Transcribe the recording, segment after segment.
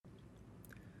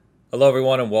Hello,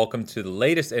 everyone, and welcome to the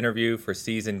latest interview for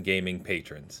seasoned gaming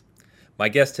patrons. My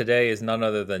guest today is none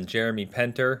other than Jeremy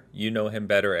Penter. You know him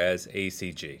better as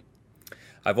ACG.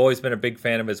 I've always been a big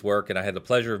fan of his work, and I had the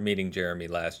pleasure of meeting Jeremy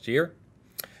last year.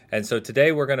 And so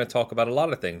today we're going to talk about a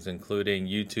lot of things, including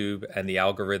YouTube and the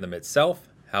algorithm itself,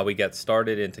 how we get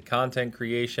started into content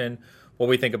creation, what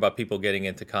we think about people getting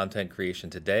into content creation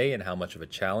today and how much of a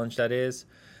challenge that is,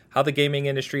 how the gaming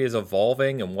industry is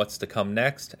evolving and what's to come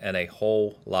next, and a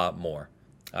whole lot more.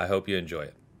 I hope you enjoy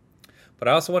it. But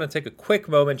I also want to take a quick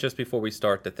moment just before we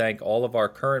start to thank all of our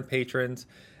current patrons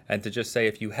and to just say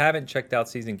if you haven't checked out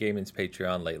Seasoned Gaming's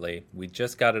Patreon lately, we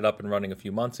just got it up and running a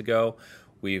few months ago.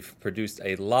 We've produced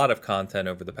a lot of content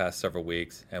over the past several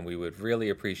weeks, and we would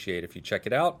really appreciate if you check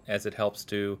it out, as it helps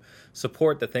to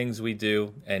support the things we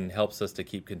do and helps us to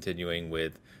keep continuing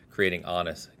with creating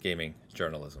honest gaming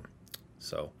journalism.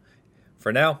 So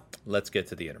for now, let's get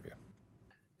to the interview.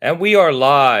 And we are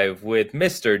live with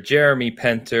Mr. Jeremy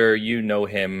Penter. You know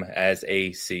him as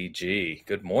ACG.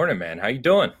 Good morning, man. How you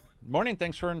doing? Morning.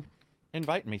 Thanks for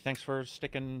inviting me. Thanks for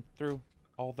sticking through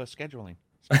all the scheduling.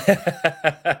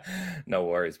 No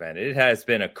worries, man. It has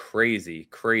been a crazy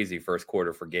first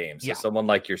quarter for games. So someone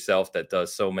like yourself that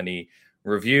does so many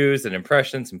reviews and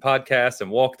impressions and podcasts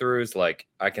and walkthroughs, like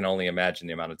I can only imagine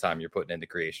the amount of time you're putting into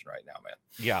creation right now, man.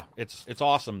 Yeah, it's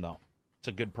awesome though. It's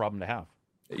a good problem to have.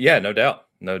 Yeah, no doubt.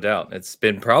 It's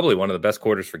been probably one of the best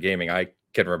quarters for gaming I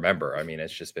can remember. I mean,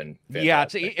 it's just been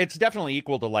fantastic. Yeah, it's definitely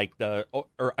equal to like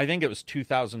or I think it was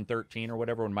 2013 or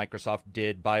whatever when Microsoft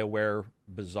did BioWare,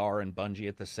 Bizarre, and Bungie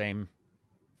at the same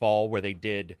fall, where they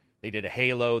did a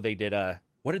Halo, they did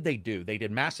what did they do? They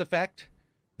did Mass Effect.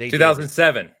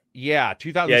 2007.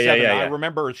 2007. Yeah. I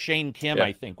remember Shane Kim,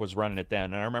 I think, was running it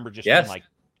then, and I remember just being like,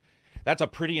 that's a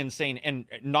pretty insane, and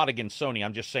not against Sony.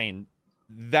 I'm just saying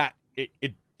that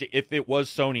if it was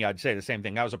Sony, I'd say the same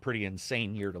thing. That was a pretty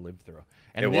insane year to live through.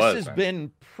 And this has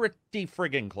been pretty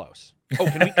friggin' close. Oh,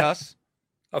 can we cuss?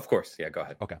 Of course. Yeah, go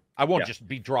ahead. Okay. I won't just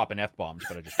be dropping F-bombs,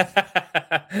 but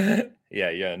I just...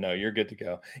 Yeah, no, you're good to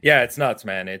go. Yeah, it's nuts,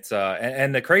 man. It's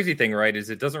and the crazy thing, right, is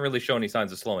it doesn't really show any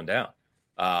signs of slowing down.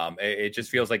 It just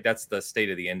feels like that's the state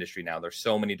of the industry now. There's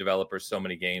so many developers, so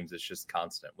many games. It's just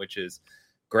constant, which is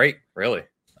great, really.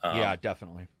 Yeah,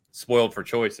 definitely. Spoiled for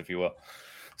choice, if you will.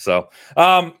 So,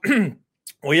 well,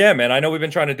 yeah, man, I know we've been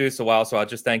trying to do this a while, so I'll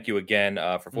just thank you again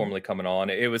for formally coming on.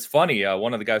 It was funny.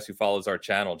 One of the guys who follows our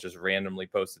channel just randomly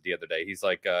posted the other day. He's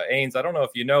like, Ains, I don't know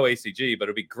if you know ACG, but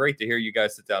it'd be great to hear you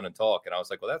guys sit down and talk. And I was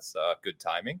like, well, that's good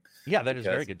timing. Yeah, that is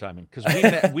very good timing.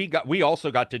 Because we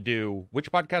also got to do, which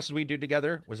podcast did we do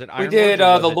together? Was it Iron We did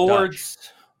Lords, the Lords. Dutch?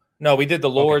 No, we did the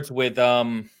Lords with,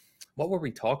 what were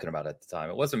we talking about at the time?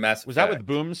 It wasn't Mass Effect. Was that with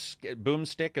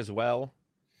Boomstick as well?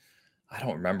 I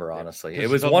don't remember, honestly. It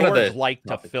was one Lords of the like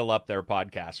to fill up their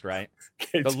podcast, right?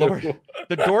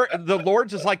 The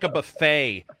Lords is like a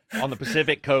buffet on the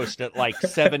Pacific Coast at like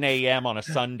 7 a.m. on a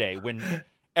Sunday when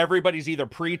everybody's either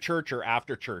pre-church or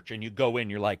after church, and you go in,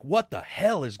 you're like, what the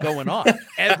hell is going on?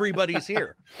 Everybody's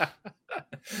here.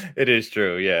 It is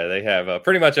true. Yeah, they have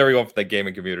pretty much everyone from the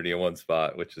gaming community in one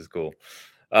spot, which is cool.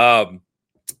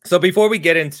 So before we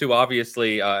get into,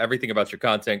 obviously, everything about your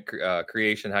content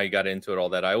creation, how you got into it, all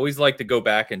that, I always like to go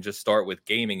back and just start with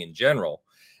gaming in general.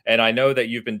 And I know that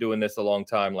you've been doing this a long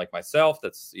time, like myself.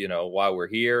 That's, why we're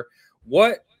here.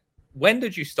 When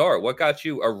did you start? What got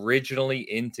you originally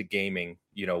into gaming,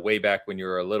 way back when you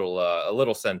were a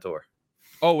little centaur?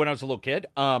 Oh, when I was a little kid,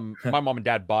 my mom and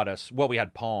dad bought us, we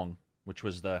had Pong, which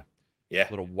was the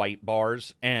little white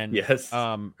bars. And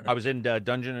I was into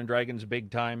Dungeons and Dragons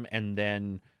big time. And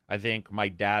then I think my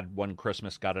dad one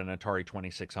Christmas got an Atari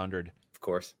 2600. Of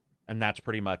course. And that's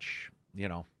pretty much,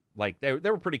 like they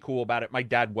were pretty cool about it. My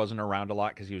dad wasn't around a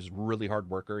lot because he was a really hard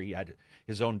worker. He had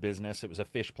his own business. It was a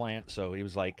fish plant. So he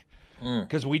was like,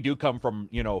 because we do come from,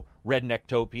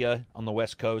 Rednecktopia on the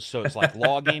West Coast. So it's like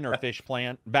logging or fish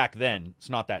plant back then. It's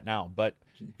not that now, but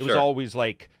it was always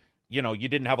like, you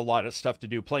didn't have a lot of stuff to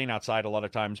do playing outside a lot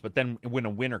of times, but then when a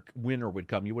winter would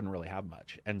come, you wouldn't really have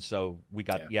much. And so we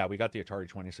got the Atari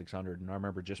 2600, and I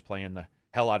remember just playing the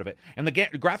hell out of it. And the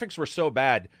graphics were so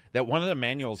bad that one of the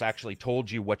manuals actually told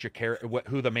you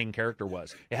who the main character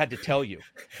was. It had to tell you.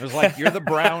 It was like, you're the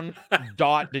brown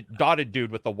dotted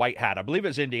dude with the white hat. I believe it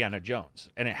was Indiana Jones,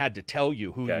 and it had to tell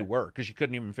you who you were because you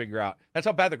couldn't even figure out. That's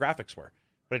how bad the graphics were,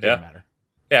 but it didn't matter.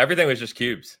 Yeah, everything was just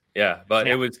cubes. Yeah, but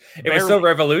it was so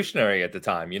revolutionary at the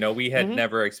time. We had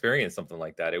never experienced something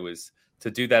like that. It was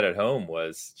to do that at home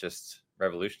was just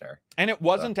revolutionary. And it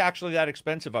wasn't actually that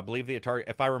expensive. I believe the Atari,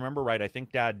 if I remember right, I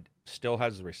think Dad still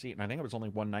has the receipt, and I think it was only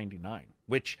 $199.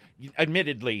 Which,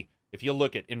 admittedly, if you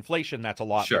look at inflation, that's a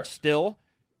lot. Sure. But still,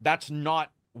 that's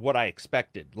not what I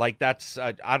expected. Like that's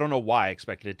I don't know why I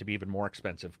expected it to be even more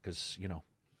expensive because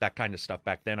that kind of stuff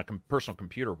back then. A personal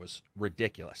computer was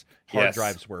ridiculous. Hard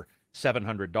drives were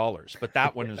 $700, but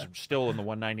that one is still in the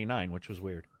 $199, which was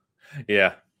weird.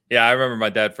 Yeah. Yeah, I remember my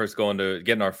dad first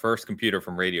getting our first computer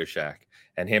from Radio Shack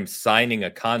and him signing a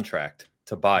contract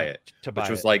to buy it, which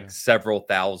was like several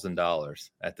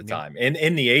 $1,000s at the time in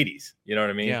the 80s. You know what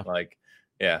I mean? Yeah. Like,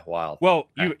 yeah, wild. Well,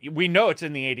 we know it's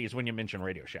in the 80s when you mention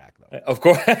Radio Shack, though. Of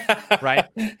course. Right?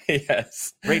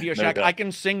 Yes. Radio Shack. I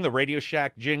can sing the Radio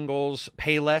Shack jingles.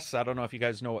 Payless. I don't know if you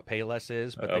guys know what Payless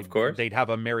is, but of course they'd have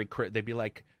they'd be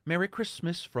like, Merry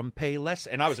Christmas from Payless.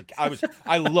 And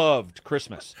I loved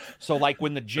Christmas. So like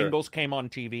when the jingles came on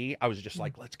TV, I was just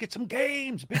like, let's get some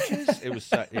games, bitches. It was,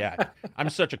 I'm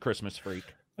such a Christmas freak.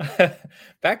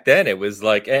 Back then it was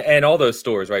like, and all those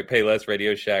stores, right? Payless,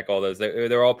 Radio Shack, all those,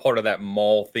 they're all part of that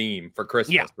mall theme for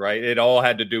Christmas, right? It all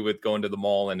had to do with going to the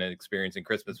mall and experiencing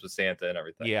Christmas with Santa and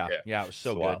everything. Yeah, it was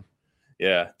so good. Wild.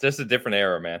 Yeah, just a different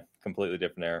era, man. Completely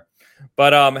different era.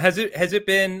 But has it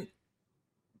been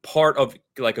part of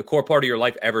like a core part of your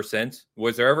life ever since?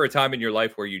 Was there ever a time in your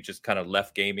life where you just kind of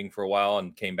left gaming for a while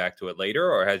and came back to it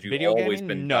later, or has you always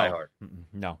been diehard?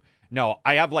 No.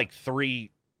 I have like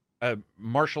 3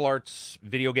 martial arts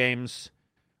video games.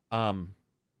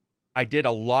 I did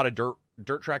a lot of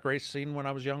dirt track racing when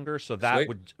I was younger, so that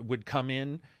would come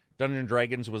in. Dungeons and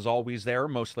Dragons was always there,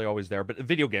 mostly always there, but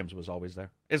video games was always there.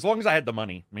 As long as I had the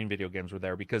money, video games were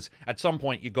there, because at some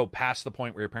point you go past the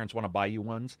point where your parents want to buy you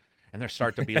ones, and they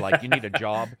start to be like, you need a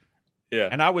job. Yeah.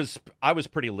 And I was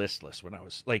pretty listless when I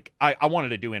was like, I wanted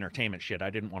to do entertainment shit. I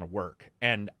didn't want to work.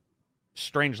 And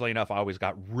strangely enough, I always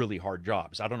got really hard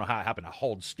jobs. I don't know how it happened. I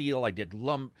hauled steel. I did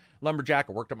lumberjack.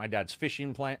 I worked at my dad's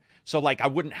fishing plant. So like I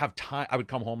wouldn't have time. I would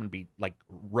come home and be like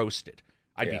roasted.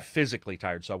 I'd be physically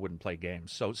tired, so I wouldn't play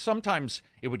games. So sometimes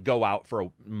it would go out for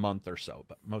a month or so,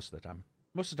 but most of the time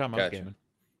I was gaming.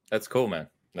 That's cool, man.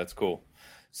 That's cool.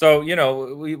 So,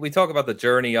 we talk about the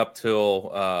journey up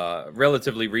till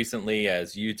relatively recently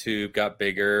as YouTube got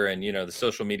bigger and, the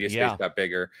social media space got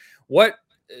bigger. What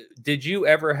did you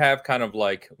ever have kind of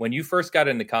like when you first got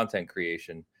into content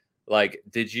creation? Like,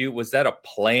 was that a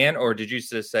plan, or did you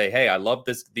just say, hey, I love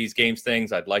these games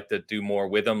things, I'd like to do more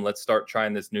with them, let's start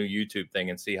trying this new YouTube thing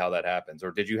and see how that happens?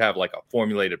 Or did you have like a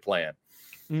formulated plan?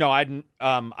 No, I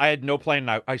had no plan.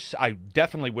 I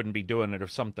definitely wouldn't be doing it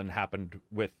if something happened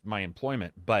with my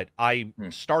employment. But I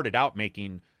started out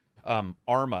making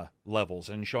Arma levels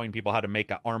and showing people how to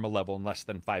make an Arma level in less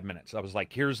than 5 minutes. I was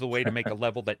like, here's the way to make a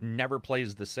level that never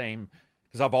plays the same,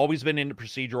 because I've always been into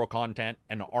procedural content,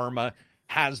 and Arma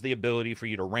has the ability for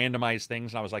you to randomize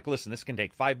things. And I was like, listen, this can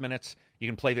take 5 minutes. You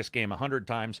can play this game 100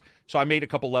 times. So I made a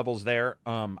couple levels there.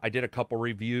 I did a couple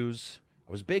reviews.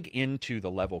 I was big into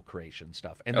the level creation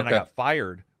stuff. And then I got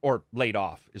fired, or laid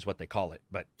off is what they call it.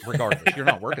 But regardless, you're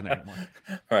not working there anymore.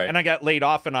 Right. And I got laid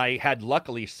off, and I had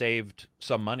luckily saved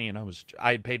some money, and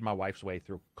I had paid my wife's way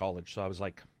through college. So I was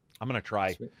like, I'm going to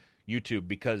try YouTube,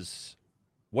 because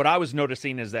what I was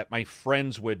noticing is that my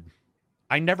friends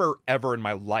I never ever in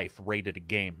my life rated a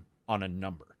game on a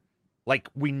number. Like,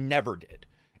 we never did.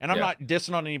 And I'm not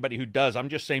dissing on anybody who does. I'm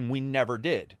just saying we never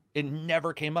did. It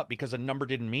never came up because a number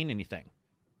didn't mean anything.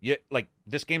 Like,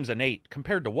 this game's an 8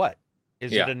 compared to what?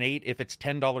 Is it an 8 if it's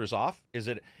 $10 off?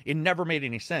 It never made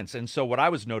any sense. And so what I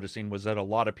was noticing was that a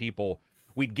lot of people,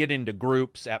 we'd get into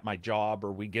groups at my job,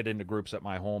 or we'd get into groups at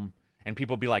my home, and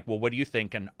people would be like, well, what do you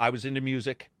think? And I was into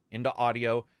music, into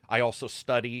audio. I also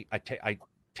study. I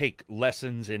take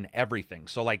lessons in everything.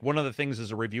 So like, one of the things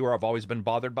as a reviewer I've always been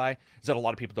bothered by is that a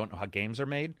lot of people don't know how games are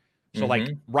made. So like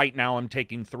right now I'm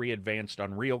taking 3 advanced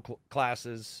Unreal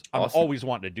classes. I'm always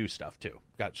wanting to do stuff too,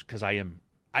 because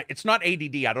it's not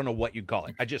ADD. I don't know what you'd call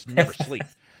it. I just never sleep.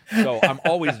 So I'm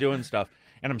always doing stuff,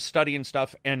 and I'm studying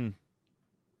stuff. And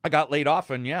I got laid off,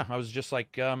 and I was just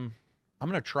like, I'm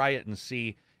going to try it and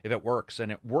see if it works.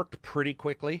 And it worked pretty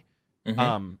quickly.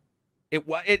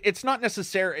 It's not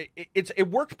necessary. It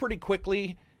worked pretty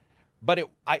quickly, but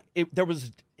it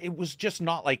was just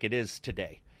not like it is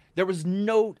today. There was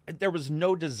no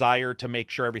desire to make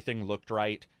sure everything looked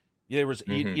right. You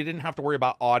didn't have to worry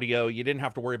about audio. You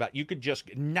could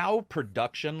just, now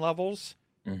production levels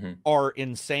are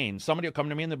insane. Somebody will come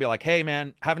to me and they'll be like, hey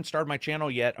man, haven't started my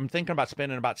channel yet. I'm thinking about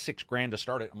spending about $6,000 to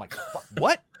start it. I'm like,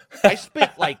 what? I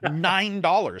spent like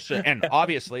 $9. And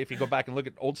obviously if you go back and look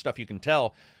at old stuff, you can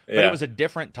tell, but it was a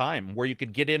different time where you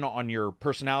could get in on your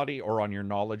personality or on your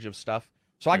knowledge of stuff.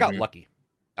 So I got lucky.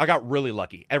 I got really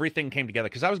lucky. Everything came together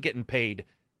because I was getting paid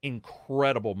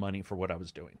incredible money for what I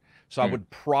was doing. So I would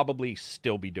probably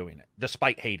still be doing it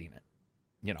despite hating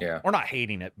it, or not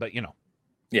hating it, but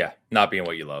Yeah, not being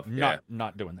what you love.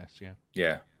 Not doing this. Yeah.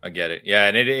 Yeah, I get it. Yeah,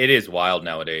 and it is wild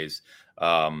nowadays.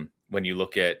 When you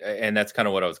look at, and that's kind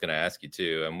of what I was going to ask you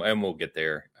too, and we'll get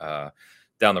there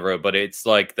down the road. But it's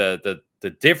like the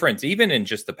difference, even in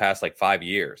just the past like 5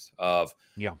 years of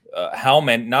how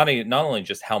many, not only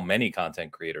just how many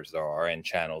content creators there are and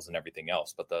channels and everything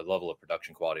else, but the level of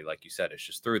production quality, like you said, is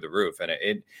just through the roof, and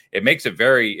it makes it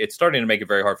it's starting to make it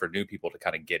very hard for new people to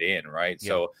kind of get in, right? Yeah.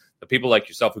 So the people like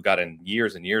yourself who got in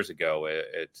years and years ago,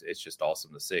 it's just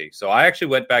awesome to see. So I actually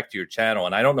went back to your channel,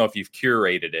 and I don't know if you've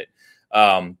curated it.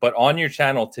 But on your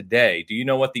channel today, do you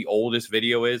know what the oldest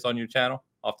video is on your channel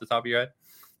off the top of your head?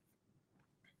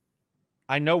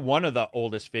 I know one of the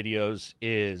oldest videos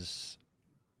is,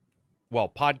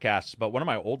 well, podcasts, but one of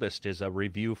my oldest is a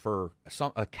review for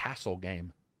a castle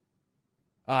game.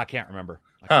 I can't remember.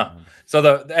 So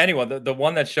the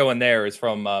one that's showing there is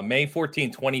from May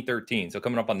 14, 2013. So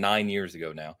coming up on 9 years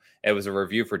ago now. It was a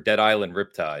review for Dead Island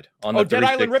Riptide. Dead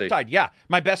Island Riptide. Yeah.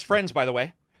 My best friends, by the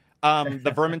way.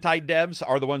 The Vermintide devs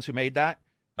are the ones who made that.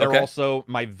 They're also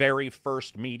my very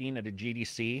first meeting at a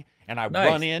GDC, and I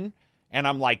run in, and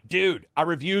I'm like, dude, I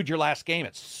reviewed your last game.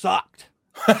 It sucked.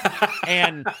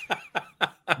 And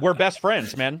we're best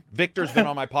friends, man. Victor's been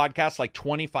on my podcast like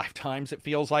 25 times, it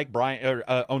feels like.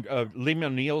 Liam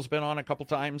O'Neill's been on a couple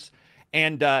times.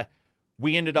 And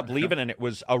we ended up leaving, and it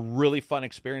was a really fun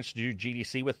experience to do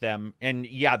GDC with them. And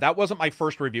yeah, that wasn't my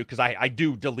first review, because I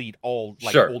do delete all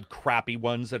like old crappy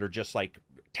ones that are just like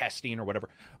testing or whatever.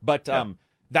 But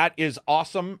that is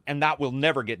awesome, and that will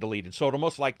never get deleted. So it'll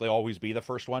most likely always be the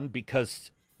first one,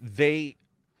 because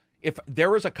if there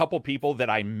was a couple people that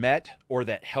I met or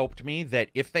that helped me, that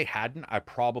if they hadn't, I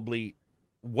probably,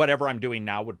 whatever I'm doing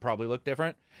now would probably look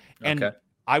different. And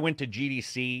I went to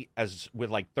GDC with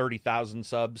like 30,000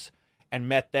 subs and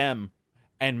met them,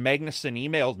 and Magnuson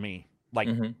emailed me like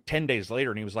 10 days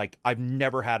later, and he was like, I've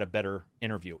never had a better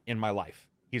interview in my life.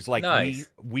 He's like,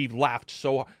 we laughed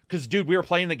so hard. Because, dude, we were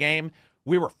playing the game.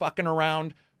 We were fucking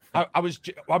around.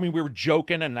 We were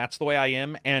joking, and that's the way I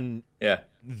am. And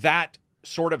that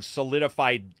sort of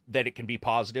solidified that it can be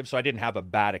positive. So I didn't have a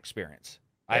bad experience.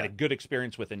 I had a good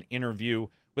experience with an interview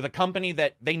with a company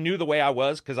that they knew the way I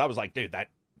was, because I was like, dude, that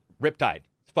Riptide,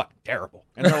 it's fucking terrible.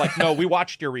 And they're like, no, we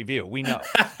watched your review. We know.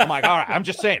 I'm like, all right, I'm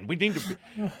just saying, we need to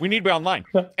be online.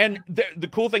 And the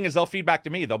cool thing is they'll feed back to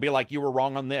me. They'll be like, you were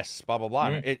wrong on this, blah, blah, blah.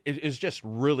 It is just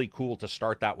really cool to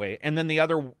start that way. And then the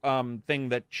other thing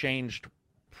that changed,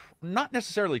 not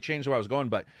necessarily changed where I was going,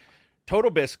 but Total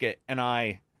Biscuit and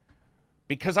I,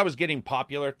 because I was getting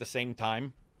popular at the same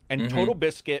time, and Total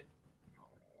Biscuit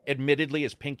admittedly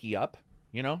is pinky up,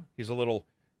 you know, he's a little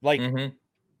like,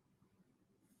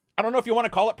 I don't know if you want to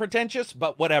call it pretentious,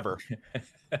 but whatever.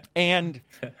 And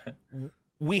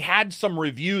we had some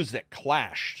reviews that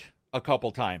clashed a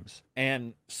couple times,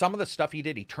 and some of the stuff he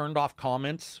did, he turned off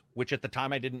comments, which at the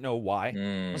time I didn't know why.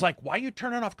 I was like, why are you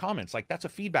turning off comments? Like, that's a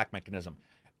feedback mechanism.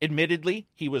 Admittedly,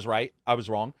 he was right. I was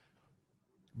wrong.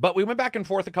 But we went back and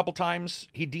forth a couple times.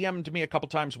 He DM'd me a couple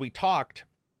times. We talked,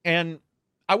 and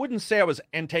I wouldn't say I was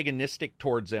antagonistic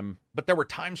towards him, but there were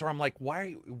times where I'm like,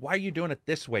 why are you doing it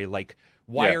this way? Like,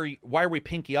 why are we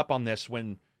pinky up on this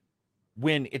when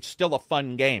it's still a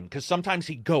fun game? Because sometimes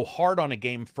he'd go hard on a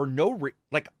game for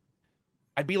like,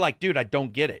 I'd be like, dude, I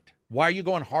don't get it. Why are you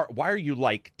going hard? Why are you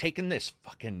like taking this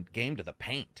fucking game to the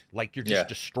paint? Like, you're just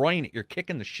destroying it. You're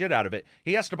kicking the shit out of it.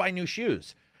 He has to buy new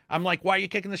shoes. I'm like, why are you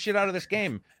kicking the shit out of this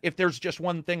game if there's just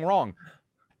one thing wrong?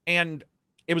 And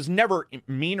it was never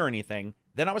mean or anything.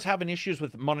 Then I was having issues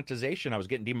with monetization. I was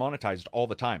getting demonetized all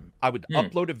the time. I would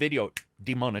upload a video,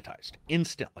 demonetized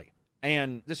instantly.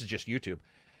 And this is just YouTube.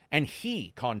 And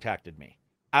he contacted me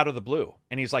out of the blue.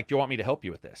 And he's like, do you want me to help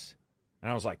you with this?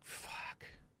 And I was like, fuck.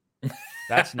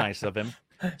 That's nice of him.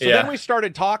 So then we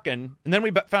started talking, and then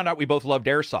we found out we both loved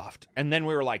Airsoft. And then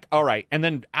we were like, all right. And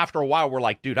then after a while, we're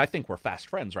like, dude, I think we're fast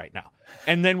friends right now.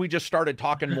 And then we just started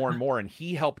talking more and more, and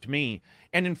he helped me.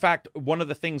 And in fact, one of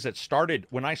the things that started,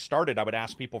 when I started, I would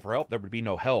ask people for help. There would be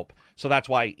no help. So that's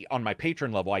why on my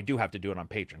patron level, I do have to do it on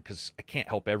Patreon, because I can't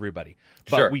help everybody.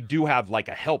 But we do have like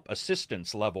a help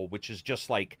assistance level, which is just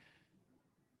like,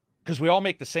 because we all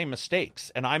make the same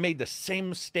mistakes, and I made the same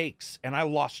mistakes, and I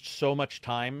lost so much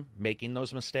time making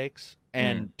those mistakes.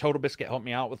 And Total Biscuit helped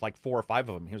me out with like 4 or 5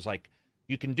 of them. He was like,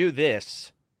 you can do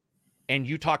this, and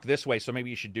you talk this way, so maybe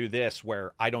you should do this,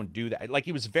 where I don't do that. Like,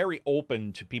 he was very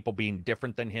open to people being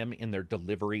different than him in their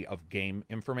delivery of game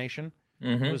information.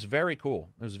 It was very cool.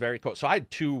 It was very cool. So I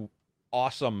had 2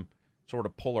 awesome sort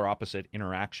of polar opposite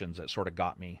interactions that sort of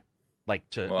got me like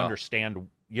to understand,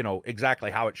 you know, exactly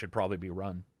how it should probably be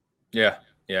run. Yeah,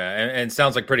 Yeah, and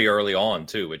sounds like pretty early on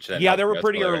too, which then Yeah, they helped were your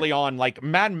pretty escalator. early on. Like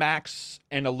Mad Max,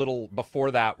 and a little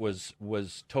before that was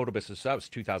Totobus. So that was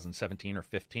 2017 or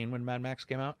 15 when Mad Max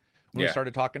came out, when we Yeah.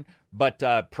 started talking. But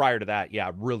prior to that,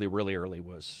 yeah, really, really early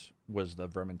was the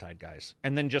Vermintide guys,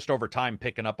 and then just over time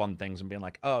picking up on things and being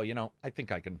like, oh, I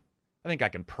think I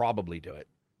can probably do it,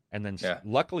 and then Yeah.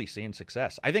 luckily seeing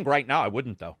success. I think right now I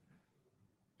wouldn't though.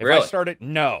 If I Really? started,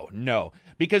 no,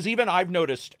 because even I've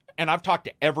noticed, and I've talked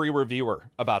to every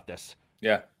reviewer about this.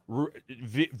 Yeah.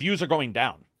 Views are going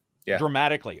down Yeah.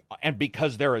 dramatically, and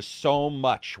because there is so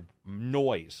much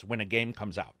noise when a game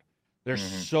comes out. There's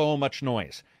so much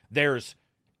noise. There's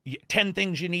 10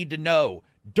 things you need to know.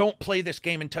 Don't play this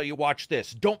game until you watch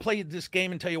this. Don't play this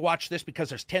game until you watch this, because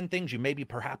there's 10 things you maybe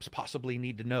perhaps possibly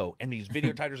need to know. And these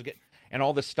video titles get, and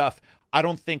all this stuff. I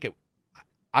don't think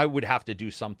I would have to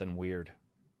do something weird,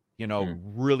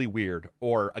 really weird,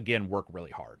 or again, work really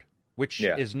hard, which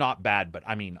Yeah. is not bad, but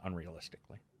I mean,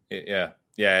 unrealistically. Yeah,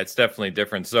 yeah, it's definitely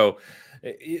different. So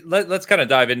let's kind of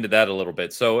dive into that a little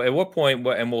bit. So at what point,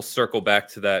 and we'll circle back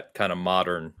to that kind of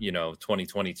modern,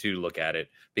 2022 look at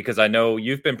it, because I know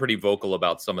you've been pretty vocal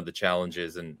about some of the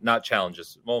challenges and not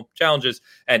challenges, well, challenges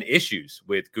and issues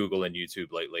with Google and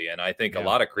YouTube lately. And I think a Yeah,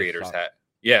 lot of they creators suck. have.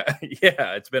 Yeah,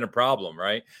 yeah, it's been a problem,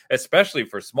 right? Especially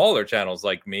for smaller channels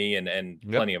like me and Yep.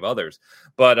 plenty of others.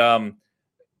 But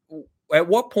at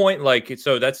what point, like,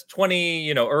 so that's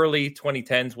 20, early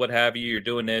 2010s, what have you, you're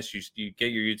doing this, you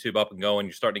get your YouTube up and going,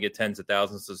 you're starting to get tens of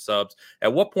thousands of subs.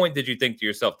 At what point did you think to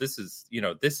yourself, this is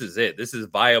it, this is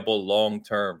viable long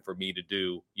term for me to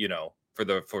do, for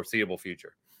the foreseeable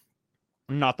future?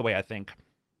 Not the way I think.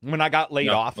 When I got laid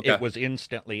No. off, Okay. it was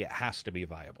instantly, it has to be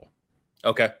viable,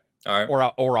 Okay. All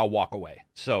right. or I'll walk away.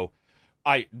 So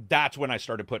that's when I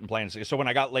started putting plans. So when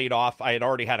I got laid off, I had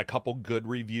already had a couple good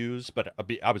reviews, but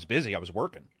I was busy. I was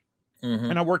working,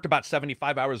 Mm-hmm. and I worked about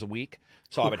 75 hours a week.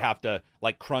 So I would have to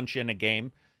like crunch in a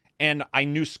game. And I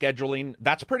knew scheduling.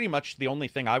 That's pretty much the only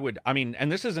thing I mean,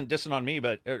 and this isn't dissing on me,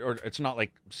 but, or it's not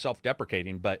like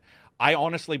self-deprecating, but I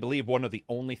honestly believe one of the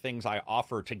only things I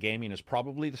offer to gaming is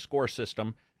probably the score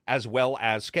system as well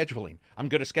as scheduling. I'm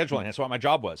good at scheduling. That's what my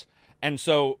job was. And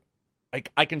so like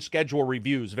I can schedule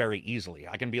reviews very easily.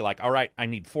 I can be like, all right, I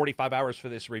need 45 hours for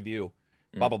this review,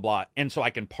 blah, blah, blah. And so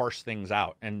I can parse things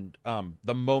out. And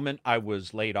the moment I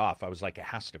was laid off, I was like, it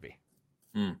has to be.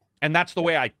 Mm. And that's the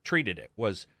way I treated it,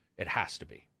 was it has to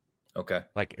be. Okay.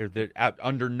 Like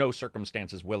under no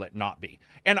circumstances will it not be.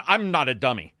 And I'm not a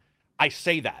dummy. I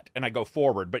say that and I go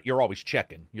forward, but you're always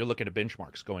checking. You're looking at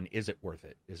benchmarks going, is it worth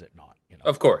it? Is it not?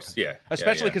 Of course. Yeah.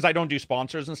 Especially Yeah. because I don't do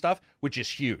sponsors and stuff, which is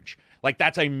huge. Like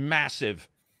that's a massive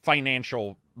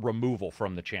financial removal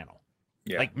from the channel.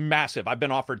 Yeah. Like massive. I've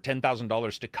been offered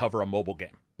 $10,000 to cover a mobile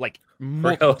game, like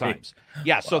multiple Really? times.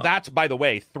 Yeah. So Wow. that's, by the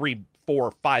way, 3,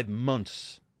 4, 5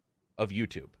 months of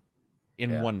YouTube in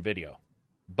Yeah. one video.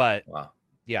 But Wow.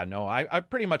 yeah, no, I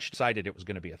pretty much decided it was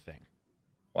going to be a thing.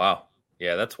 Wow.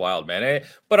 Yeah, that's wild, man.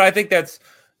 But I think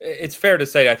it's fair to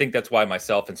say, I think that's why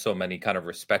myself and so many kind of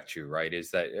respect you, right? Is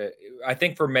that I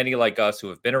think for many like us who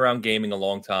have been around gaming a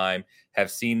long time, have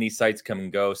seen these sites come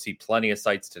and go, see plenty of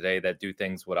sites today that do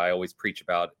things what I always preach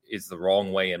about is the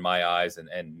wrong way in my eyes and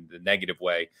the negative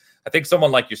way. I think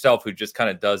someone like yourself who just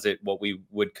kind of does it what we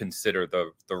would consider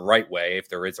the right way, if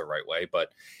there is a right way,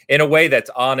 but in a way that's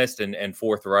honest and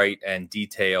forthright and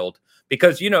detailed.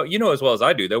 Because you know as well as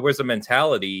I do, there was a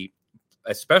mentality,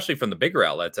 especially from the bigger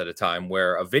outlets at a time,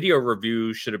 where a video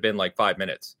review should have been like 5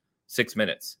 minutes, 6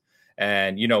 minutes.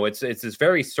 And, it's this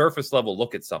very surface level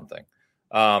look at something.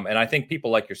 And I think people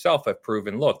like yourself have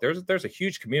proven, look, there's a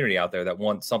huge community out there that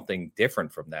wants something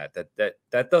different from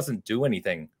that doesn't do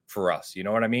anything for us. You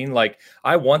know what I mean? Like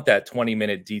I want that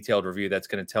 20-minute detailed review that's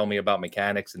going to tell me about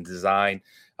mechanics and design.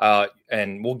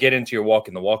 And we'll get into your walk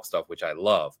in the walk stuff, which I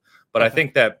love. But I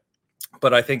think that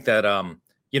I think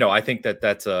that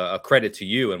that's a credit to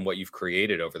you and what you've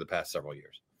created over the past several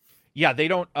years. Yeah, they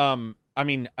don't. I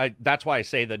mean, that's why I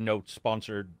say the note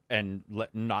sponsored and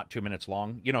not 2 minutes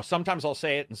long. Sometimes I'll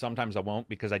say it and sometimes I won't,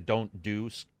 because I don't do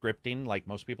scripting like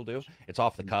most people do. It's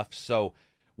off the cuff. So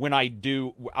when I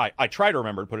do, I try to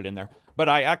remember to put it in there. But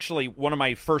one of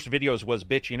my first videos was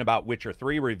bitching about Witcher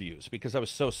 3 reviews, because I was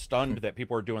so stunned that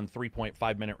people were doing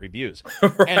 3.5-minute reviews.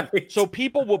 Right. And so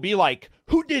people will be like,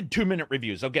 who did 2-minute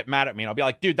reviews? They'll get mad at me. And I'll be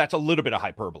like, dude, that's a little bit of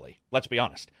hyperbole. Let's be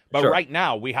honest. But Sure. right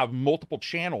now we have multiple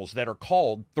channels that are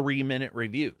called 3-minute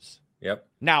reviews. Yep.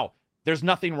 Now, there's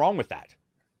nothing wrong with that.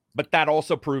 But that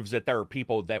also proves that there are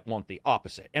people that want the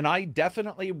opposite. And I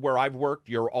definitely, where I've worked,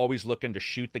 you're always looking to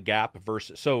shoot the gap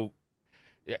versus. So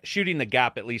shooting the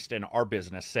gap, at least in our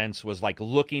business sense, was like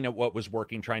looking at what was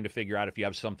working, trying to figure out if you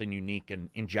have something unique and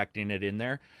injecting it in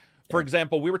there. For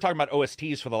example, we were talking about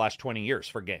OSTs for the last 20 years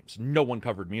for games. No one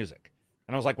covered music.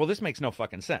 And I was like, well, this makes no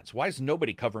fucking sense. Why is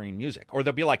nobody covering music? Or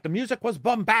they'll be like, the music was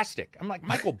bombastic. I'm like,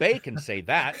 Michael Bay can say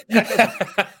that.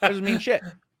 That doesn't mean shit.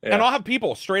 Yeah. And I'll have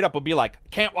people straight up will be like,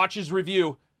 can't watch his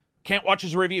review. Can't watch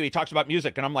his review. He talks about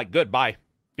music. And I'm like, good, bye.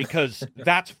 Because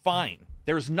that's fine.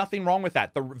 There's nothing wrong with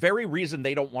that. The very reason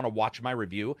they don't want to watch my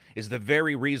review is the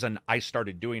very reason I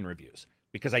started doing reviews,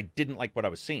 because I didn't like what I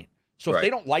was seeing. So if they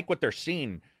don't like what they're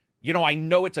seeing, you know, I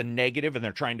know it's a negative and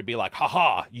they're trying to be like,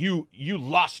 haha, you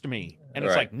lost me. And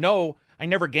it's like, no, I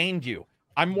never gained you.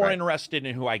 I'm more interested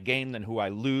in who I gain than who I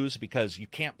lose, because you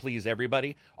can't please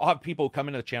everybody. I'll have people come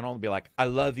into the channel and be like, I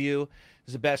love you. This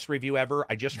is the best review ever.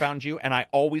 I just found you. And I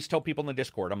always tell people in the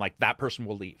Discord, I'm like, that person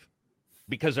will leave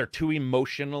because they're too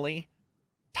emotionally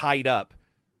tied up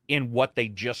in what they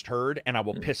just heard, and I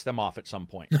will piss them off at some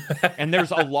point. And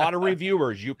there's a lot of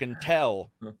reviewers, you can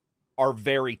tell, are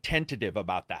very tentative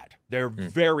about that. They're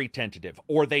very tentative,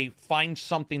 or they find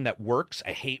something that works,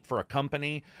 a hate for a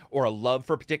company or a love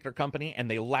for a particular company, and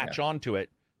they latch onto it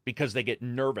because they get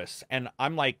nervous. And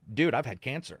I'm like, dude, I've had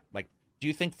cancer. Like, do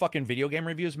you think fucking video game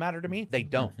reviews matter to me? They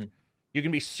don't. You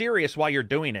can be serious while you're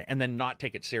doing it and then not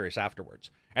take it serious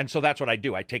afterwards. And so that's what I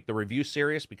do. I take the review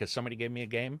serious because somebody gave me a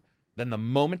game. Then the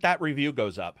moment that review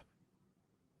goes up,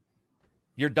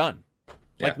 you're done.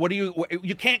 Yeah. Like, what do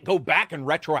you can't go back and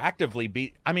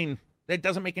retroactively I mean, it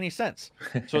doesn't make any sense.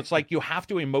 So it's like you have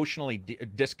to emotionally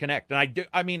disconnect. And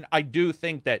I do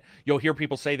think that you'll hear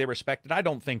people say they respect it. I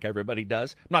don't think everybody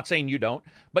does. I'm not saying you don't,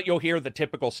 but you'll hear the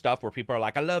typical stuff where people are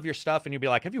like, I love your stuff. And you'll be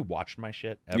like, have you watched my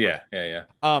shit ever? Yeah.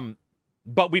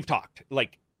 But we've talked.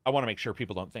 Like, I want to make sure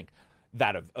people don't think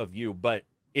that of you, but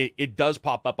it does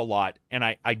pop up a lot. And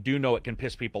I do know it can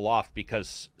piss people off,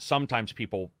 because sometimes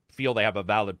people feel they have a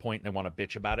valid point and they want to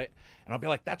bitch about it. And I'll be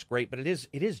like, that's great, but it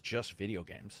is just video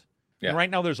games. Yeah. And right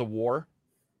now there's a war.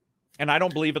 And I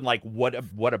don't believe in like what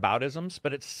aboutisms,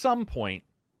 but at some point,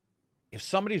 if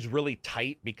somebody's really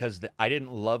tight because I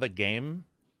didn't love a game,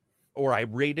 or I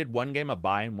rated one game a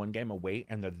buy and one game a wait,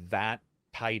 and they're that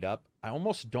tied up, I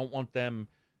almost don't want them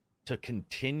to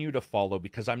continue to follow,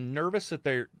 because I'm nervous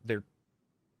that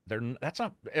that's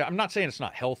not, I'm not saying it's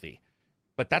not healthy,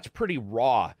 but that's pretty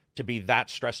raw to be that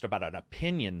stressed about an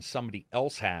opinion somebody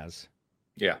else has.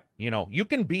 Yeah. You know, you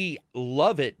can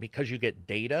love it because you get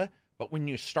data, but when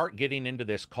you start getting into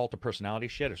this cult of personality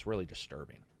shit, it's really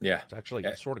disturbing. Yeah. It's actually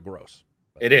sort of gross.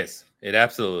 But it is. It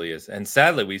absolutely is. And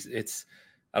sadly,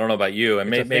 I don't know about you, and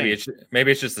maybe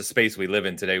it's just the space we live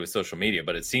in today with social media,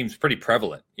 but it seems pretty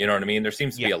prevalent. You know what I mean? There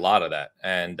seems to be a lot of that,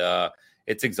 and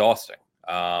it's exhausting.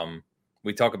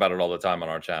 We talk about it all the time on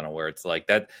our channel, where it's like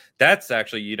that's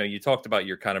actually, you know, you talked about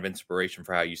your kind of inspiration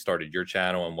for how you started your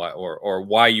channel and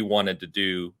why you wanted to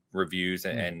do reviews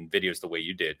and videos the way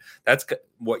you did. That's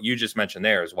what you just mentioned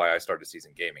there is why I started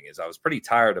Seasoned Gaming. Is I was pretty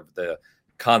tired of the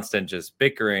constant just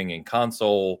bickering and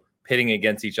console pitting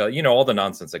against each other, you know, all the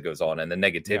nonsense that goes on and the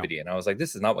negativity. And I was like,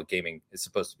 this is not what gaming is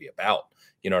supposed to be about.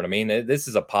 You know what I mean? This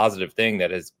is a positive thing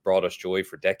that has brought us joy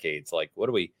for decades. Like, why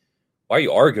are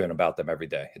you arguing about them every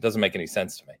day? It doesn't make any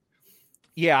sense to me.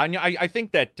 Yeah. And I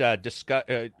think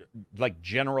that like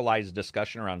generalized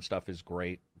discussion around stuff is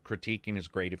great. Critiquing is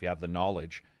great if you have the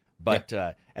knowledge, but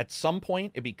at some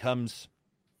point it becomes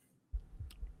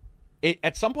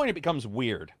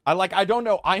weird. I don't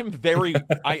know. I am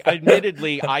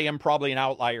admittedly, I am probably an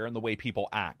outlier in the way people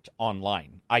act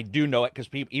online. I do know it because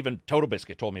even Total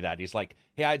Biscuit told me that. He's like,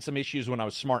 hey, I had some issues when I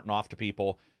was smarting off to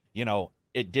people. You know,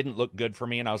 it didn't look good for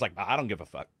me. And I was like, I don't give a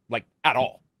fuck, like, at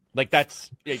all. Like,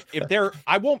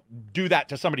 I won't do that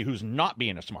to somebody who's not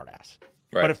being a smartass.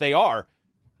 Right. But if they are,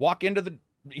 walk in,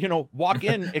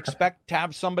 expect to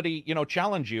have somebody,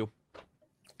 challenge you.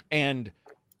 And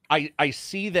I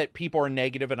see that people are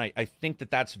negative, and I think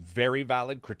that that's very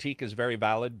valid. Critique is very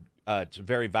valid. It's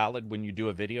very valid when you do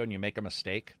a video and you make a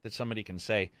mistake, that somebody can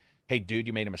say, hey, dude,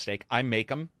 you made a mistake. I make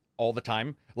them all the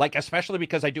time. Like, especially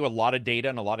because I do a lot of data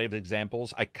and a lot of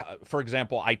examples. For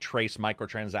example, I trace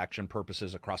microtransaction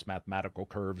purposes across mathematical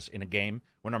curves in a game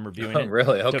when I'm reviewing it.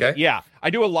 Really? Okay. Yeah. I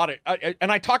do a lot of,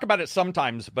 and I talk about it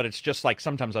sometimes, but it's just like,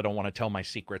 sometimes I don't want to tell my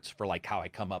secrets for like how I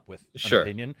come up with an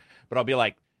opinion, but I'll be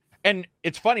like, and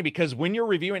it's funny because when you're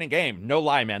reviewing a game, no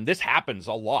lie, man, this happens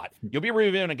a lot. You'll be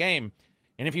reviewing a game,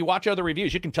 and if you watch other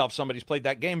reviews, you can tell if somebody's played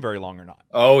that game very long or not.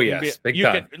 Oh, yes. You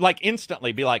can like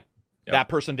instantly be like, that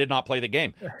person did not play the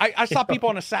game. I saw people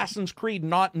on Assassin's Creed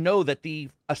not know that the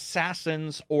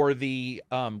Assassins or the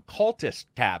Cultist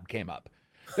tab came up.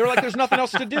 They were like, there's nothing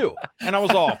else to do. And I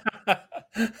was all,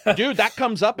 Dude, that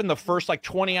comes up in the first like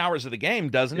 20 hours of the game,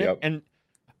 doesn't it? Yep.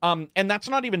 And that's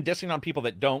not even dissing on people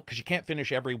that don't, because you can't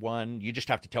finish every one. You just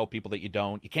have to tell people that you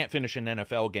don't. You can't finish an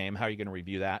NFL game. How are you going to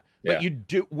review that? Yeah. But you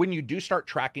do, when you do start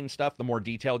tracking stuff, the more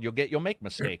detailed you'll get, you'll make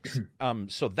mistakes.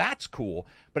 So that's cool,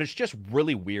 but it's just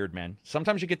really weird, man.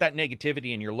 Sometimes you get that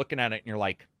negativity and you're looking at it and you're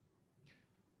like,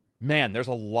 man, there's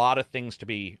a lot of things to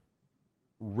be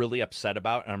really upset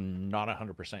about, and I'm not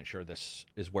 100% sure this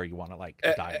is where you want to like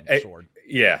die on the sword.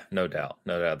 Yeah, no doubt.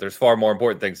 There's far more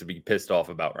important things to be pissed off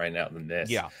about right now than this.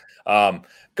 Yeah.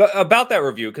 About that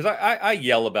review, because I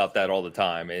yell about that all the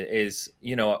time, is,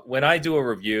 when I do a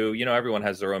review, everyone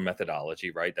has their own methodology,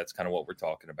 right? That's kind of what we're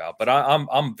talking about. But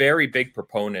I'm very big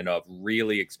proponent of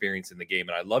really experiencing the game,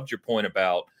 and I loved your point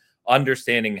about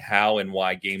understanding how and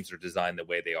why games are designed the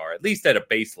way they are, at least at a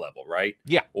base level, right?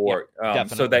 Yeah. Or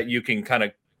so that you can kind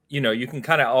of,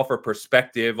 offer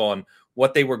perspective on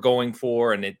what they were going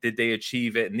for and did they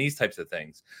achieve it and these types of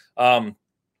things. One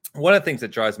of the things that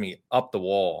drives me up the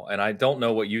wall, and I don't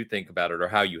know what you think about it or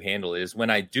how you handle it, is when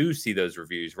I do see those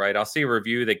reviews, right? I'll see a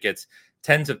review that gets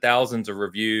tens of thousands of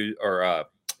reviews or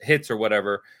hits or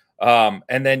whatever.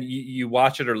 And then you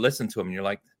watch it or listen to them and you're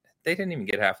like, they didn't even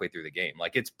get halfway through the game.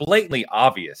 Like, it's blatantly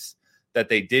obvious that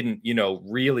they didn't,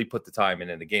 really put the time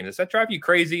in the game. Does that drive you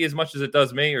crazy as much as it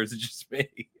does me, or is it just me?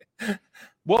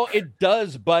 Well, it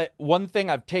does. But one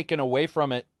thing I've taken away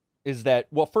from it is that,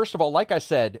 well, first of all, like I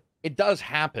said, it does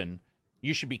happen.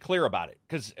 You should be clear about it,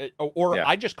 because,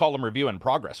 I just call them review in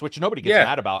progress, which nobody gets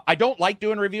mad about. I don't like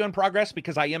doing review in progress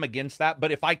because I am against that.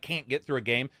 But if I can't get through a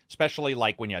game, especially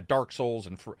like when you have Dark Souls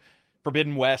and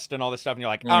Forbidden West and all this stuff, and you're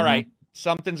like, all right,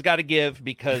 something's got to give,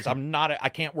 because I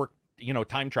can't work,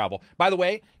 time travel. By the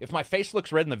way, if my face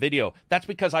looks red in the video, that's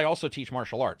because I also teach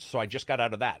martial arts. So I just got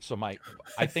out of that. So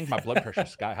I think my blood pressure is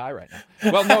sky high right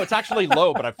now. Well, no, it's actually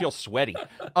low, but I feel sweaty.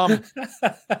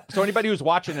 So anybody who's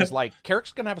watching is like,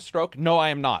 Carrick's going to have a stroke? No, I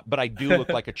am not, but I do look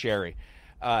like a cherry.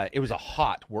 It was a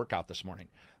hot workout this morning.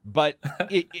 But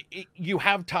you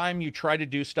have time, you try to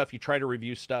do stuff, you try to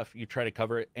review stuff, you try to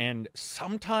cover it, and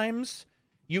sometimes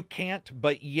you can't.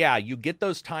 But yeah, you get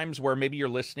those times where maybe you're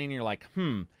listening and you're like,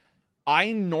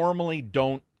 I normally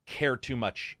don't care too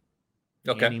much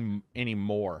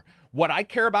anymore. What I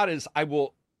care about is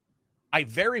I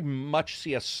very much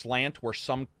see a slant where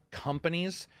some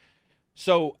companies,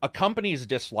 so a company is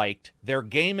disliked, their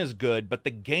game is good, but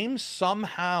the game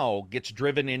somehow gets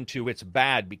driven into it's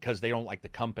bad because they don't like the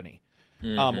company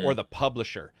or the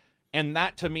publisher. And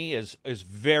that to me is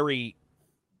very,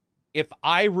 if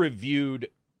I reviewed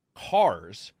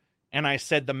cars and I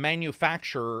said the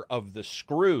manufacturer of the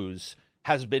screws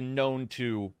has been known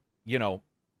to,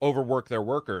 overwork their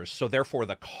workers, so therefore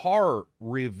the car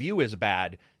review is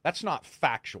bad, that's not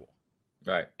factual.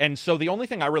 Right. And so the only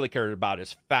thing I really cared about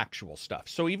is factual stuff.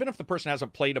 So even if the person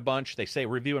hasn't played a bunch, they say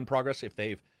review in progress. If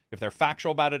they're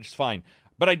factual about it, it's fine.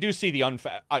 But I do see the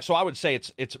so I would say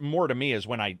it's more to me is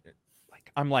when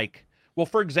I'm like, well,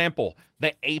 for example,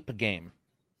 the ape game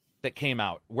that came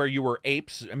out where you were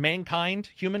apes, humankind.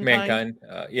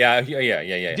 Yeah.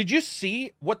 Did you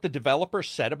see what the developer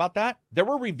said about that? There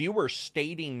were reviewers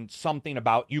stating something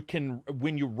about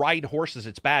when you ride horses,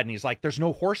 it's bad. And he's like, there's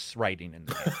no horse riding in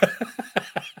there.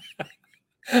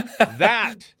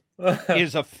 That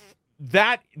is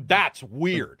that's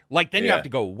weird. Like, then you have to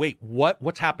go, wait,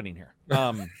 what's happening here?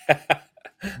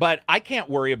 But I can't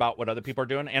worry about what other people are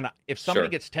doing. And if somebody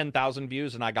gets 10,000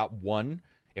 views and I got one,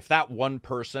 if that one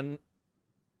person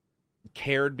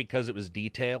cared because it was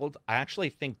detailed, I actually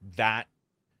think that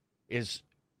is,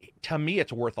 to me,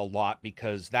 it's worth a lot,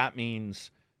 because that means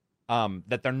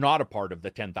that they're not a part of the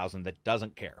 10,000 that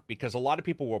doesn't care. Because a lot of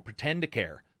people will pretend to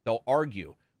care, they'll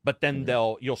argue, but then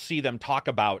you'll see them talk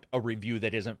about a review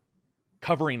that isn't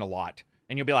covering a lot,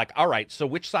 and you'll be like, all right, so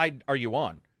which side are you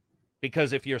on?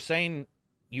 Because if you're saying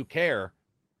you care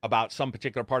about some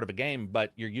particular part of a game,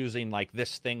 but you're using like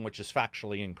this thing which is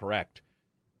factually incorrect,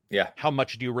 how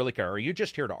much do you really care? Or are you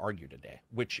just here to argue today?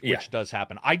 Which does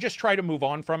happen. I just try to move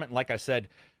on from it, and like I said,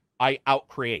 I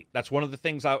out-create. That's one of the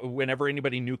things whenever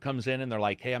anybody new comes in and they're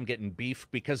like, hey, I'm getting beef,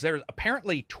 because there's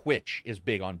apparently Twitch is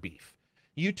big on beef.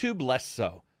 YouTube less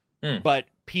so. But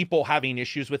people having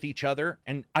issues with each other.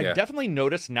 And I definitely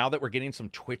noticed now that we're getting some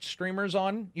Twitch streamers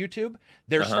on YouTube,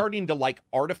 they're starting to like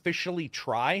artificially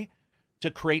try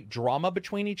to create drama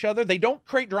between each other. They don't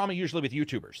create drama usually with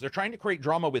YouTubers. They're trying to create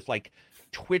drama with like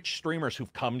Twitch streamers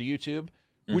who've come to YouTube,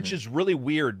 which is really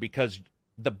weird, because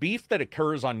the beef that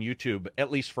occurs on YouTube, at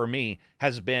least for me,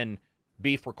 has been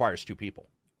beef requires two people.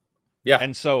 Yeah.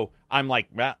 And so I'm like,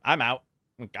 I'm out.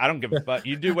 I don't give a fuck.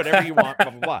 You do whatever you want,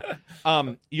 blah, blah,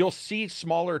 blah. You'll see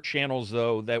smaller channels,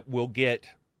 though, that will get,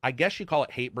 I guess you call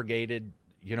it hate brigaded,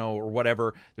 or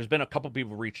whatever. There's been a couple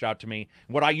people reached out to me.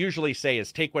 What I usually say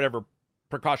is take whatever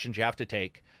precautions you have to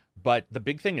take. But the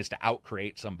big thing is to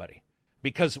out-create somebody.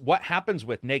 Because what happens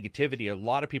with negativity, a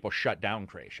lot of people shut down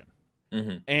creation.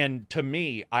 Mm-hmm. And to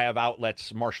me, I have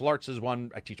outlets. Martial arts is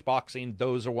one. I teach boxing.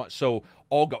 Those are one. So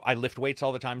I lift weights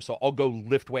all the time. So I'll go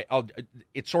lift weight.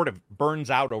 It sort of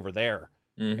burns out over there.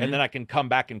 Mm-hmm. And then I can come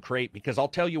back and create. Because I'll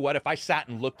tell you what, if I sat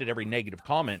and looked at every negative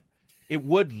comment, it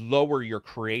would lower your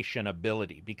creation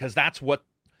ability. Because that's what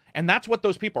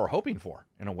those people are hoping for,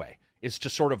 in a way, is to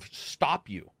sort of stop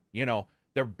you.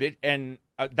 They're bit, and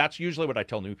that's usually what I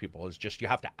tell new people is just you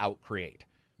have to out-create.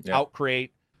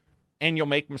 And you'll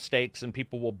make mistakes and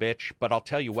people will bitch. But I'll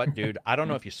tell you what, dude, I don't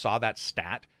know if you saw that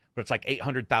stat, but it's like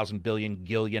 800,000 billion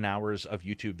gillion hours of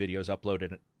YouTube videos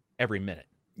uploaded every minute.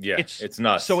 Yeah, it's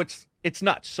nuts. So it's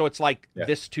nuts. So it's like,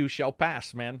 this too shall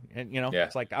pass, man. And,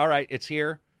 it's like, all right, it's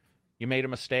here. You made a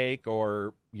mistake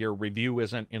or your review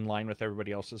isn't in line with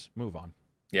everybody else's. Move on.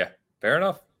 Yeah, fair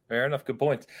enough. Fair enough. Good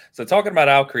points. So talking about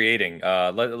out-creating,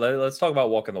 let's talk about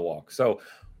walking the walk. So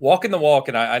walking the walk,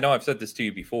 and I know I've said this to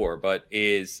you before, but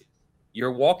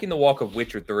you're walking the walk of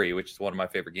Witcher 3, which is one of my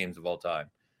favorite games of all time.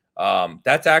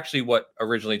 That's actually what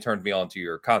originally turned me on to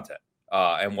your content.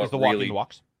 And what the really walking the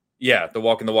walks? Yeah, the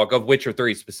walking the walk of Witcher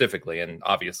 3 specifically, and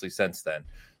obviously since then.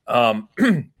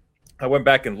 I went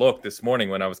back and looked this morning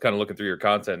when I was kind of looking through your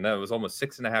content, and that was almost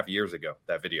 6.5 years ago,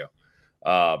 that video,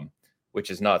 which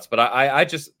is nuts. But I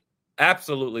just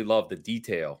absolutely love the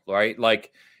detail, right?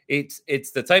 Like it's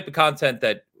the type of content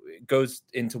that goes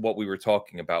into what we were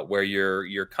talking about, where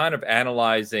you're kind of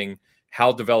analyzing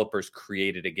how developers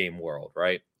created a game world,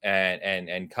 right?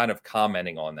 And kind of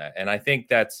commenting on that. And I think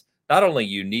that's not only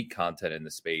unique content in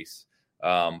the space,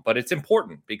 but it's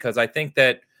important because I think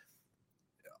that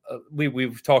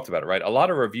we've talked about it, right? A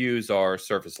lot of reviews are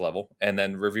surface level, and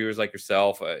then reviewers like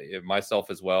yourself,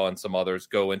 myself as well, and some others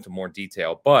go into more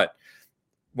detail. But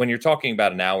when you're talking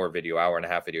about an hour and a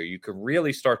half video, you can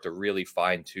really start to really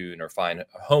fine tune or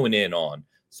hone in on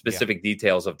specific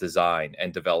details of design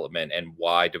and development and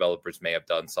why developers may have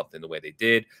done something the way they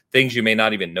did, things you may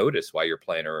not even notice while you're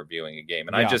playing or reviewing a game.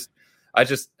 And I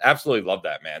just absolutely love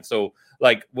that, man. So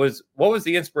like, what was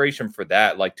the inspiration for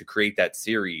that, like to create that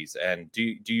series? And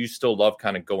do you still love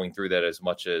kind of going through that as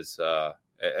much as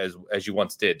you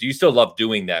once did? Do you still love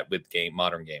doing that with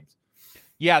modern games?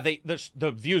 Yeah,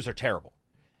 the views are terrible.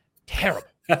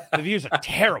 The views are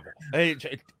terrible.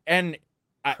 And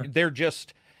they're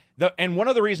just and one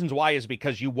of the reasons why is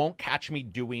because you won't catch me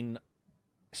doing.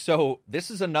 So this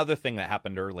is another thing that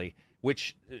happened early,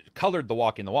 which colored the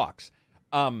walking the walks.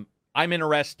 I'm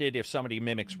interested if somebody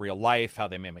mimics real life, how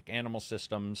they mimic animal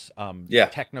systems,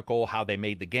 technical, how they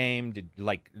made the game.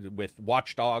 Like with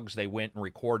Watch Dogs, they went and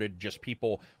recorded just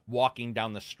people walking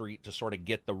down the street to sort of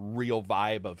get the real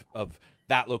vibe of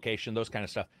that location, those kind of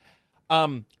stuff.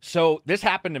 So this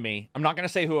happened to me. I'm not going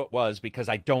to say who it was because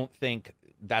I don't think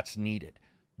that's needed.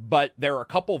 But there are a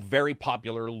couple very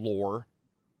popular lore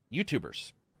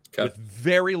YouTubers with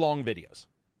very long videos.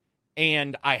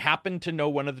 And I happen to know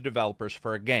one of the developers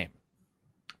for a game.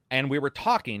 And we were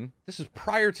talking, this is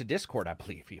prior to Discord, I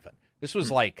believe, even. This was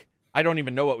like, I don't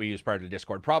even know what we used prior to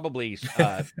Discord, probably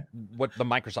what the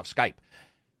Microsoft Skype.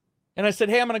 And I said,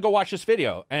 hey, I'm going to go watch this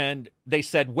video. And they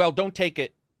said, well, don't take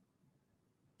it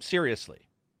seriously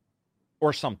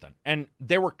or something. And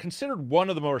they were considered one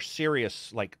of the more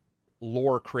serious, like,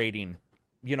 lore creating,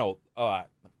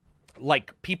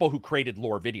 like people who created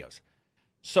lore videos.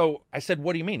 So I said,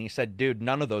 what do you mean? He said, dude,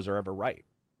 none of those are ever right.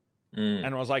 And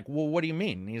I was like, well, what do you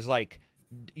mean? And he's like,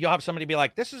 you'll have somebody be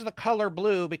like, this is the color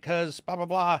blue because blah,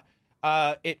 blah,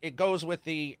 blah. It goes with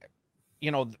the,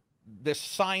 this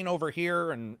sign over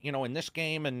here and, in this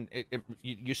game. And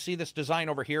you see this design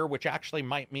over here, which actually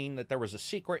might mean that there was a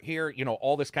secret here,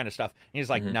 all this kind of stuff. And he's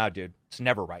like, nah, dude, it's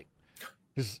never right.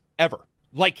 It's ever.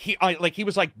 Like he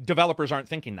was like, developers aren't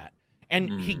thinking that.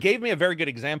 And he gave me a very good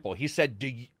example. He said,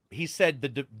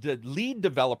 the lead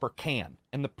developer can,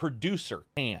 and the producer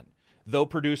can. Though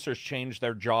producers change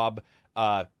their job,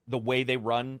 the way they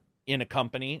run in a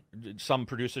company, some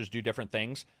producers do different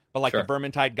things. But like the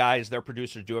Vermintide guys, their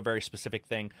producers do a very specific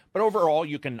thing. But overall,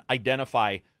 you can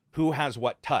identify who has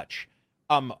what touch.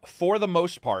 For the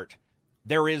most part,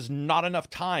 there is not enough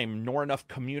time nor enough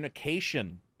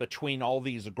communication between all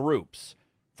these groups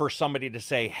for somebody to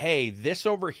say, hey, this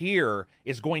over here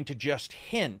is going to just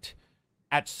hint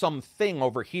at something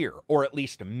over here, or at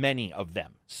least many of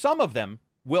them. Some of them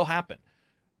will happen.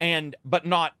 but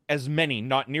not as many,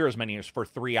 not near as many as for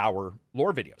 3-hour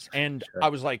lore videos. And Sure. I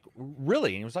was like,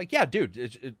 really? And he was like, yeah,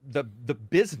 dude, the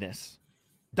business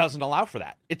doesn't allow for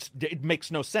that. It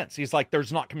makes no sense. He's like,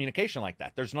 there's not communication like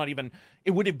that. There's not even,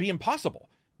 it would be impossible,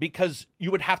 because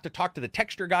you would have to talk to the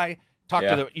texture guy,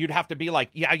 you'd have to be like,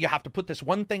 yeah, you have to put this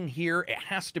one thing here. It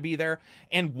has to be there.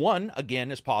 And 1,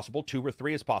 again, is possible. 2 or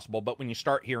 3 is possible. But when you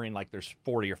start hearing like there's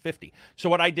 40 or 50. So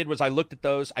what I did was I looked at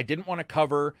those. I didn't want to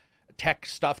cover tech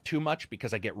stuff too much,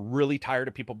 because I get really tired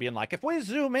of people being like, if we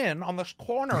zoom in on this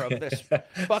corner of this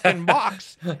fucking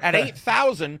box at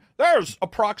 8,000, there's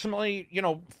approximately,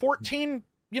 14,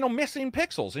 missing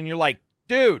pixels. And you're like,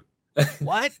 dude,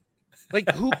 what? Like,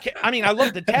 I mean, I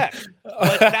love the tech,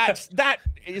 but that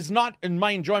is not in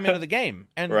my enjoyment of the game.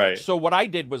 And Right. So what I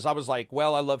did was I was like,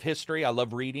 well, I love history. I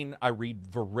love reading. I read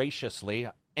voraciously,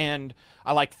 and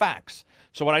I like facts.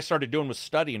 So what I started doing was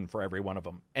studying for every one of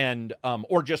them, and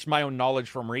or just my own knowledge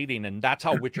from reading. And that's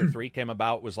how Witcher 3 came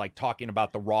about, was like talking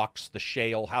about the rocks, the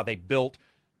shale, how they built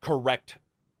correct,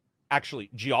 actually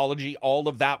geology. All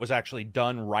of that was actually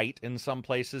done right in some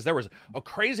places. There was a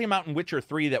crazy amount in Witcher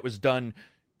 3 that was done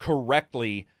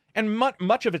correctly. And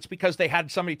much of it's because they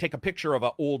had somebody take a picture of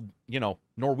an old,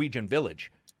 Norwegian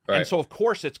village. Right. And so of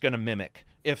course it's going to mimic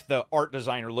if the art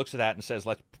designer looks at that and says,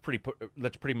 let's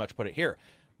pretty much put it here.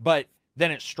 But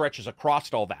then it stretches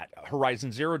across all that.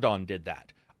 Horizon Zero Dawn did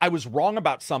that. I was wrong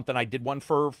about something. I did one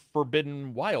for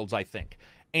Forbidden Wilds, I think.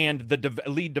 And the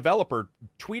lead developer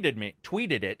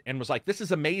tweeted it and was like, this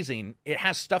is amazing. It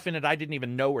has stuff in it I didn't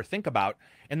even know or think about.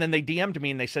 And then they DM'd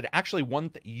me and they said, actually,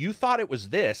 you thought it was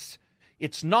this.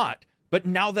 It's not. But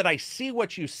now that I see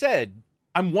what you said,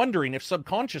 I'm wondering if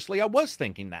subconsciously I was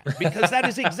thinking that, because that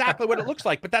is exactly what it looks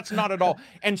like, but that's not at all.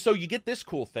 And so you get this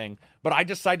cool thing, but I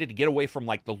decided to get away from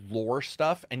like the lore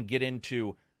stuff and get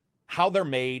into how they're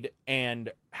made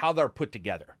and how they're put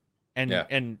together.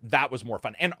 And that was more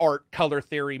fun. And art, color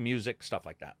theory, music, stuff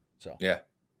like that. So yeah,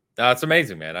 it's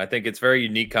amazing, man. I think it's very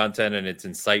unique content and it's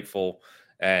insightful.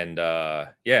 And I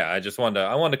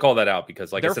wanted to call that out,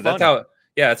 because like I said, fun.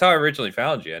 that's how I originally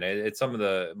found you, and it's some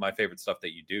of my favorite stuff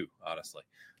that you do, honestly.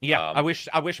 Yeah, I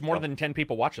wish more than 10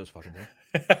 people watch those fucking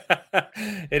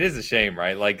things. It is a shame,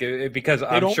 right? Like, because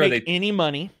I'm sure they don't make any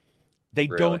money. They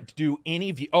don't do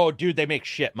any view. Oh, dude, they make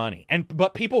shit money.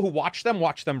 But people who watch them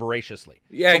voraciously.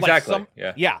 Yeah, so exactly.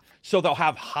 Yeah. So they'll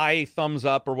have high thumbs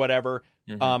up or whatever.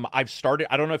 Mm-hmm.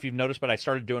 I don't know if you've noticed, but I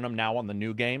started doing them now on the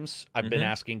new games. I've been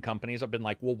asking companies. I've been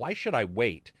like, well, why should I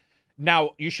wait?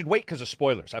 Now, you should wait because of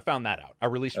spoilers. I found that out. I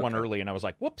released one early, and I was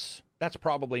like, whoops, that's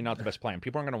probably not the best plan.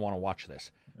 People aren't going to want to watch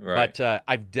this. Right. But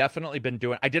I've definitely been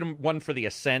doing... I did one for the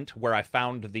Ascent, where I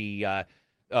found the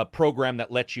program that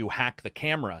lets you hack the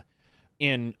camera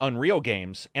in Unreal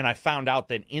games, and I found out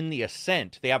that in the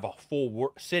Ascent, they have a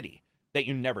full city that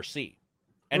you never see.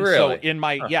 And really?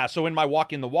 So in my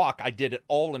Walking the Walk, I did it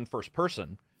all in first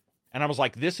person, and I was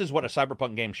like, this is what a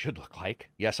Cyberpunk game should look like.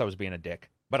 Yes, I was being a dick,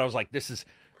 but I was like, this is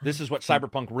what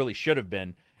Cyberpunk really should have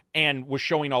been, and was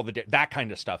showing all that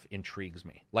kind of stuff intrigues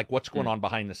me. Like what's going on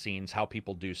behind the scenes, how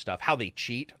people do stuff, how they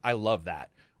cheat. I love that.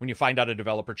 When you find out a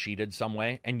developer cheated some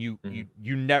way, and you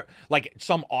never, like,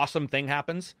 some awesome thing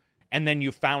happens, and then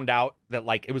you found out that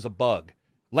like it was a bug.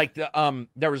 Like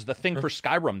there was the thing for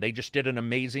Skyrim. They just did an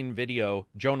amazing video.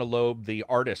 Jonah Loeb, the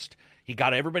artist, he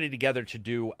got everybody together to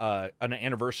do an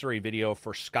anniversary video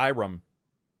for Skyrim,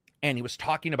 and he was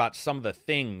talking about some of the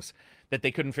things that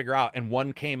they couldn't figure out, and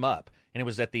one came up, and it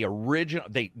was that the original,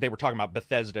 they were talking about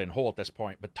Bethesda and Whole at this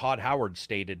point, but Todd Howard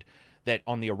stated that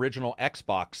on the original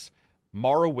Xbox,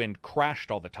 Morrowind crashed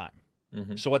all the time.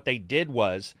 Mm-hmm. So what they did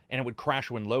was, and it would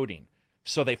crash when loading,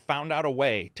 so they found out a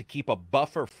way to keep a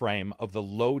buffer frame of the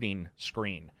loading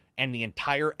screen, and the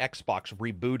entire Xbox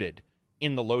rebooted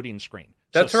in the loading screen.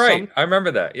 That's right. I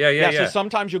remember that. Yeah. So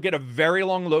sometimes you'll get a very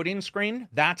long loading screen.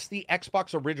 That's the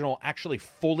Xbox original actually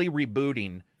fully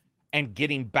rebooting and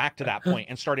getting back to that point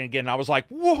and starting again. And I was like,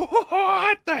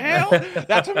 what the hell?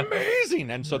 That's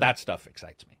amazing. And so that stuff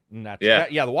excites me. And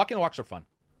the Walking the Walks are fun.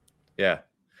 Yeah.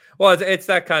 Well, it's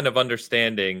that kind of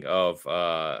understanding of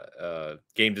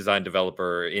game design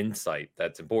developer insight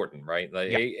that's important, right?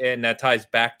 Like, and that ties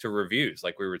back to reviews,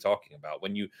 like we were talking about.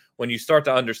 When you start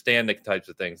to understand the types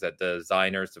of things that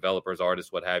designers, developers,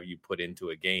 artists, what have you, put into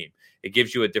a game, it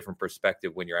gives you a different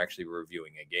perspective when you're actually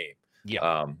reviewing a game.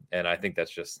 Yeah. And I think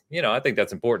that's just, I think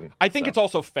that's important. I think it's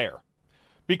also fair,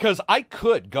 because I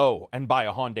could go and buy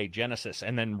a Hyundai Genesis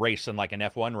and then race in like an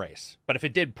F1 race, but if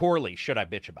it did poorly, should I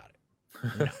bitch about it?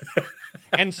 No.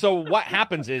 And so what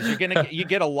happens is you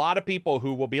get a lot of people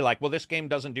who will be like, well, this game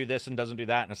doesn't do this and doesn't do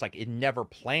that, and it's like, it never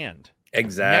planned.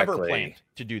 Exactly. Never planned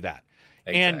to do that.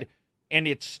 Exactly. and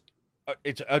it's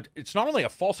not only a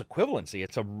false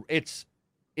equivalency,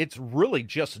 it's really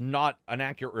just not an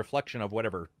accurate reflection of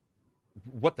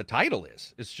what the title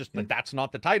is. It's just that that's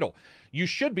not the title. You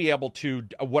should be able to,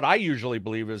 what I usually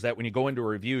believe is that when you go into a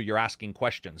review, you're asking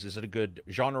questions. Is it a good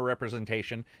genre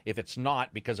representation? If it's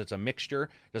not, because it's a mixture,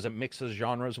 does it mix the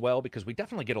genres well? Because we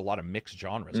definitely get a lot of mixed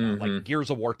genres now, like Gears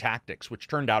of War Tactics, which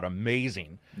turned out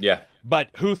amazing. Yeah.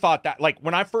 But who thought that? Like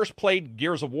when I first played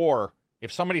Gears of War,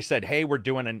 if somebody said, hey, we're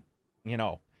doing an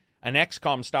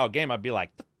XCOM style game, I'd be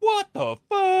like, what the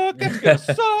fuck? That's going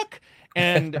to suck.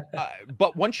 And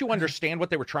but once you understand what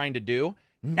they were trying to do,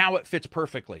 now it fits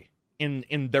perfectly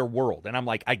in their world. And I'm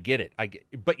like, I get it.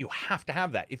 But you have to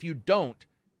have that. If you don't,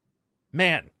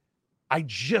 man, I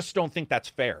just don't think that's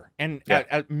fair. And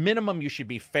at minimum, you should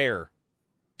be fair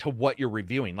to what you're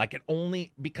reviewing. Like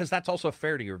because that's also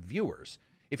fair to your viewers.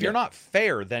 If you're not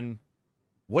fair, then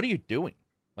what are you doing?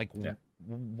 Like,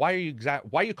 why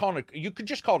are you calling it? You could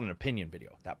just call it an opinion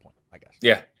video at that point, I guess.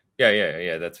 Yeah.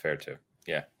 That's fair too.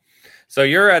 Yeah. So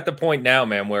you're at the point now,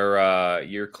 man, where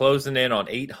you're closing in on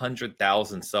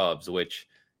 800,000 subs, which,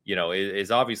 is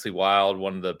obviously wild.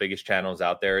 One of the biggest channels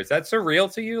out there. Is that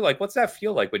surreal to you? Like, what's that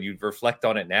feel like when you reflect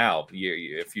on it now,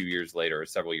 a few years later or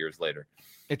several years later?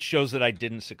 It shows that I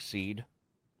didn't succeed.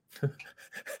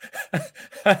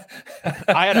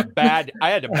 I had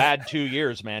a bad 2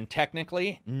 years, man.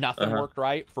 Technically, nothing worked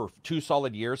right for 2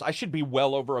 solid years. I should be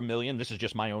well over 1 million. This is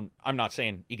just my own. I'm not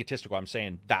saying egotistical. I'm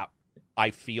saying that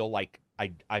I feel like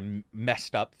I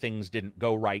messed up. Things didn't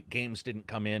go right. Games didn't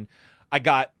come in. I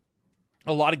got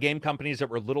a lot of game companies that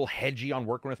were a little hedgy on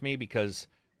working with me because,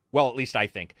 well, at least I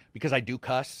think, because I do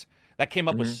cuss. That came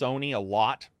up with Sony a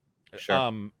lot.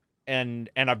 Sure. And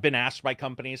I've been asked by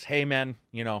companies, hey, man,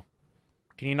 can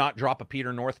you not drop a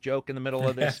Peter North joke in the middle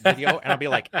of this video? And I'll be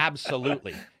like,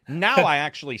 absolutely. Now I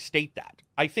actually state that.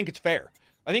 I think it's fair.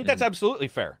 I think that's absolutely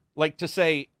fair. Like to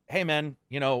say, hey, man,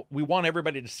 we want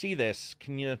everybody to see this.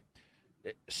 Can you?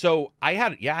 So I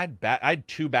had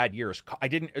 2 bad years. I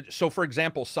didn't. So for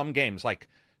example, some games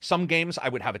I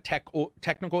would have a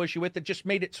technical issue with that just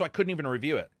made it so I couldn't even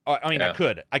review it. I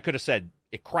could have said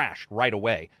it crashed right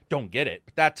away. Don't get it.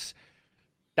 But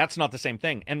that's not the same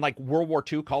thing. And like World War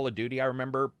II, Call of Duty, I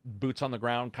remember boots on the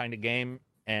ground kind of game,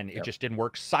 and it just didn't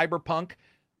work. Cyberpunk,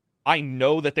 I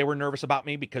know that they were nervous about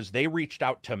me because they reached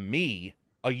out to me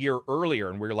a year earlier,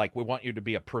 and we were like, we want you to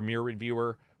be a premier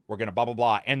reviewer. We're going to blah, blah,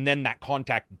 blah. And then that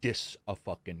contact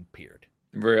disappeared.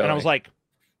 Really? And I was like,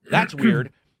 that's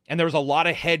weird. And there was a lot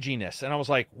of hedginess. And I was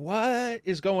like, what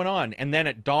is going on? And then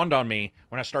it dawned on me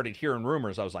when I started hearing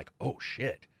rumors. I was like, oh,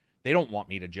 shit. They don't want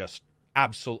me to just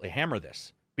absolutely hammer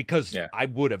this. Because I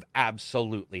would have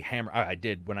absolutely hammered. I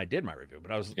did when I did my review.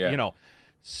 But I was,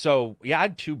 So, I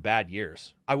had 2 bad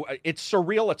years. It's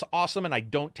surreal. It's awesome. And I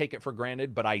don't take it for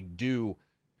granted. But I do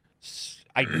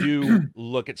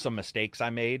look at some mistakes I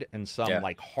made and some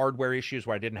like hardware issues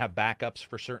where I didn't have backups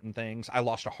for certain things. I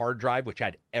lost a hard drive, which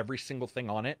had every single thing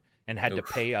on it and had to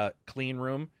pay a clean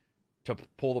room to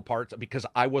pull the parts because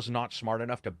I was not smart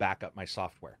enough to back up my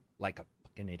software like a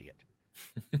fucking idiot.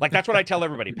 Like, that's what I tell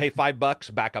everybody. Pay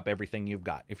 $5, back up everything you've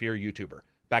got. If you're a YouTuber,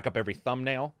 back up every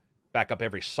thumbnail, back up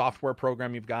every software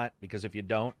program you've got, because if you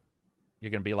don't,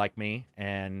 you're going to be like me,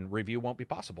 and review won't be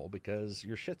possible because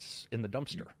your shit's in the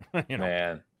dumpster.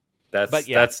 Man, that's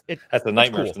a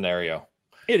nightmare scenario.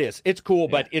 It is. It's cool,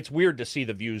 but it's weird to see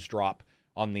the views drop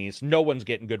on these. No one's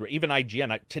getting good. Even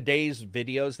IGN, today's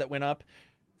videos that went up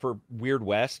for Weird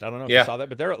West, I don't know if you saw that,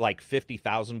 but they're at like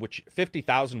 50,000, which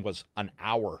 50,000 was an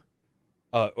hour.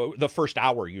 The first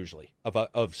hour usually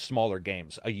of smaller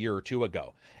games a year or 2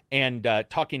 ago. And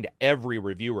talking to every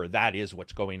reviewer, that is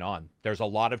what's going on. There's a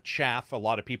lot of chaff, a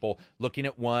lot of people looking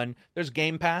at one. There's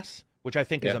Game Pass, which I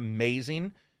think is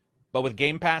amazing. But with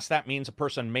Game Pass, that means a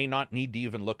person may not need to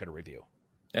even look at a review.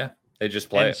 Yeah, they just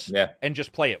play it. Yeah. And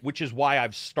just play it, which is why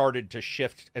I've started to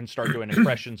shift and start doing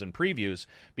impressions and previews,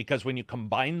 because when you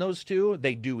combine those two,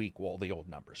 they do equal the old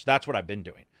numbers. That's what I've been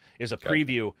doing, is a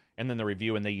preview and then the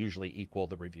review, and they usually equal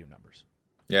the review numbers.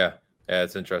 Yeah,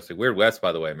 it's interesting. Weird West,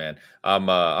 by the way, man.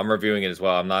 I'm reviewing it as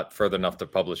well. I'm not further enough to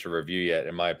publish a review yet,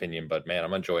 in my opinion, but man,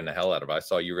 I'm enjoying the hell out of it. I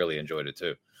saw you really enjoyed it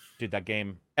too. Dude, that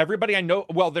game, everybody I know,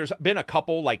 well, there's been a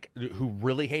couple like who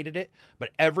really hated it, but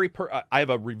I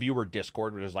have a reviewer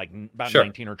Discord where there's like about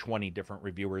 19 or 20 different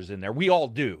reviewers in there. We all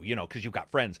do, because you've got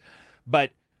friends.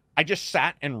 But I just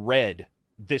sat and read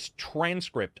this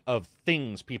transcript of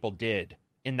things people did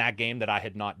in that game that I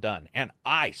had not done. And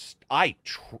I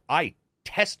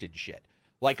tested shit.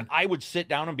 Like, I would sit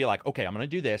down and be like, okay, I'm going to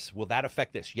do this. Will that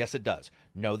affect this? Yes, it does.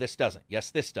 No, this doesn't. Yes,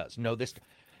 this does. No, this.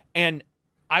 And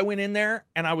I went in there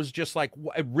and I was just like,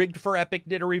 Rigged for Epic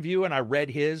did a review and I read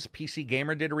his. PC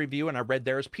Gamer did a review and I read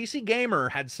theirs. PC Gamer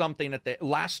had something at the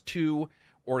last 2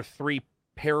 or 3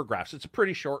 paragraphs. It's a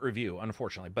pretty short review,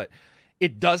 unfortunately, but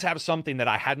it does have something that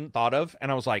I hadn't thought of.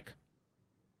 And I was like,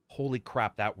 holy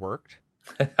crap, that worked.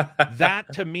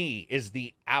 That to me is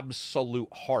the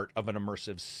absolute heart of an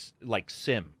immersive like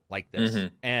sim like this. Mm-hmm.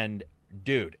 And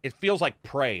dude, it feels like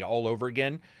Prey all over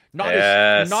again. Not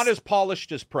as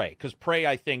polished as Prey, because Prey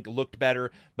I think looked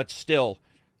better, but still,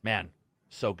 man,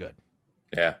 so good.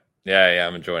 Yeah,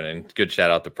 I'm enjoying it. Good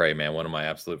shout out to Prey, man. One of my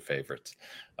absolute favorites.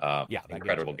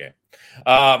 Incredible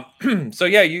game. So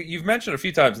yeah, you've mentioned a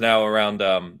few times now around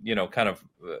kind of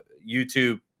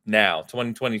YouTube now,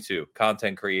 2022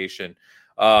 content creation.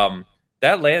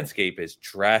 That landscape is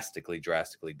drastically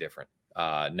different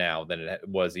now than it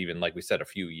was even, like we said, a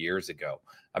few years ago.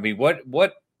 I mean,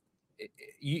 what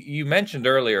you mentioned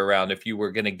earlier around if you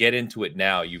were going to get into it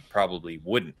now, you probably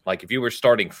wouldn't. Like if you were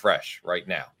starting fresh right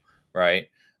now, right?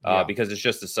 Because it's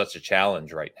just such a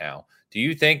challenge right now. Do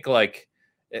you think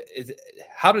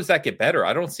how does that get better?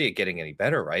 I don't see it getting any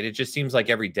better, right? It just seems like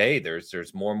every day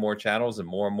there's more and more channels and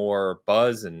more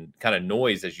buzz and kind of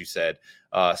noise, as you said,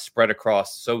 spread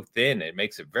across so thin. It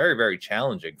makes it very, very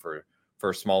challenging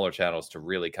for smaller channels to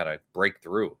really kind of break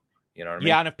through. You know what I mean?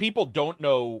 Yeah, and if people don't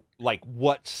know like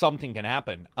what something can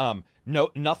happen, no,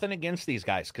 nothing against these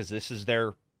guys because this is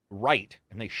their right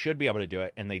and they should be able to do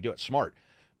it and they do it smart.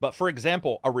 But for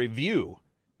example, a review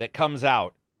that comes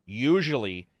out,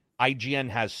 usually IGN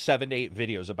has 7 to 8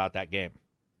 videos about that game.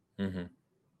 Mm-hmm.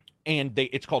 And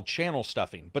it's called channel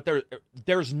stuffing, but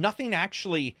there's nothing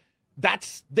actually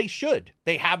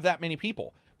they have that many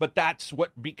people, but that's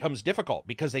what becomes difficult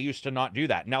because they used to not do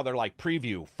that. Now they're like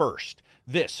preview first,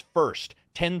 this first,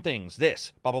 10 things,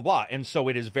 this, blah, blah, blah. And so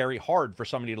it is very hard for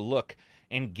somebody to look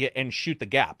and get and shoot the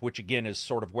gap, which again is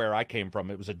sort of where I came from.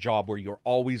 It was a job where you're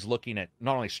always looking at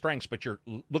not only strengths, but you're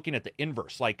looking at the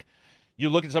inverse. Like you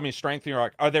look at somebody's strength and you're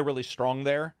like, are they really strong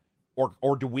there?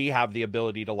 Or do we have the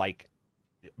ability to like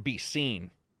be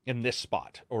seen in this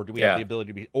spot? Or do we have the ability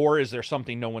to be, or is there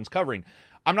something no one's covering?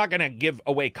 I'm not going to give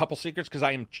away a couple secrets because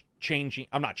I am changing.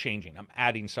 I'm not changing. I'm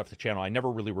adding stuff to the channel. I never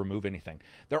really remove anything.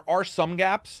 There are some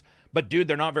gaps, but dude,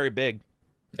 they're not very big.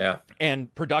 Yeah.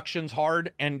 And production's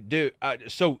hard. And dude,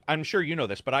 so I'm sure you know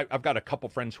this, but I've got a couple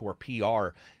friends who are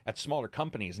PR at smaller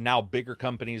companies. Now bigger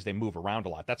companies, they move around a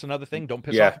lot. That's another thing. Don't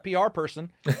piss off a PR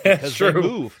person because they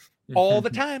move all the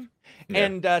time. Yeah.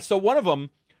 And so one of them,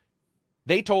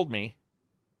 they told me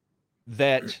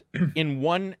that in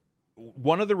one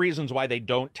of the reasons why they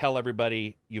don't tell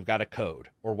everybody you've got a code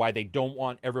or why they don't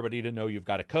want everybody to know you've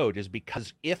got a code is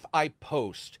because if I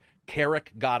post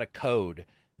Carrick got a code,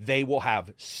 they will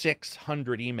have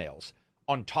 600 emails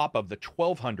on top of the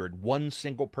 1,200 one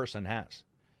single person has.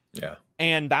 Yeah.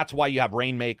 And that's why you have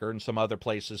Rainmaker and some other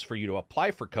places for you to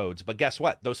apply for codes. But guess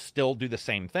what? Those still do the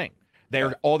same thing.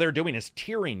 All they're doing is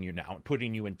tiering you now and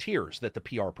putting you in tiers that the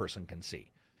PR person can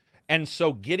see. And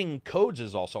so getting codes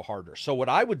is also harder. So what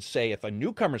I would say if a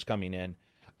newcomer's coming in,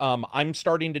 I'm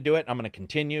starting to do it. I'm going to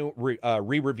continue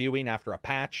re-reviewing after a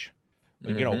patch,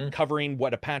 covering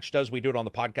what a patch does. We do it on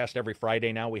the podcast every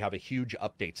Friday now. We have a huge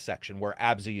updates section where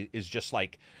Abzy is just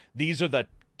like, these are the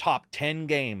top 10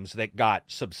 games that got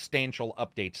substantial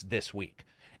updates this week.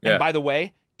 And by the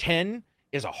way, 10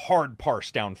 is a hard parse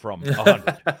down from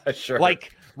 100. Sure.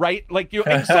 Like, right? Like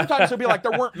and sometimes he'll be like,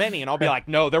 there weren't many. And I'll be like,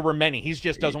 no, there were many. He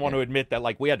just doesn't want to admit that,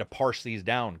 like, we had to parse these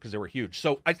down because they were huge.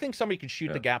 So I think somebody could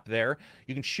shoot the gap there.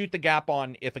 You can shoot the gap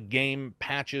on if a game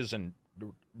patches and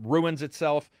ruins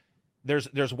itself.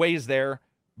 There's ways there.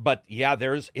 But yeah,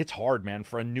 it's hard, man,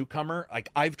 for a newcomer. Like,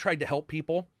 I've tried to help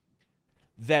people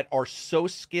that are so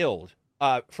skilled.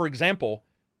 For example,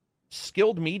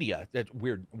 Skilled Media, that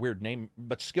weird name,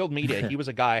 but Skilled Media, he was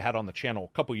a guy I had on the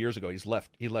channel a couple years ago.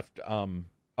 He left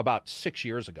about 6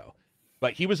 years ago,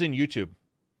 but he was in YouTube.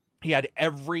 He had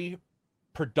every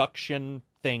production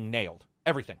thing nailed,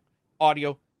 everything,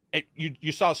 audio.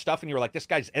 You saw stuff and you were like, this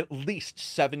guy's at least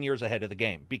 7 years ahead of the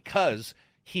game because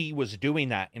he was doing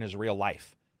that in his real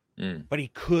life, but he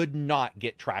could not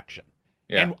get traction.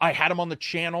 Yeah. And I had him on the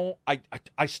channel.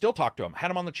 I still talk to him. Had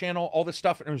him on the channel, all this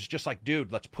stuff. And it was just like, dude,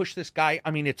 let's push this guy.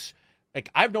 I mean, it's like,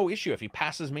 I have no issue if he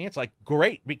passes me. It's like,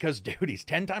 great, because dude, he's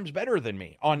 10 times better than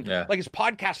me on like his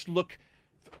podcast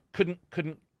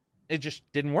couldn't, it just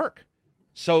didn't work.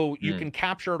 So you can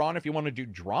capture it on if you want to do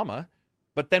drama,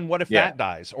 but then what if that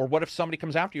dies? Or what if somebody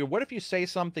comes after you? What if you say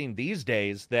something these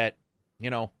days that,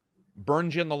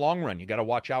 burns you in the long run? You got to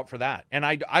watch out for that. And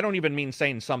I don't even mean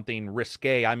saying something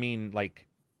risque. I mean, like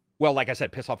I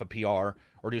said, piss off a PR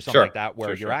or do something like that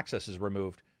where your access is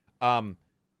removed.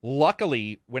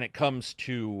 Luckily, when it comes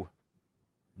to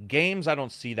games, I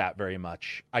don't see that very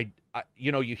much.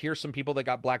 You know, you hear some people that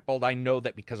got blackballed. I know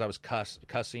that because I was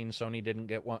cussing, Sony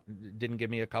didn't give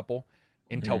me a couple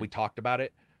until we talked about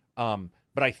it.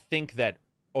 But I think that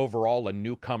overall, a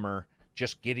newcomer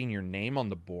just getting your name on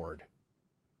the board,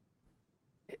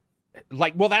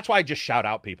 like, well, that's why I just shout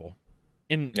out people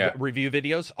in review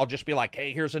videos. I'll just be like,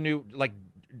 hey, here's a new, like,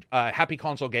 Happy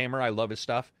Console Gamer. I love his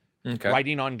stuff. Okay.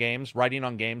 Writing on games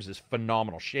is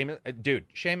phenomenal.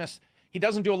 Seamus, he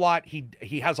doesn't do a lot.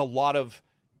 He has a lot of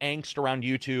angst around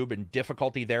YouTube and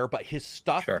difficulty there, but his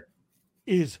stuff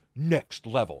is next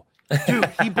level. Dude,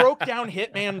 he broke down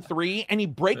Hitman 3, and he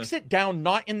breaks it down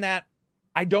not in that,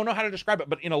 I don't know how to describe it,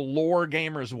 but in a lore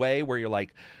gamer's way where you're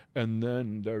like, and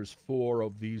then there's 4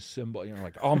 of these symbols. You're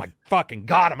like, oh my fucking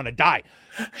God, I'm going to die.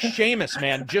 Seamus,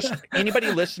 man, just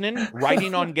anybody listening,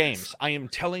 writing on games. I am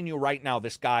telling you right now,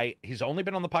 this guy, he's only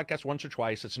been on the podcast once or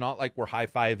twice. It's not like we're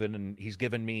high-fiving and he's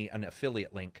given me an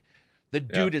affiliate link. The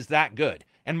dude is that good.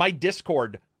 And my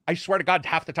Discord, I swear to God,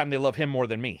 half the time they love him more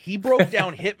than me. He broke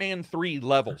down Hitman 3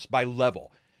 levels by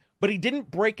level, but he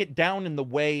didn't break it down in the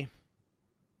way,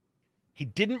 he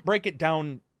didn't break it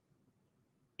down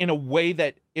in a way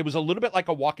that it was a little bit like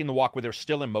a walking the walk where there's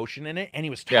still emotion in it. And he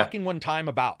was talking one time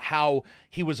about how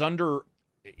he was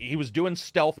doing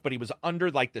stealth, but he was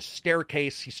under like this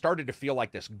staircase. He started to feel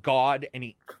like this god,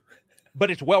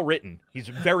 but it's well written. He's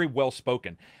very well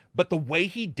spoken. But the way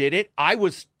he did it, I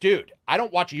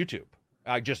don't watch YouTube.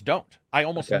 I just don't. I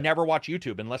almost never watch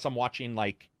YouTube unless I'm watching,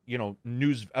 like, you know,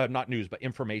 news, not news, but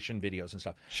information videos and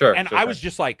stuff. Sure. And I was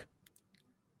just like,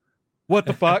 what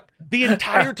the fuck? The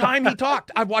entire time he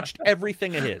talked, I've watched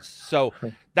everything of his. So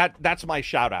that's my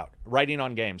shout out. Writing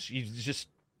on games. He's just,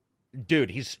 dude,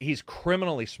 he's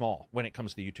criminally small when it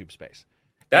comes to the YouTube space.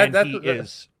 He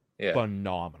is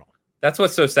phenomenal. That's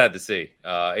what's so sad to see,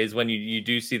 is when you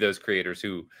do see those creators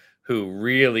who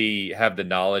really have the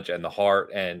knowledge and the heart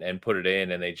and put it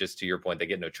in, and they just, to your point, they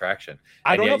get no traction.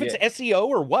 I don't know if it's SEO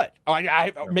or what.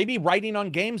 Maybe Writing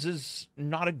on Games is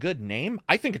not a good name.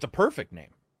 I think it's a perfect name.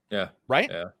 Yeah. Right?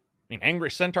 Yeah. I mean,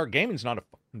 Angry Centaur Gaming's not a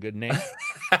fucking good name.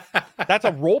 That's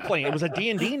a role playing. It was a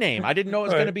D&D name. I didn't know it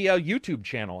was going to be a YouTube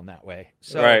channel in that way.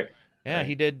 So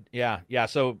he did. Yeah.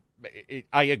 So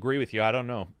I agree with you. I don't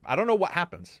know what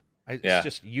happens. It's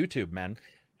just YouTube, man.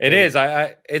 It is.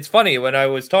 It's funny when I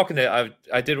was talking to,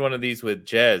 I did one of these with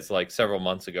Jez like several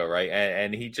months ago, right?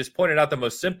 And he just pointed out the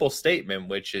most simple statement,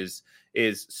 which is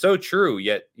so true.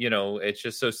 Yet, you know, it's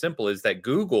just so simple, is that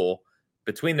Google,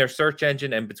 between their search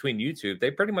engine and between YouTube, they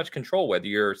pretty much control whether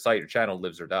your site or channel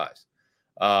lives or dies.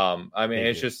 I mean,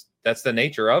 it's just, that's the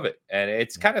nature of it. And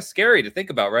it's kind of scary to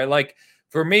think about, right? Like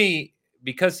for me,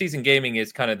 because Seasoned Gaming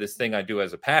is kind of this thing I do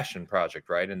as a passion project,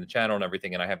 right? And the channel and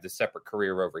everything, and I have this separate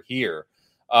career over here.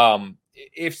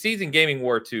 If Seasoned Gaming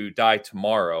were to die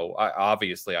tomorrow,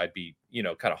 obviously I'd be, you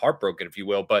know, kind of heartbroken, if you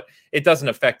will, but it doesn't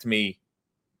affect me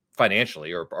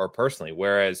financially or personally.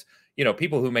 Whereas, you know,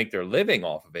 people who make their living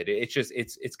off of it,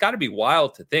 it's got to be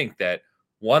wild to think that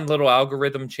one little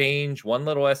algorithm change, one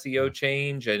little SEO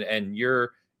change, and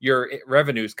your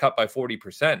revenue's cut by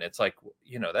 40%. It's like,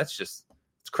 you know, that's just,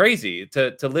 it's crazy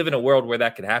to live in a world where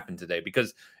that could happen today,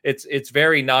 because it's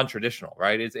very non-traditional,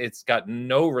 right? It's got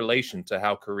no relation to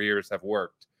how careers have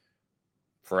worked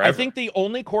forever. I think the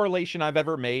only correlation I've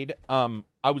ever made, I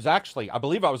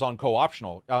believe I was on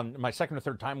Co-Optional on my second or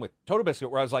third time with Toto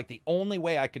Biscuit, where I was like, the only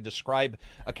way I could describe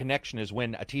a connection is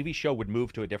when a TV show would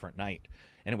move to a different night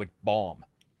and it would bomb.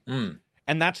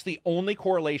 And that's the only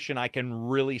correlation I can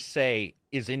really say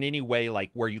is in any way like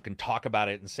where you can talk about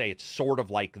it and say it's sort of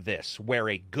like this, where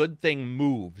a good thing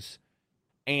moves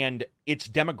and its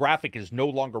demographic is no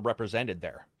longer represented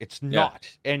there. It's not.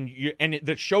 And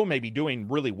the show may be doing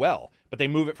really well, but they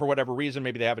move it for whatever reason.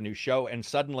 Maybe they have a new show and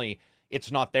suddenly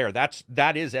it's not there.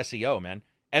 That is SEO, man.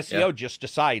 SEO just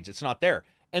decides it's not there.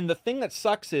 And the thing that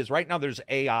sucks is right now there's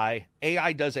AI.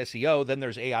 AI does SEO. Then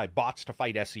there's AI bots to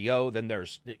fight SEO. Then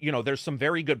there's some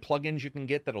very good plugins you can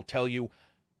get that'll tell you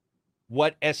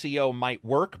what SEO might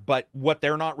work. But what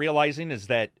they're not realizing is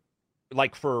that,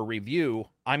 like for a review,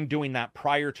 I'm doing that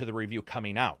prior to the review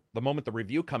coming out. The moment the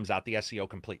review comes out, the SEO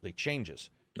completely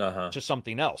changes to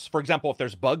something else. For example, if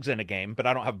there's bugs in a game, but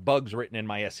I don't have bugs written in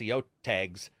my SEO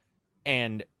tags,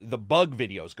 and the bug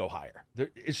videos go higher.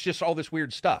 It's just all this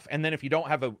weird stuff. And then if you don't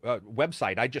have a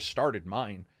website, I just started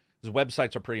mine, because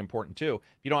websites are pretty important too.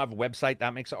 If you don't have a website,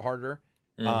 that makes it harder.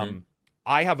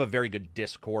 I have a very good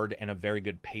Discord and a very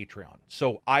good Patreon.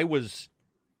 So YouTube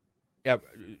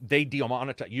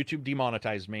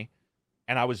demonetized me,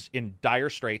 and I was in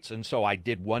dire straits. And so I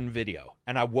did one video,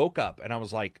 and I woke up and I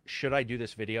was like, should I do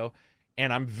this video?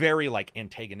 And I'm very like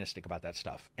antagonistic about that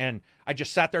stuff. And I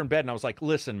just sat there in bed and I was like,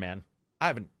 listen, man, I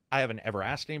haven't ever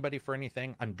asked anybody for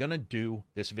anything. I'm going to do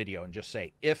this video and just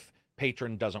say, if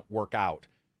Patreon doesn't work out,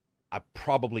 I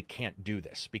probably can't do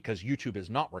this because YouTube is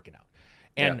not working out.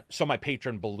 And so my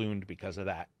Patreon ballooned because of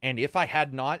that. And if I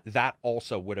had not, that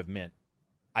also would have meant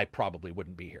I probably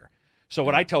wouldn't be here. So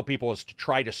what I tell people is to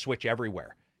try to switch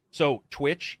everywhere. So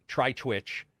Twitch, try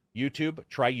Twitch. YouTube,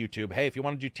 try YouTube. Hey, if you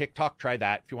want to do TikTok, try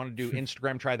that. If you want to do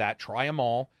Instagram, try that. Try them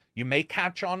all. You may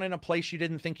catch on in a place you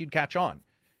didn't think you'd catch on.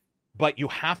 But you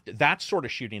have to, that's sort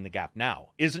of shooting the gap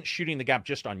now. Isn't shooting the gap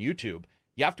just on YouTube.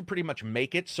 You have to pretty much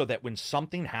make it so that when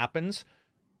something happens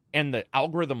and the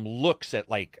algorithm looks at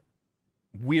like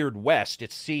Weird West,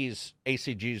 it sees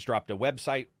ACG's dropped a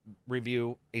website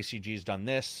review, ACG's done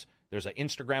this, there's an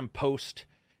Instagram post,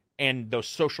 and those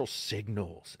social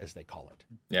signals, as they call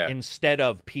it, instead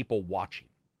of people watching,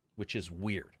 which is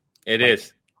weird. It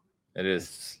is.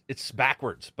 It's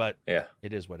backwards, but yeah,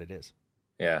 it is what it is.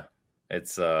 Yeah,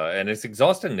 it's and it's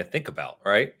exhausting to think about,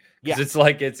 right? Because Yeah. it's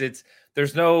like it's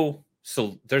there's no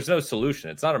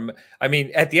solution. It's not I mean,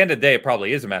 at the end of the day, it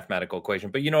probably is a mathematical equation,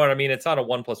 but you know what I mean? It's not a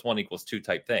 1 + 1 = 2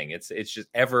 type thing. It's just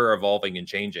ever evolving and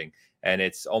changing, and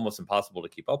it's almost impossible to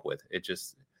keep up with. It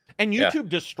just and YouTube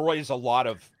destroys a lot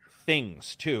of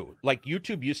things too. Like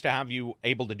YouTube used to have you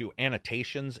able to do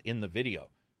annotations in the video,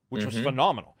 which was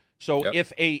phenomenal. So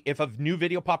if a new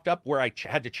video popped up where I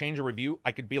had to change a review,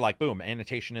 I could be like, boom,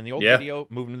 annotation in the old video,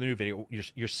 moving to the new video.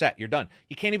 You're set. You're done.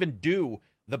 You can't even do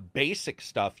the basic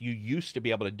stuff you used to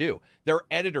be able to do. Their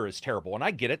editor is terrible, and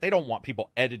I get it. They don't want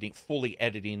people fully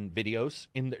editing videos.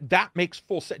 That makes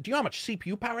full sense. Do you know how much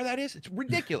CPU power that is? It's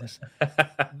ridiculous.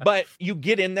 But you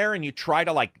get in there and you try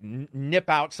to like nip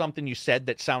out something you said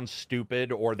that sounds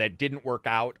stupid or that didn't work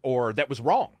out or that was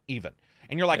wrong even.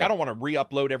 And you're like, I don't want to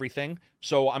re-upload everything,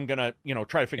 so I'm going to,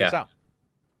 try to figure this out.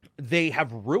 They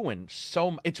have ruined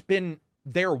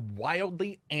they're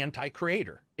wildly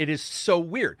anti-creator. It is so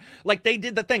weird. Like they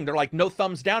did the thing. They're like, no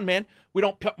thumbs down, man. We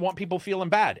don't want people feeling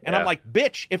bad. And I'm like,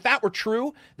 bitch, if that were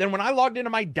true, then when I logged into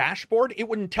my dashboard, it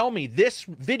wouldn't tell me this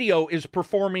video is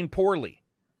performing poorly.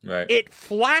 Right. It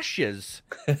flashes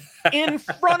in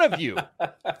front of you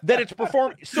that it's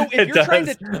performing. So if you're trying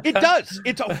to, it does.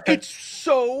 It's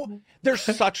so, they're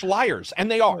such liars. And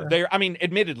they are. I mean,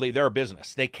 admittedly, they're a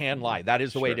business. They can lie. That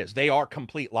is the way it is. They are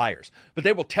complete liars. But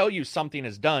they will tell you something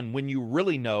is done when you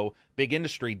really know big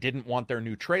industry didn't want their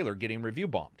new trailer getting review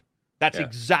bombed. That's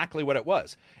exactly what it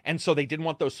was. And so they didn't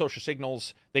want those social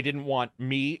signals. They didn't want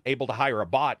me able to hire a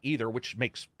bot either, which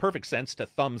makes perfect sense to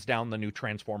thumbs down the new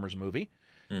Transformers movie.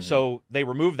 So they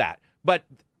removed that. But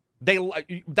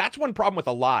that's one problem with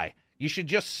a lie. You should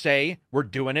just say we're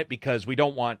doing it because we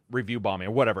don't want review bombing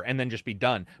or whatever, and then just be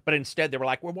done. But instead they were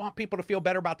like, we want people to feel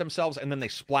better about themselves, and then they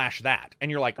splash that.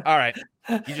 And you're like, all right,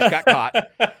 you just got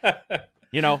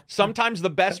caught. Sometimes the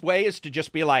best way is to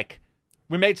just be like,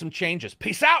 we made some changes.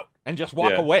 Peace out. And just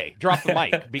walk away. Drop the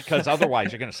mic, because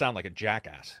otherwise you're going to sound like a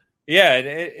jackass. Yeah,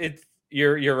 it's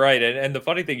You're right. And the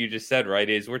funny thing you just said, right,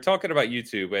 is we're talking about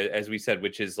YouTube, as we said,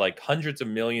 which is like hundreds of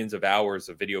millions of hours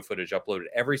of video footage uploaded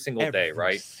every single day, right?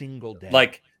 Every single day.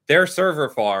 Like their server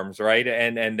farms, right?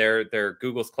 And their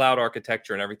Google's cloud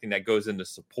architecture and everything that goes into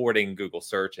supporting Google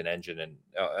search and engine and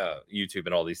YouTube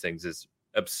and all these things is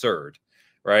absurd,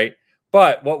 right?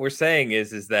 But what we're saying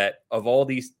is that of all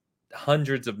these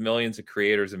hundreds of millions of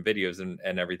creators and videos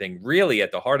and everything, really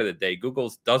at the heart of the day,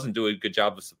 Google doesn't do a good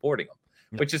job of supporting them.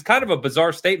 Which is kind of a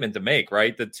bizarre statement to make,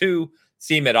 right? The two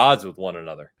seem at odds with one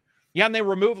another. Yeah, and they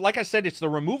remove, like I said, it's the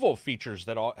removal features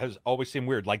that has always seemed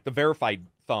weird, like the verified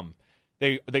thumb.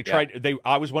 They tried.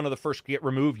 I was one of the first to get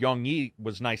removed. Yang Yi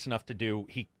was nice enough to do.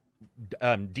 He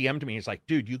DM'd me. He's like,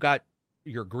 "Dude, you got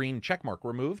your green check mark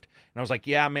removed?" And I was like,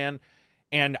 "Yeah, man."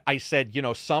 And I said,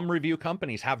 some review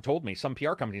companies have told me, some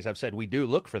PR companies have said we do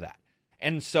look for that.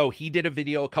 And so he did a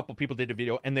video, a couple people did a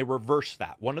video, and they reversed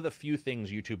that. One of the few things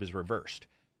YouTube has reversed.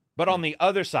 But on the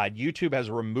other side, YouTube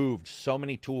has removed so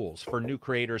many tools for new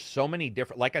creators, so many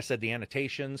different, like I said, the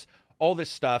annotations, all this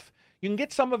stuff. You can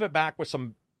get some of it back with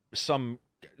some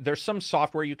there's some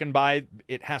software you can buy.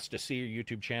 It has to see your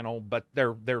YouTube channel, but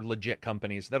they're legit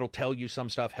companies that'll tell you some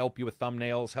stuff, help you with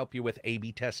thumbnails, help you with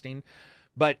A/B testing.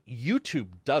 But YouTube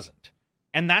doesn't.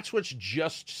 And that's what's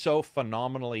just so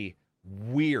phenomenally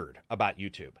weird about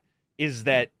YouTube, is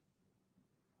that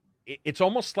it's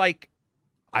almost like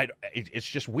it's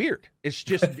just weird. It's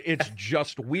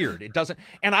just weird. It doesn't,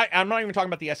 and I'm not even talking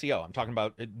about the SEO. I'm talking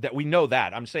about that. We know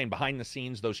that. I'm saying behind the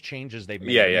scenes, those changes they've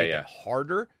made, it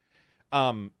harder,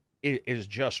 it is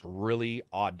just really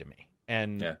odd to me.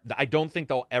 And I don't think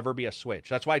there'll ever be a switch.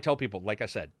 That's why I tell people, like I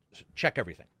said, check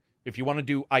everything. If you want to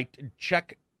do, I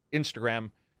check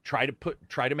Instagram, try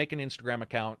to make an Instagram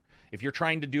account. If you're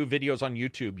trying to do videos on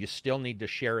YouTube, you still need to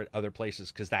share it other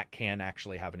places because that can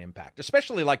actually have an impact.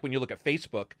 Especially like when you look at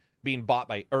Facebook being bought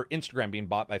by, or Instagram being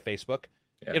bought by Facebook,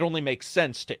 it only makes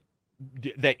sense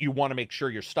that you want to make sure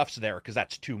your stuff's there because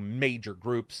that's two major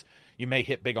groups. You may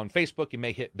hit big on Facebook, you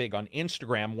may hit big on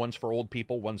Instagram. One's for old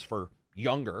people, one's for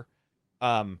younger.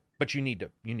 But you need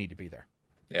to be there.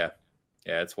 Yeah,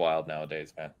 it's wild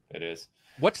nowadays, man. It is.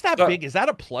 What's that big? Is that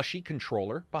a plushie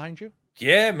controller behind you?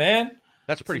 Yeah, man.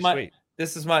 That's pretty sweet.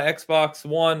 This is my Xbox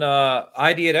One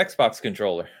ID at Xbox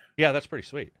controller. Yeah, that's pretty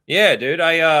sweet. Yeah, dude.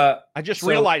 I just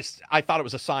realized I thought it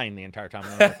was a sign the entire time.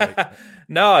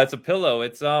 No, it's a pillow.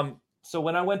 It's So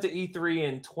when I went to E3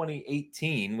 in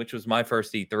 2018, which was my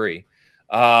first E3,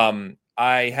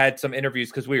 I had some interviews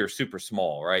because we were super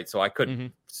small, right? So I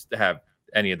couldn't have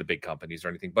any of the big companies or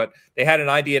anything. But they had an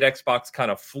ID at Xbox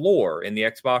kind of floor in the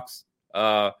Xbox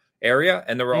area,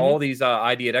 and there were all these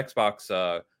ID at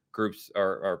Xbox groups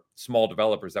or small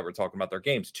developers that were talking about their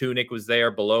games. Tunic was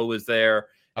there, Below was there,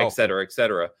 et cetera, et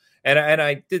cetera. And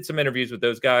I did some interviews with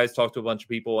those guys, talked to a bunch of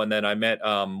people, and then I met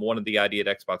one of the ID at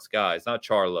Xbox guys, not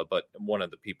Charla, but one of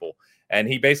the people. And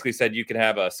he basically said you can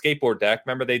have a skateboard deck.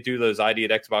 Remember they do those ID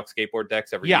at Xbox skateboard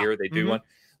decks every year? They do one.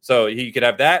 So you could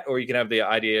have that, or you can have the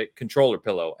ID at controller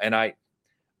pillow. And I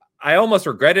almost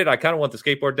regret it. I kind of want the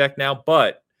skateboard deck now,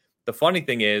 but the funny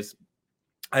thing is,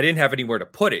 I didn't have anywhere to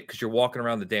put it because you're walking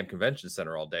around the damn convention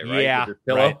center all day, right? Yeah, with your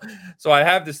pillow. Right. So I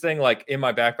have this thing like in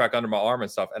my backpack under my arm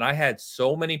and stuff. And I had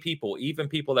so many people, even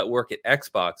people that work at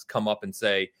Xbox, come up and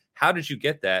say, "How did you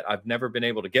get that? I've never been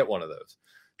able to get one of those."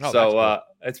 Oh, so cool.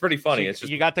 It's pretty funny. So it's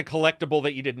just you got the collectible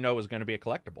that you didn't know was going to be a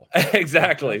collectible.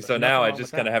 Exactly. So now I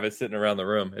just kind of have it sitting around the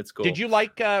room. It's cool. Did you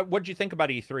like? What did you think about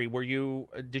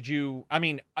E3? I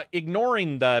mean,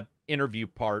 ignoring the interview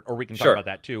part, or we can talk about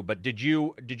that too. But did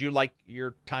you like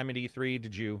your time at E3?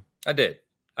 Did you? I did.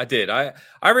 I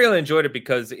really enjoyed it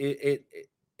because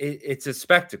it's a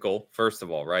spectacle. First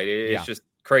of all, right? It's just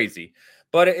crazy.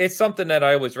 But it's something that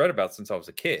I always read about since I was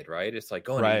a kid, right? It's like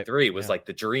going to E3 was like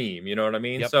the dream, you know what I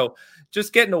mean? Yep. So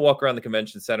just getting to walk around the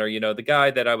convention center, the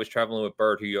guy that I was traveling with,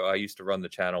 Bert, who I used to run the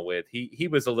channel with, he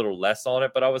was a little less on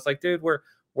it, but I was like, dude, we're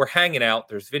hanging out.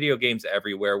 There's video games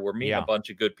everywhere. We're meeting a bunch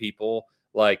of good people.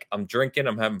 Like, I'm drinking,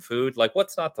 I'm having food. Like,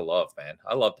 what's not to love, man?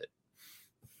 I loved it.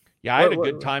 Yeah, I had a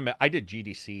good time. I did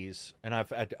GDCs, and I've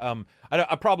had,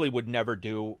 I probably would never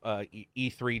do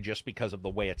E3 just because of the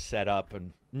way it's set up,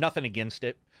 and nothing against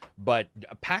it. But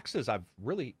PAXs,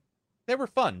 they were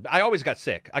fun. I always got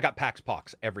sick. I got PAX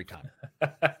pox every time.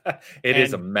 It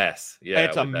is a mess. Yeah,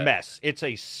 it's a mess. It's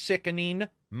a sickening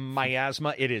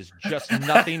miasma. It is just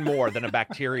nothing more than a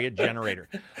bacteria generator.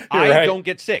 I don't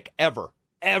get sick ever.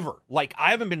 Like, I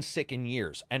haven't been sick in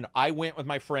years. And I went with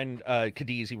my friend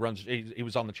Cadiz. He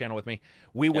was on the channel with me.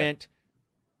 We went.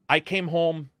 I came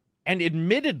home, and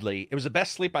admittedly, it was the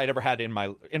best sleep I'd ever had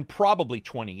in probably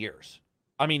 20 years.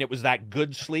 I mean, it was that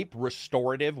good sleep,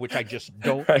 restorative, which I just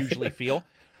don't usually feel.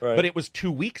 But it was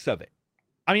 2 weeks of it.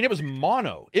 I mean, it was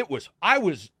mono.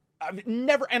 I've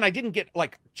never, and I didn't get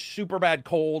like super bad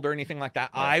cold or anything like that.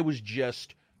 I was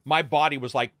just, my body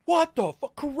was like, what the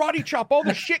fuck? Karate chop, all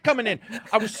this shit coming in.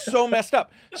 I was so messed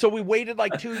up. So we waited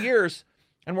like 2 years,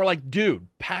 and we're like, dude,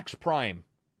 PAX Prime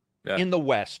in the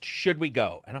West, should we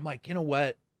go? And I'm like, you know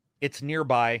what? It's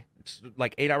nearby. It's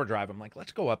like 8-hour drive. I'm like,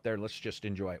 let's go up there. Let's just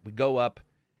enjoy it. We go up,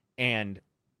 and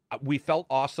we felt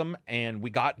awesome, and we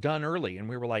got done early, and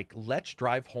we were like, let's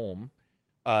drive home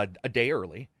a day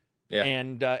early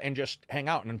and just hang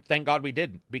out. And thank God we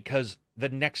didn't, because the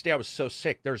next day I was so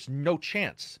sick. There's no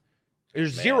chance.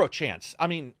 There's zero chance. I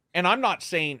mean, and I'm not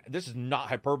saying, this is not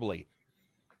hyperbole.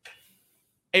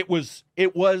 It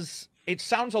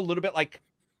sounds a little bit like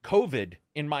COVID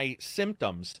in my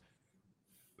symptoms.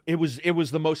 It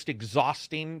was the most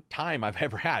exhausting time I've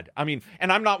ever had. I mean,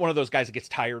 and I'm not one of those guys that gets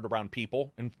tired around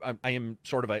people, and I am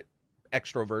sort of a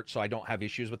extrovert, so I don't have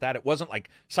issues with that. It wasn't like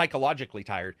psychologically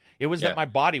tired. It was that my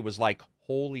body was like,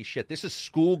 holy shit, this is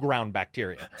school ground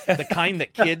bacteria. The kind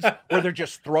that kids, where they're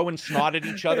just throwing snot at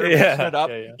each other, mixing it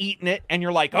up, eating it, and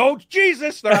you're like, oh,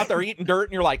 Jesus, they're out there eating dirt,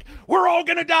 and you're like, we're all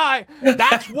gonna die.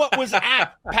 That's what was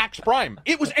at PAX Prime.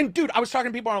 It was, and dude, I was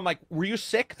talking to people, and I'm like, were you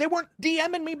sick? They weren't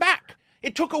DMing me back.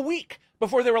 It took a week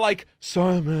before they were like,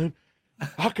 sorry, man,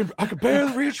 I could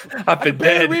barely reach. I've I been could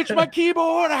barely dead. reach my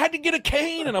keyboard. I had to get a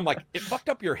cane, and I'm like, it fucked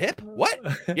up your hip. What?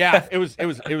 Yeah, it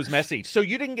was messy. So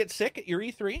you didn't get sick at your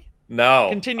E3? No.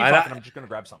 Continue talking. I'm just gonna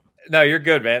grab something. No, you're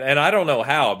good, man. And I don't know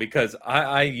how, because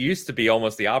I used to be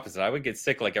almost the opposite. I would get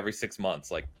sick like every 6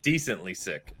 months, like decently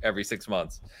sick every 6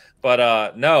 months.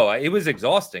 But no, it was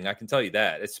exhausting. I can tell you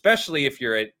that, especially if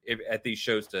you're at these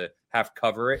shows to have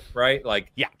cover it, right?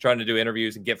 Like trying to do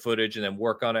interviews and get footage and then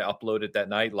work on it, upload it that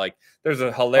night. Like there's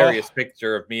a hilarious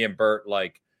picture of me and Bert,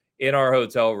 like in our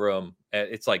hotel room.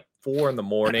 It's like 4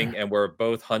 a.m. and we're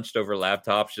both hunched over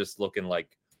laptops, just looking like,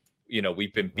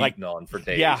 we've been beaten on for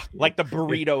days. Yeah, like the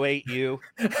burrito ate you.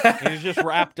 You're just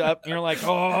wrapped up, and you're like,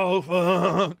 oh,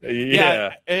 fuck.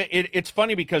 Yeah. It's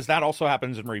funny because that also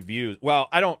happens in reviews. Well,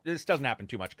 this doesn't happen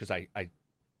too much because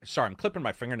sorry, I'm clipping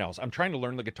my fingernails. I'm trying to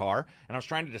learn the guitar, and I was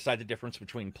trying to decide the difference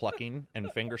between plucking and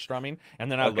finger strumming,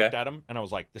 and then I looked at them, and I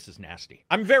was like, this is nasty.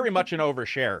 I'm very much an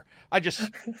overshare.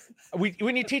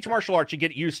 When you teach martial arts, you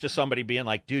get used to somebody being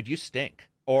like, dude, you stink.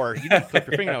 Or you didn't clip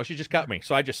your fingernails, you just cut me.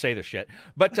 So I just say this shit.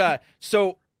 But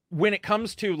so when it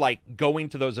comes to like going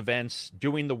to those events,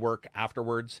 doing the work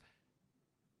afterwards,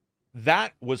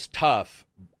 that was tough.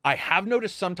 I have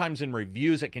noticed sometimes in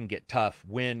reviews it can get tough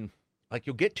when like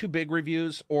you'll get 2 big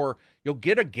reviews, or you'll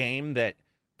get a game that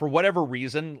for whatever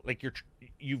reason, like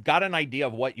you've got an idea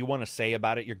of what you want to say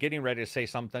about it. You're getting ready to say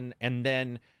something, and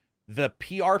then the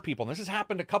PR people, and this has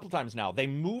happened a couple times now, they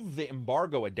move the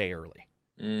embargo a day early.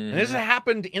 And this has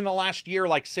happened in the last year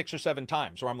like 6 or 7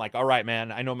 times where I'm like, all right,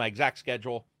 man, I know my exact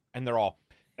schedule. And they're all,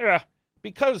 yeah,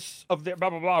 because of the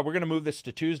blah, blah, blah, we're going to move this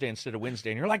to Tuesday instead of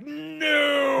Wednesday. And you're like,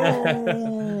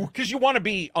 no, because you want to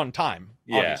be on time,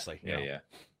 obviously. Yeah.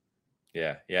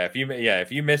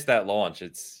 If you miss that launch,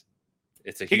 it's a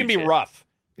huge It can be hit. rough.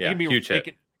 Yeah, it can be, huge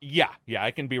hit.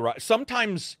 It can be rough.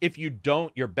 Sometimes if you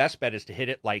don't, your best bet is to hit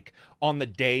it like on the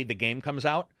day the game comes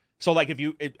out. So like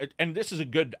and this is a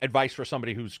good advice for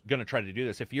somebody who's going to try to do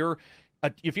this. If you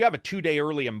have a 2-day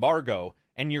early embargo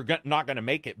and you're not going to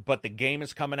make it, but the game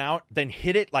is coming out, then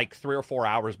hit it like 3 or 4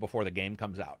 hours before the game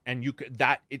comes out. And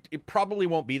it probably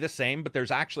won't be the same, but there's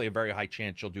actually a very high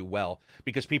chance you'll do well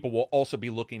because people will also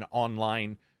be looking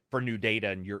online for new data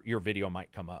and your video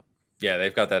might come up. Yeah,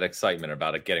 they've got that excitement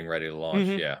about it getting ready to launch.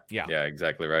 Mm-hmm. Yeah,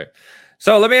 exactly right.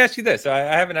 So let me ask you this. I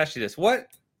haven't asked you this. What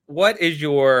is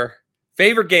your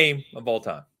favorite game of all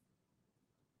time?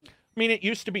 I mean, it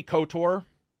used to be KOTOR.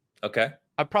 Okay.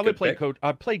 I've probably played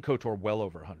KOTOR well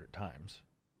over 100 times.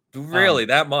 Really,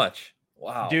 that much?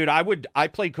 Wow. Dude, I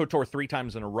played KOTOR 3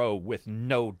 times in a row with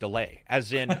no delay.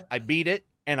 As in, I beat it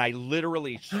and I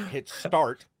literally hit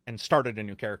start and started a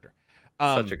new character.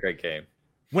 Such a great game.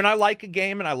 When I like a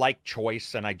game and I like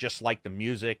choice and I just like the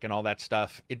music and all that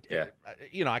stuff,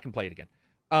 I can play it again.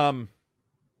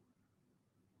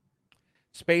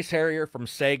 Space Harrier from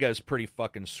Sega is pretty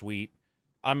fucking sweet.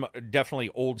 I'm definitely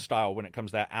old style when it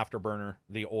comes to that Afterburner,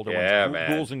 the older ones.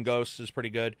 Man. Ghouls and Ghosts is pretty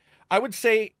good. I would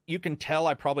say you can tell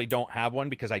I probably don't have one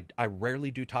because I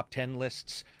rarely do top 10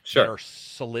 lists that are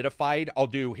solidified. I'll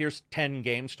do, here's 10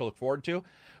 games to look forward to,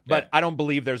 but I don't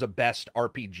believe there's a best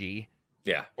RPG.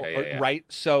 Yeah. Right?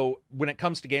 So when it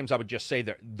comes to games, I would just say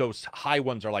that those high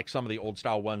ones are like some of the old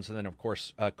style ones, and then, of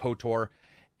course, KOTOR.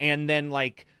 And then,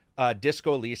 like,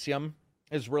 Disco Elysium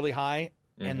is really high.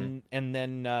 Mm-hmm. And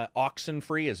then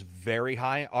Oxenfree is very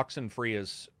high. Oxenfree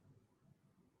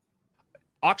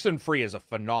is a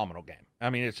phenomenal game.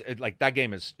 I mean, it's like that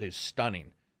game is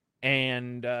stunning.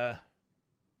 And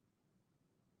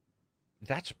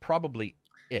that's probably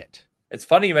it. It's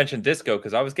funny you mentioned disco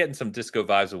because I was getting some disco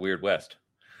vibes of Weird West.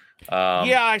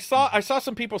 I saw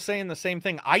some people saying the same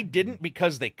thing. I didn't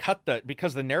because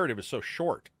because the narrative is so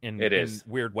short in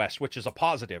Weird West, which is a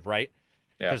positive, right?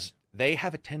 Yeah. Because they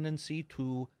have a tendency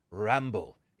to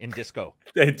ramble in disco.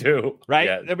 They do. Right?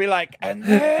 Yeah. They'll be like, and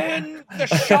then the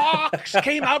sharks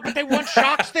came out, but they weren't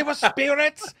sharks, they were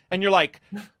spirits. And you're like,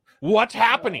 what's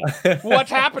happening? What's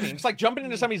happening? It's like jumping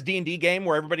into somebody's D&D game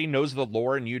where everybody knows the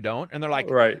lore and you don't. And they're like,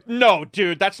 right. No,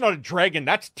 dude, that's not a dragon.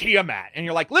 That's Tiamat. And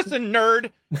you're like, listen,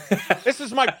 nerd,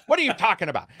 what are you talking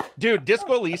about? Dude,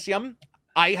 Disco Elysium,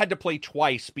 I had to play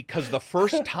twice because the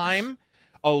first time,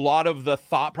 a lot of the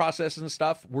thought process and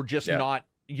stuff were just not,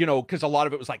 because a lot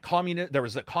of it was like there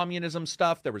was the communism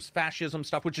stuff, there was fascism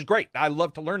stuff, which is great. I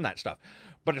love to learn that stuff.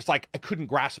 But it's like I couldn't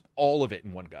grasp all of it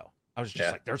in one go. I was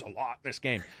just like, there's a lot in this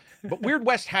game. But Weird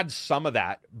West had some of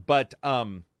that. But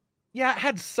it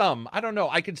had some. I don't know.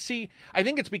 I think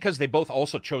it's because they both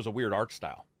also chose a weird art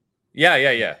style. Yeah.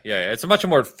 It's a much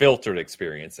more filtered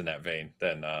experience in that vein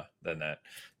than that.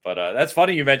 But that's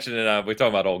funny you mentioned it. We're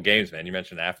talking about old games, man. You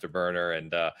mentioned Afterburner,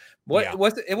 and what Yeah.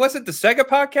 was it? It wasn't the Sega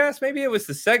podcast. Maybe it was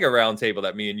the Sega roundtable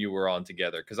that me and you were on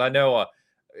together. Because I know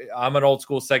I'm an old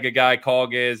school Sega guy.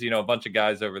 Cog is, a bunch of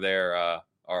guys over there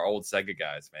are old Sega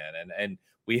guys, man. And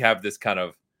we have this kind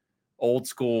of old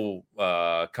school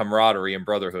camaraderie and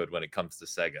brotherhood when it comes to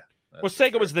Sega. Well,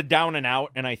 Sega was the down and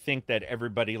out, and I think that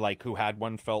everybody like who had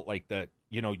one felt like the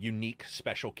unique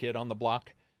special kid on the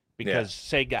block, because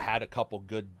Sega had a couple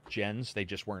good gens. They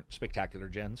just weren't spectacular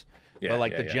gens. Yeah,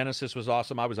 but the Genesis was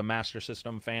awesome. I was a Master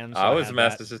System fan. So I was a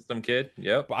Master System kid.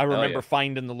 Yep. I remember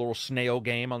finding the little snail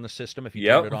game on the system if you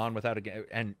turned it on without a game,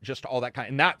 and just all that kind.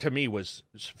 And that to me was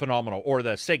phenomenal. Or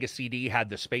the Sega CD had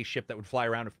the spaceship that would fly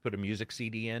around if you put a music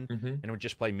CD in, and it would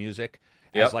just play music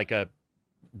as like a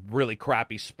really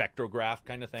crappy spectrograph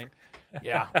kind of thing.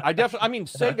 Yeah, I mean,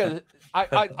 Sega.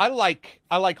 I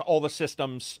like all the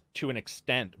systems to an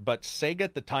extent, but Sega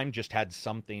at the time just had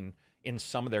something in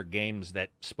some of their games that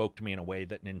spoke to me in a way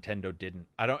that Nintendo didn't.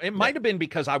 It might have been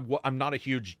because I'm not a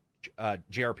huge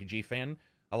JRPG fan.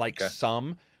 I like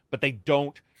some, but they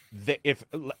don't.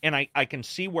 I can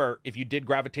see where if you did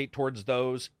gravitate towards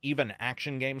those, even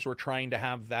action games were trying to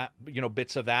have that,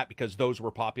 bits of that, because those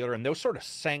were popular, and those sort of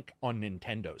sank on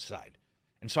Nintendo's side.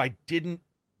 And so I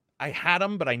had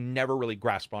them, but I never really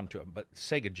grasped onto them. But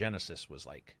Sega Genesis was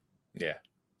like,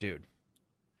 dude,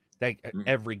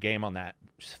 every game on that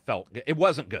it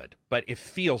wasn't good, but it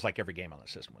feels like every game on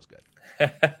the system was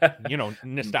good.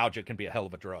 Nostalgia can be a hell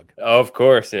of a drug. Of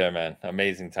course, yeah, man.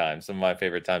 Amazing times. Some of my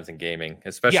favorite times in gaming,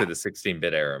 especially the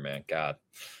 16-bit era, man. God,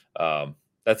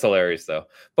 that's hilarious, though.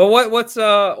 But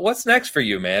what's next for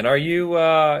you, man? Are you,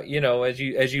 as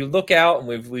you look out,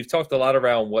 and we've talked a lot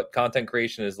around what content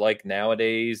creation is like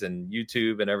nowadays and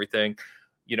YouTube and everything.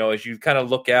 As you kind of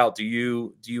look out, do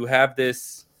you have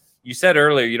this? You said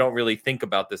earlier you don't really think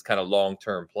about this kind of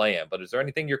long-term plan, but is there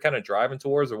anything you're kind of driving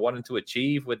towards or wanting to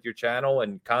achieve with your channel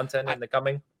and content in the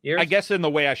coming years? I guess in the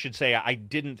way I should say, I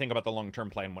didn't think about the long-term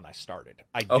plan when I started.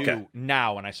 I do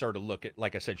now, and I started to look at,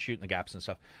 like I said, shooting the gaps and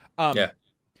stuff.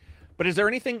 But is there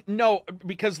anything? No,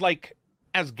 because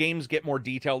as games get more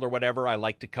detailed or whatever, I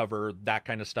like to cover that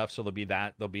kind of stuff. So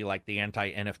there'll be like the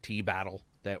anti-NFT battle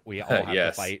that we all have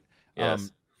to fight.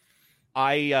 Yes.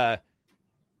 I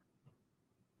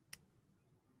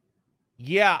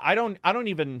don't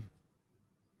even.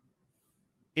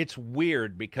 It's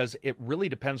weird because it really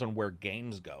depends on where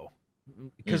games go.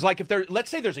 Because let's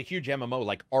say there's a huge MMO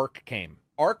like Ark came.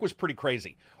 Ark was pretty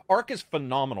crazy. Ark is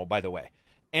phenomenal, by the way,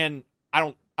 and I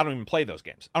don't even play those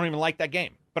games. I don't even like that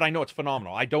game, but I know it's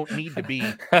phenomenal. I don't need to be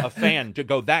a fan to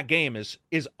go, that game is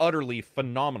utterly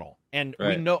phenomenal. And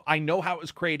I know how it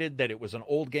was created, that it was an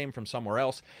old game from somewhere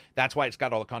else. That's why it's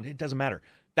got all the content. It doesn't matter.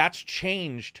 That's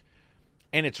changed,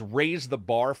 and it's raised the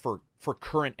bar for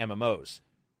current MMOs.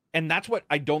 And that's what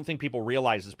I don't think people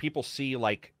realize is people see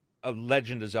like a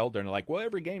Legend of Zelda and they're like, well,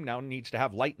 every game now needs to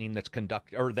have lightning that's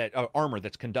or that armor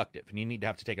that's conductive, and you need to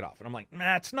have to take it off. And I'm like,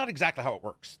 nah, it's not exactly how it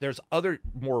works. There's other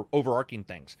more overarching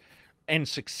things and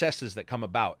successes that come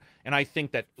about. And I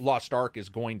think that Lost Ark is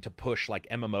going to push like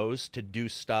MMOs to do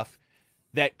stuff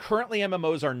that currently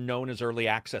MMOs are known as early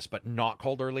access, but not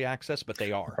called early access, but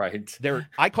they are. Right.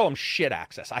 I call them shit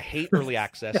access. I hate early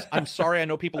access. I'm sorry, I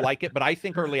know people like it, but I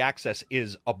think early access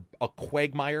is a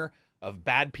quagmire of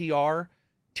bad PR,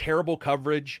 terrible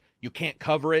coverage. You can't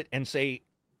cover it and say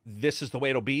this is the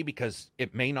way it'll be, because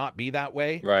it may not be that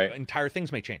way. Right. Entire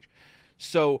things may change.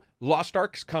 So Lost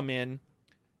Ark's come in,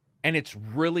 and it's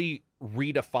really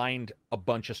redefined a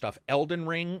bunch of stuff. Elden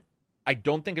Ring, I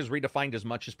don't think is redefined as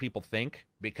much as people think,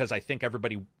 because I think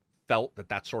everybody felt that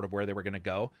that's sort of where they were going to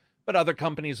go. But other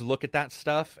companies look at that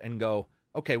stuff and go,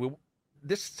 okay,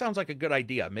 this sounds like a good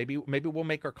idea. Maybe we'll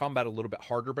make our combat a little bit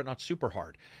harder, but not super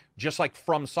hard. Just like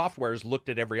From Software's looked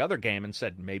at every other game and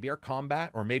said, maybe our combat,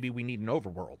 or maybe we need an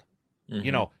overworld.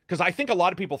 Mm-hmm. Because I think a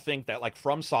lot of people think that like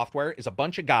From Software is a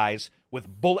bunch of guys with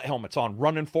bullet helmets on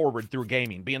running forward through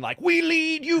gaming, being like, we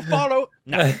lead, you follow.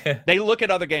 No, they look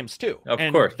at other games too. Of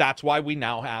course. That's why we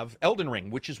now have Elden Ring,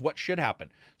 which is what should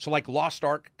happen. So like Lost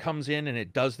Ark comes in and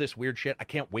it does this weird shit. I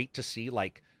can't wait to see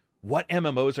like what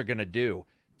MMOs are going to do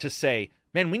to say,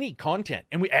 man, we need content,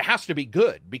 and it has to be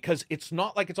good, because it's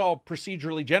not like it's all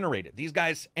procedurally generated. These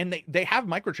guys, and they have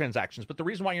microtransactions, but the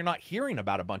reason why you're not hearing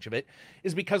about a bunch of it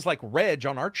is because like Reg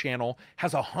on our channel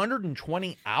has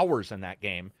 120 hours in that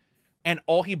game, and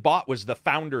all he bought was the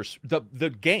founders, the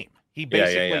game. He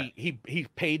basically he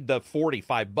paid the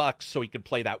 $45 so he could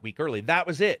play that week early. That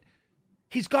was it.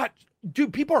 He's got,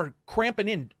 dude, people are cramping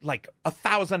in like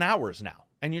 1,000 hours now,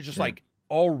 and you're just like,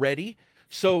 already.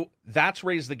 So that's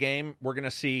raised the game. We're going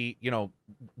to see,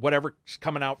 whatever's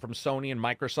coming out from Sony and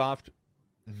Microsoft,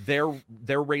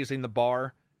 they're raising the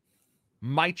bar.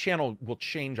 My channel will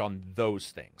change on those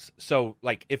things. So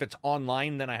like if it's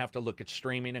online, then I have to look at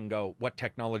streaming and go, what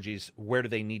technologies, where do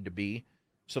they need to be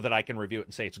so that I can review it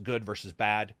and say it's good versus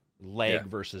bad, leg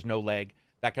versus no leg,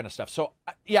 that kind of stuff. So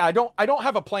yeah, I don't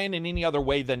have a plan in any other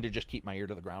way than to just keep my ear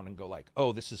to the ground and go like,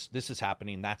 oh, this is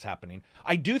happening, that's happening.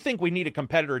 I do think we need a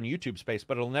competitor in YouTube space,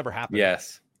 but it'll never happen.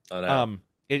 Yes. Oh, no.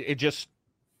 It just,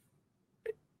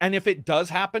 and if it does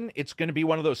happen, it's going to be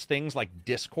one of those things like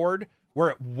Discord, where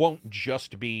it won't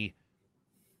just be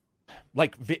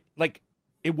like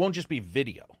it won't just be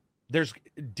video.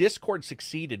 Discord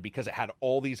succeeded because it had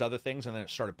all these other things, and then it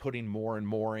started putting more and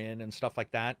more in and stuff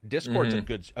like that. Discord's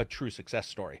a true success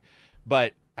story,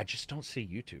 but I just don't see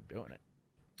YouTube doing it.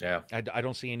 Yeah, I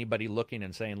don't see anybody looking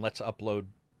and saying, let's upload.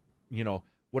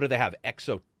 What do they have?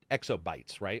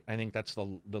 Exobytes, right? I think that's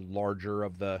the larger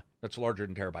of that's larger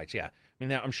than terabytes. Yeah, I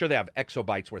mean, I'm sure they have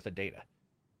exobytes worth of data.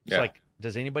 It's like,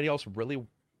 does anybody else really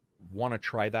want to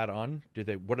try that on?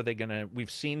 What are they gonna?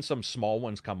 We've seen some small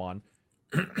ones come on,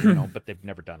 but they've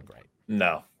never done great.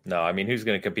 No. I mean, who's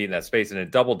going to compete in that space? And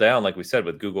it doubled down, like we said,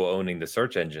 with Google owning the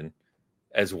search engine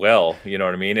as well. You know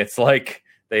what I mean? It's like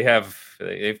they've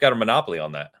got a monopoly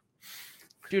on that.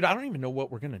 Dude, I don't even know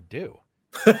what we're gonna do.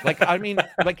 Like, I mean,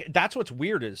 like that's what's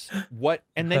weird is what,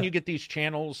 and then you get these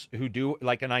channels who do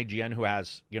like an IGN who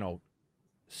has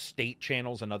state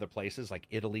channels in other places like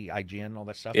Italy, IGN, all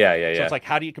that stuff. Yeah. So it's like,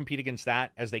 how do you compete against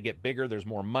that? As they get bigger, there's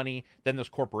more money. Then those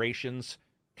corporations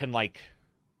can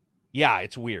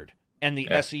it's weird. And the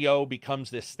SEO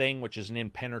becomes this thing, which is an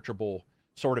impenetrable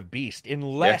sort of beast,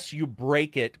 unless you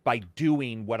break it by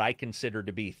doing what I consider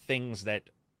to be things that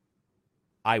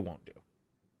I won't do.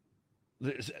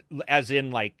 As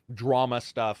in like drama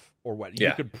stuff or what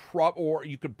you could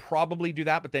probably do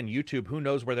that, but then YouTube, who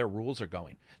knows where their rules are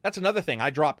going? That's another thing. I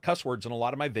drop cuss words in a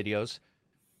lot of my videos.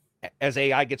 As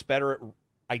AI gets better at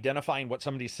identifying what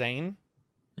somebody's saying,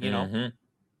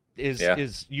 is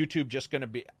YouTube just going to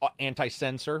be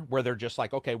anti-censor, where they're just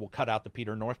like, okay, we'll cut out the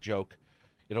Peter North joke.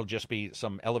 It'll just be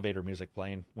some elevator music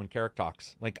playing when Carrick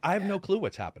talks. Like, I have no clue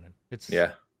what's happening. It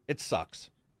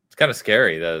sucks. It's kind of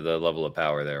scary, the level of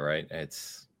power there, right?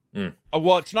 It's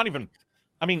well, it's not even.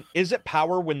 I mean, is it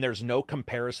power when there's no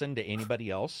comparison to anybody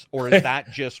else, or is that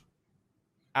just?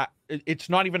 It's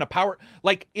not even a power.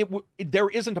 Like there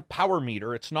isn't a power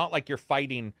meter. It's not like you're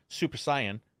fighting Super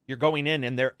Saiyan. You're going in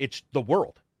and it's the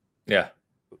world. Yeah.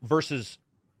 Versus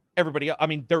everybody else. I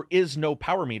mean, there is no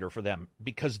power meter for them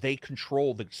because they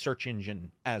control the search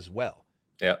engine as well.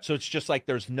 Yeah. So it's just like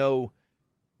there's no.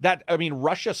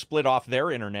 Russia split off their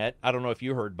internet. I don't know if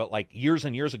you heard, but like years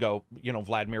and years ago,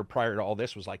 Vladimir, prior to all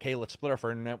this, was like, hey, let's split off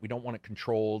our internet. We don't want it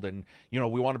controlled. And, we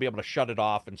want to be able to shut it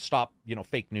off and stop,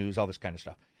 fake news, all this kind of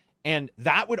stuff. And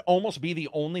that would almost be the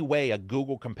only way a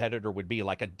Google competitor would be,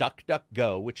 like a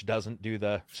DuckDuckGo, which doesn't do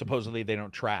supposedly they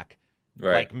don't track.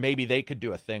 Right. Like maybe they could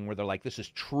do a thing where they're like, this is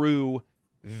true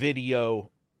video.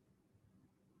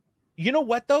 You know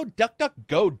what, though?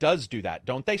 DuckDuckGo does do that,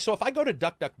 don't they? So if I go to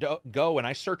DuckDuckGo and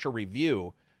I search a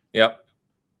review,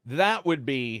 that would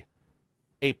be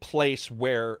a place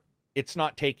where it's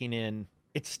not taking in.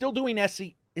 It's still doing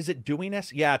SEO. Is it doing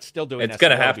SEO? Yeah, it's still doing SEO. It's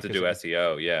going to have to do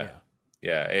SEO,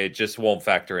 yeah. It just won't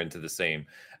factor into the same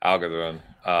algorithm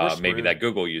maybe that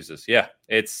Google uses. Yeah,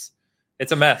 it's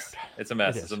a mess. It's a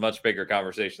mess. It's a much bigger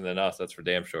conversation than us. That's for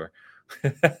damn sure.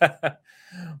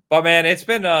 But man, it's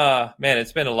been a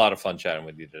lot of fun chatting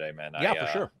with you today, man. Yeah,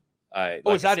 for sure.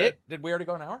 Is that it? Did we already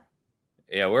go an hour?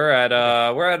 Yeah, we're at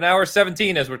an hour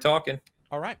 17 as we're talking.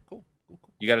 All right, cool.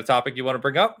 You got a topic you want to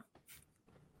bring up?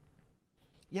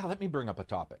 Yeah, let me bring up a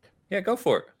topic. Yeah, go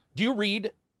for it. Do you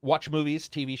watch movies,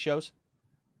 TV shows?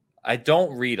 I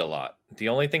don't read a lot. The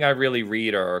only thing I really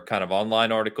read are kind of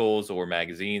online articles or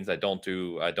magazines. I don't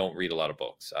read a lot of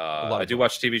books. I do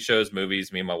watch TV shows,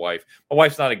 movies. Me and my wife. My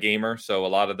wife's not a gamer, so a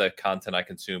lot of the content I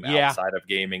consume outside of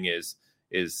gaming is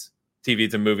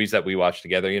TVs and movies that we watch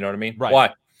together. You know what I mean? Right.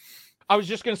 Why? I was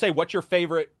just gonna say, what's your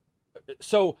favorite?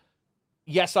 So,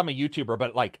 yes, I'm a YouTuber,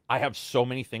 but like I have so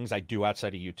many things I do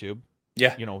outside of YouTube.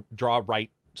 Yeah. Draw,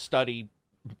 write, study,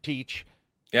 teach.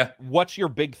 Yeah. What's your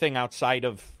big thing outside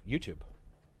of YouTube?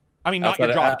 I mean, not outside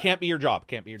your job. Can't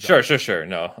be your job. Sure.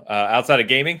 No. Outside of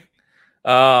gaming,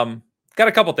 got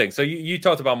a couple things. So you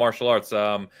talked about martial arts.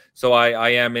 So I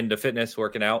am into fitness,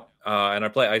 working out, and I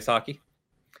play ice hockey.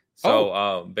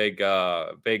 So big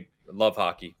love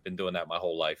hockey. Been doing that my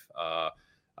whole life.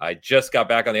 I just got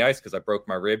back on the ice because I broke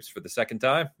my ribs for the second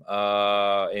time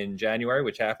in January,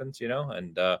 which happens,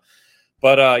 and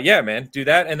But yeah, man, do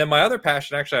that. And then my other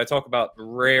passion, actually, I talk about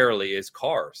rarely, is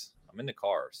cars. I'm into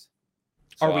cars.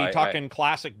 So Are we talking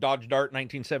classic Dodge Dart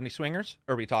 1970 swingers,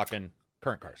 or are we talking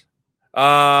current cars?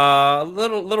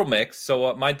 Little mix.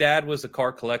 So my dad was a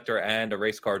car collector and a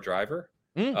race car driver.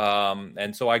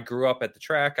 And so I grew up at the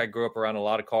track. I grew up around a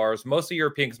lot of cars, mostly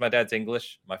European because my dad's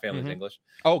English. My family's English.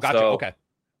 Oh, gotcha. So, okay.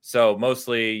 So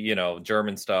mostly,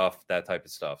 German stuff, that type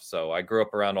of stuff. So I grew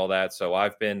up around all that. So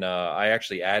I've been, I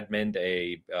actually adminned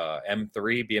a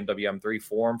M3, BMW M3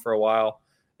 forum for a while.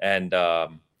 And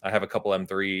I have a couple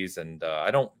M3s, and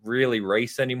I don't really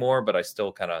race anymore, but I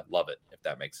still kind of love it, if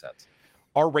that makes sense.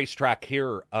 Our racetrack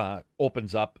here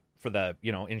opens up for the,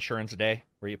 insurance day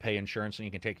where you pay insurance and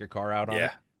you can take your car out on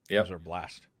it. Yeah. Those are a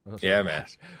blast. Yeah, man.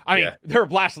 I mean, they're a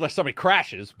blast unless somebody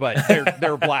crashes, but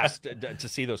they're a blast to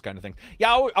see those kind of things.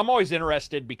 Yeah, I'm always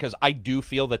interested because I do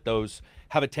feel that those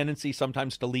have a tendency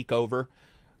sometimes to leak over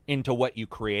into what you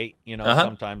create.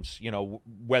 Sometimes,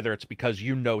 whether it's because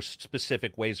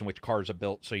specific ways in which cars are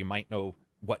built, so you might know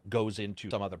what goes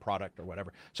into some other product or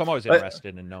whatever. So I'm always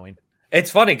interested in knowing. It's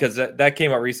funny because that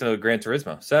came out recently with Gran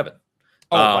Turismo 7.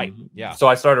 Oh, right. Yeah. So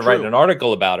I started writing an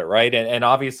article about it, right? And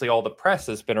obviously all the press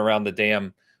has been around the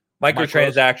damn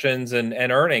microtransactions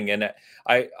and earning. And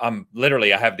I'm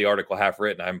literally, I have the article half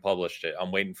written. I haven't published it.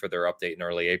 I'm waiting for their update in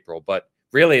early April. But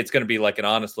really, it's going to be like an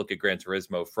honest look at Gran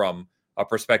Turismo from a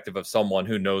perspective of someone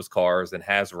who knows cars and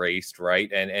has raced, right?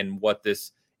 And what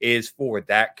this is for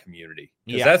that community.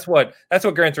 Because that's what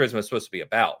Gran Turismo is supposed to be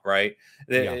about, right?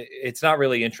 It's not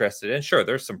really interested in, sure,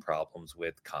 there's some problems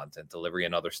with content delivery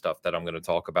and other stuff that I'm going to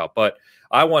talk about, but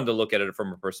I wanted to look at it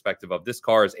from a perspective of this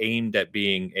car is aimed at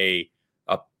being a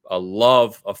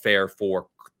love affair for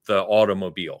the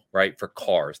automobile, right? For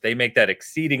cars. They make that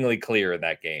exceedingly clear in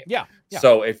that game. Yeah.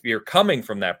 So if you're coming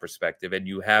from that perspective and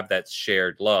you have that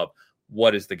shared love,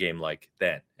 what is the game like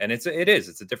then? And it's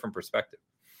a different perspective.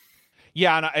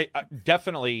 Yeah, and I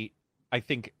definitely, I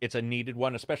think it's a needed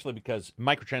one, especially because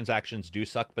microtransactions do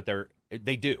suck, but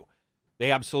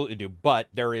they absolutely do. But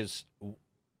there is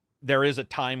a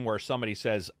time where somebody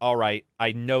says, "All right,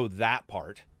 I know that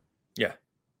part." Yeah.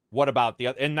 What about the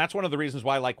other? And that's one of the reasons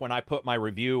why, like, when I put my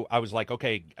review, I was like,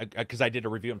 okay, because I did a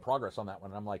review in progress on that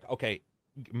one, and I'm like, okay,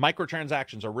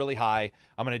 microtransactions are really high.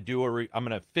 I'm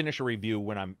gonna finish a review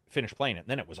when I'm finished playing it. And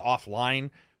then it was offline.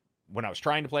 When I was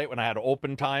trying to play it, when I had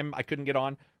open time, I couldn't get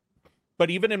on. But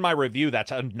even in my review,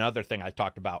 that's another thing I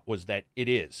talked about, was that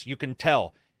you can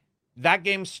tell that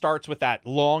game starts with that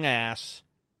long ass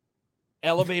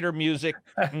elevator music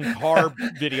and car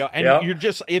video. And you're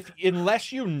just,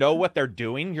 unless you know what they're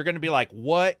doing, you're going to be like,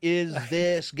 what is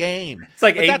this game? It's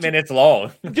like 8 minutes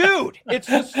long. Dude, it's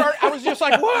the start. I was just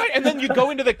like, what? And then you go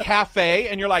into the cafe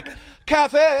and you're like,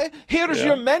 cafe, here's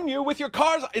your menu with your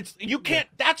cars. You can't,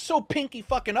 that's so pinky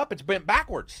fucking up. It's bent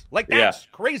backwards. Like, that's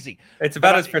crazy. It's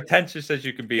about as pretentious as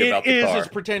you can be about the car. It is as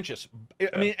pretentious.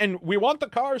 I mean, and we want the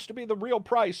cars to be the real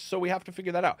price, so we have to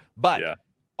figure that out. But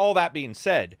all that being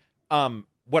said,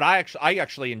 what I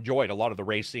actually enjoyed a lot of the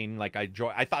racing. Like, I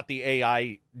thought the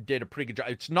AI did a pretty good job.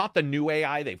 It's not the new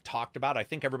AI they've talked about. I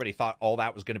think everybody thought all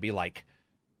that was going to be like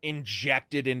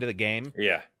injected into the game.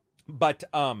 Yeah. But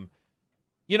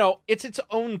it's its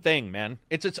own thing, man.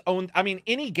 It's its own. I mean,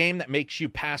 any game that makes you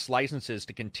pass licenses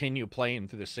to continue playing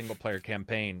through the single player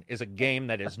campaign is a game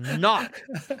that is not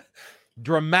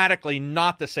dramatically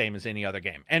not the same as any other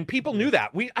game. And people knew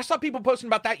that. I saw people posting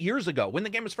about that years ago when the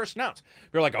game was first announced.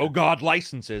 They're like, "Oh God,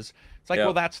 licenses." It's like,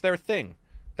 well, that's their thing.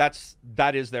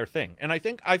 That is their thing. And I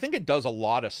think it does a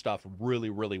lot of stuff really,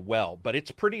 really well, but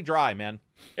it's pretty dry, man.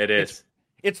 It is.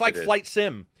 It's like Flight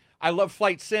Sim. I love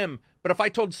Flight Sim, but if I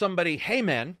told somebody, "Hey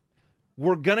man,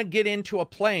 we're going to get into a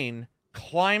plane,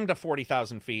 climb to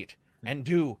 40,000 feet and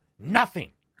do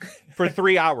nothing for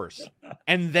 3 hours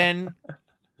and then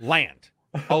land,"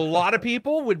 a lot of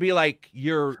people would be like,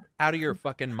 "You're out of your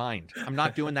fucking mind. I'm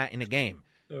not doing that in a game."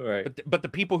 All right. But the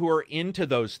people who are into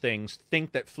those things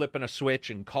think that flipping a switch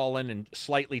and calling and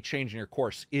slightly changing your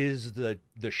course is the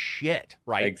shit,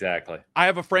 right? Exactly. I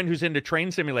have a friend who's into train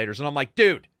simulators, and I'm like,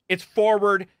 dude, it's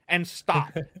forward and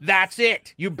stop. That's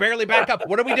it. You barely back up.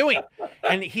 What are we doing?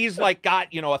 And he's like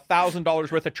got,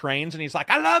 $1,000 worth of trains, and he's like,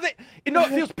 "I love it. It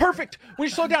feels perfect when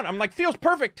you slow down." I'm like, "Feels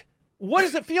perfect. What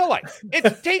does it feel like?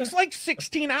 It takes like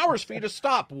 16 hours for you to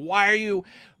stop. Why are you?"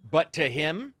 But to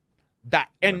him,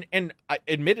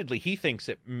 admittedly, he thinks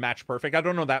it matched perfect. I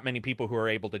don't know that many people who are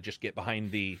able to just get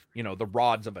behind the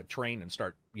rods of a train and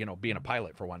start, being a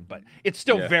pilot for one, but it's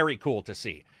still very cool to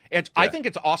see. I think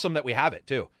it's awesome that we have it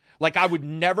too. Like, I would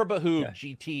never behoove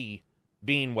GT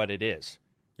being what it is.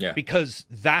 Yeah. Because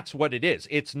that's what it is.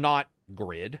 It's not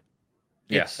grid.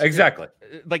 Yeah, exactly.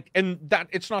 And that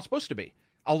it's not supposed to be.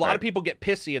 A lot Right. of people get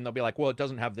pissy and they'll be like, well, it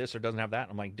doesn't have this or doesn't have that.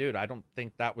 I'm like, dude, I don't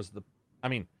think that was I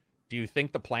mean, do you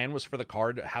think the plan was for the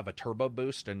car to have a turbo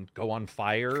boost and go on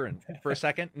fire and for a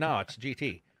second? No, it's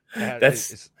GT.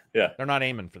 Yeah. They're not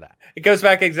aiming for that. It goes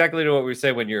back exactly to what we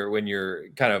say when you're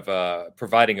kind of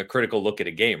providing a critical look at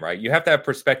a game, right? You have to have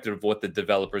perspective of what the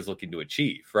developer is looking to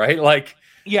achieve, right? Like,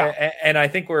 yeah. And I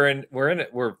think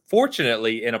we're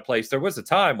fortunately in a place. There was a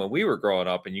time when we were growing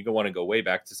up, and you want to go way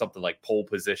back to something like Pole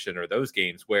Position or those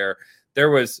games where there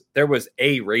was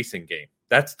a racing game.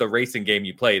 That's the racing game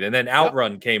you played, and then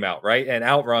Outrun came out, right? And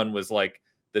Outrun was like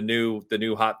the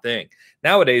new hot thing.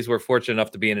 Nowadays, we're fortunate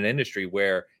enough to be in an industry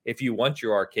where if you want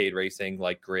your arcade racing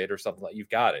like Grid or something like, you've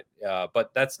got it.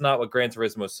 But that's not what Gran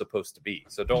Turismo is supposed to be.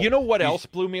 So don't. You know what else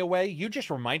blew me away? You just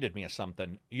reminded me of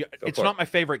something. It's not my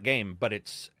favorite game, but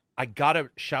I gotta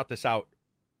shout this out,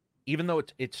 even though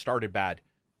it started bad.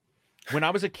 When I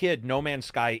was a kid, No Man's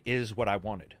Sky is what I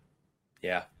wanted.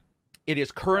 Yeah. It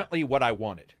is currently what I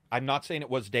wanted. I'm not saying it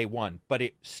was day one, but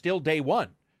it still day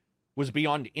one was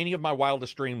beyond any of my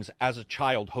wildest dreams as a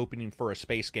child hoping for a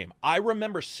space game. I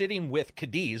remember sitting with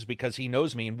Cadiz because he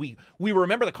knows me, and we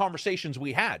remember the conversations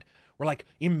we had. We're like,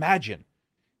 imagine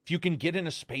if you can get in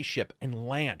a spaceship and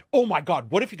land. Oh my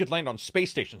God, what if you could land on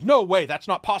space stations? No way, that's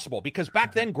not possible. Because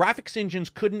back then, graphics engines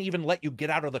couldn't even let you get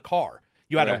out of the car.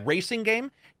 You had a racing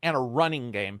game and a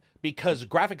running game because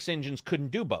graphics engines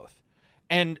couldn't do both.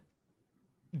 And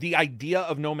the idea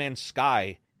of No Man's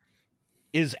Sky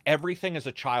is everything as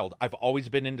a child. I've always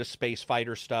been into space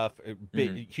fighter stuff.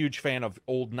 Huge fan of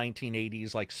old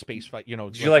 1980s like space fight. You know,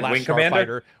 did you like Last Wing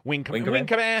Commander? Wing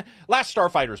Commander. Last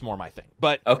Starfighter is more my thing.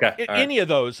 But any of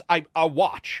those, I'll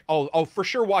watch. I'll for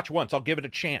sure watch once. I'll give it a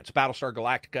chance. Battlestar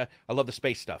Galactica. I love the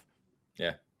space stuff.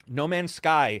 Yeah. No Man's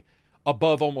Sky,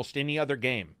 above almost any other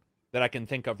game that I can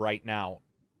think of right now,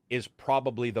 is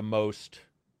probably the most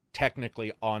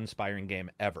technically awe-inspiring game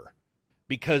ever.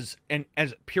 Because, and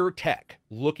as pure tech,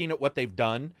 looking at what they've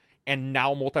done, and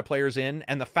now multiplayer's in,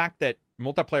 and the fact that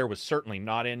multiplayer was certainly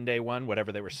not in day one,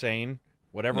 whatever they were saying,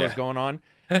 whatever was going on,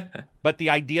 but the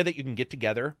idea that you can get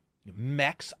together,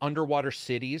 mechs, underwater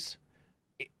cities,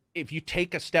 if you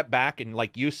take a step back and,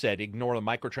 like you said, ignore the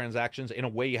microtransactions, in a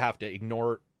way you have to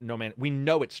ignore No Man. We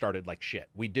know it started like shit.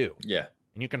 We do. Yeah.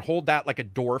 And you can hold that like a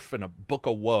dwarf in a book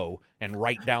of woe and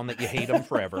write down that you hate them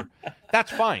forever.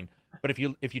 That's fine. But if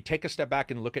you take a step back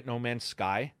and look at No Man's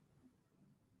Sky,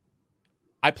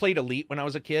 I played Elite when I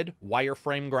was a kid,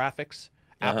 wireframe graphics,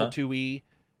 Apple IIe.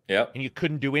 Yep. And you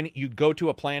couldn't do any. You'd go to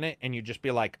a planet and you'd just be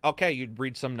like, okay, you'd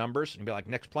read some numbers and be like,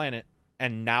 next planet.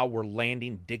 And now we're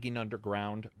landing, digging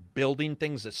underground, building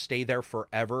things that stay there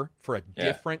forever for a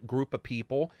different group of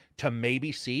people to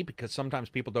maybe see, because sometimes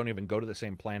people don't even go to the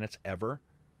same planets ever.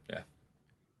 Yeah.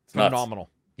 It's phenomenal.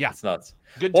 Nuts. Yeah. It's nuts.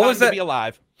 Good time to be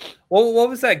alive. Well, what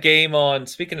was that game on,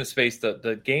 speaking of space,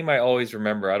 the game I always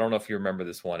remember, I don't know if you remember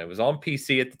this one. It was on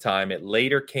PC at the time. It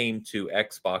later came to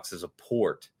Xbox as a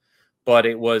port, but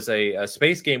it was a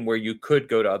space game where you could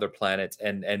go to other planets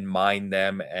and mine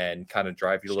them and kind of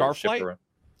drive your little ship around.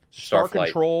 Star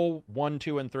Control 1,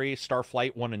 2, and 3,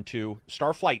 Starflight 1 and 2.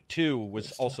 Starflight 2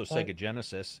 was also Sega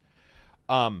Genesis.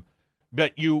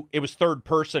 But it was third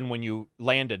person when you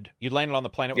landed. You landed on the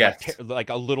planet with like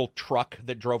a little truck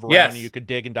that drove around and you could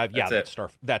dig and dive.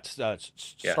 That's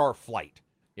Starflight.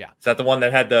 Yeah. Is that the one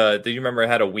that had do you remember it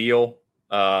had a wheel?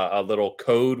 A little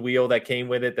code wheel that came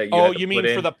with it that you had to mean put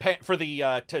in?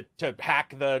 to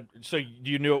hack the, so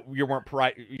you knew you weren't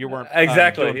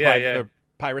exactly doing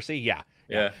piracy.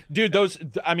 Yeah. Dude, those,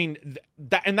 I mean,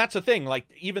 and that's the thing, like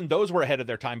even those were ahead of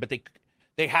their time, but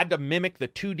they had to mimic the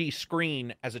 2D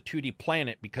screen as a 2D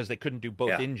planet because they couldn't do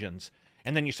both engines.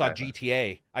 And then you saw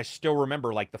GTA. I still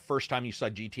remember like the first time you saw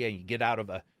GTA, you get out of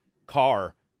a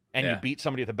car and you beat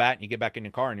somebody with a bat and you get back in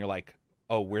your car and you're like,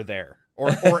 oh, we're there.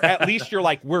 Or at least you're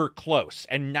like, we're close.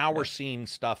 And now we're seeing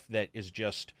stuff that is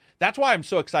just, that's why I'm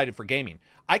so excited for gaming.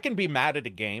 I can be mad at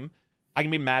a game. I can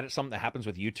be mad at something that happens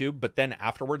with YouTube, but then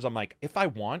afterwards I'm like, if I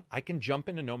want, I can jump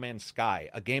into No Man's Sky,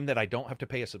 a game that I don't have to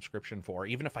pay a subscription for.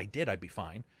 Even if I did, I'd be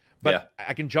fine. But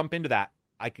I can jump into that.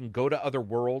 I can go to other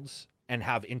worlds and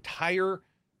have entire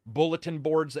bulletin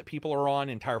boards that people are on,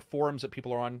 entire forums that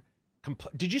people are on.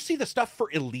 Did you see the stuff for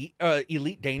Elite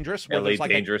Dangerous? Elite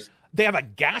Dangerous. They have a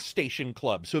gas station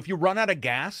club. So if you run out of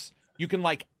gas, you can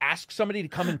like ask somebody to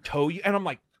come and tow you. And I'm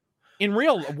like, in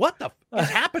real, what the is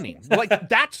happening? Like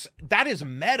that is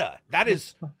meta. That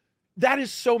is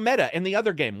so meta. And the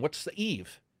other game, what's the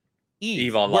Eve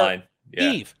Online?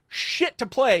 Eve, shit to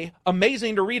play,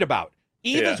 amazing to read about.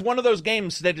 Eve is one of those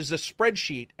games that is a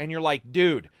spreadsheet, and you're like,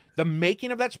 dude, The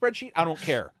making of that spreadsheet, I don't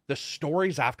care. The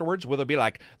stories afterwards, where they'll be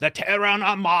like, the Terran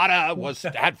Armada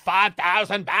had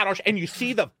 5,000 battleships, and you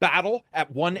see the battle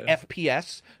at 1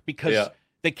 FPS because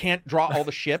they can't draw all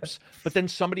the ships. But then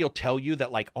somebody will tell you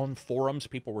that, like, on forums,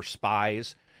 people were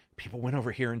spies. People went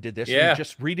over here and did this. And you're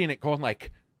just reading it, going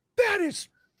like, that is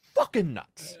fucking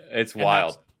nuts. It's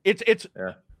wild. It's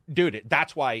dude,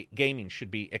 that's why gaming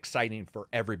should be exciting for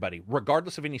everybody,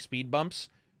 regardless of any speed bumps.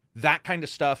 That kind of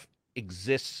stuff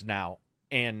exists now.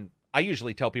 And I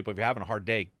usually tell people, if you're having a hard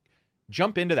day,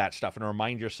 jump into that stuff and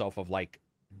remind yourself of, like,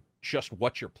 just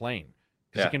what you're playing.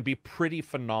 Because it can be pretty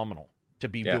phenomenal to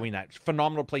be doing that. It's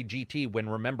phenomenal to play GT when,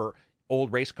 remember,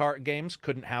 old race car games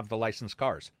couldn't have the licensed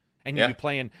cars. And you'd be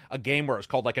playing a game where it was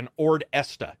called like an Ord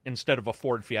Esta instead of a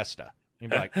Ford Fiesta. You'd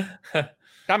be like,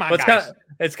 come on, guys.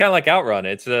 It's kind of like Outrun.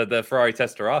 It's the Ferrari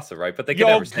Testarossa, right? But they can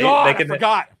never say I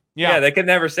forgot. Yeah, they could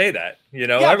never say that. You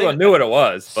know, everyone knew what it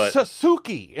was, but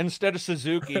Suzuki instead of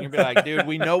Suzuki. And you'd be like, dude,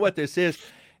 we know what this is.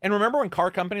 And remember when car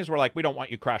companies were like, we don't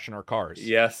want you crashing our cars.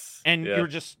 Yes. And you were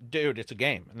just, dude, it's a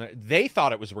game. And they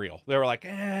thought it was real. They were like,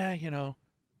 you know.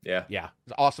 Yeah. Yeah. It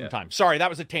was an awesome time. Sorry, that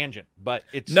was a tangent, but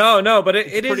it's No, but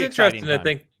it is interesting to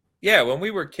think. Yeah, when we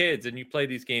were kids and you play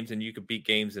these games and you could beat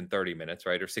games in 30 minutes,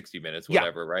 right? Or 60 minutes,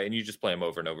 whatever, right? And you just play them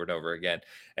over and over and over again.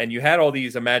 And you had all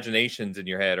these imaginations in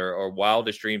your head or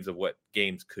wildest dreams of what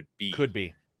games could be. Could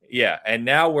be. Yeah. And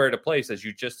now we're at a place, as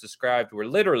you just described, where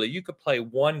literally you could play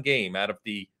one game out of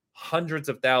the hundreds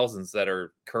of thousands that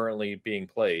are currently being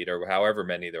played, or however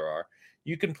many there are.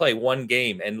 You can play one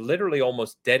game and literally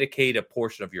almost dedicate a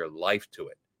portion of your life to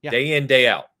it, day in, day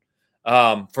out,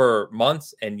 for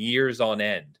months and years on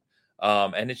end.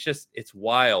 And it's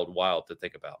wild to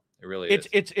think about. It really is.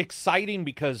 It's exciting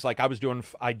because, like, I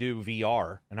do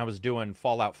VR and I was doing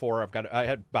Fallout 4. I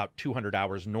had about 200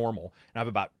 hours normal and I have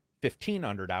about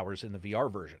 1,500 hours in the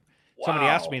VR version. Wow. Somebody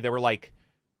asked me, they were like,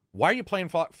 why are you playing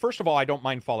Fallout? First of all, I don't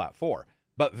mind Fallout 4.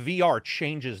 But VR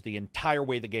changes the entire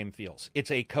way the game feels. It's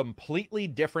a completely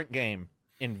different game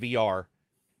in VR.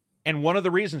 And one of the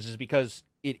reasons is because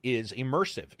it is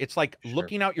immersive. It's like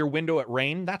looking out your window at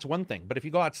rain. That's one thing. But if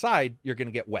you go outside, you're going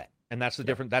to get wet. And that's the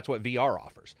difference. That's what VR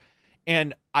offers.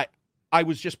 And I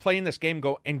was just playing this game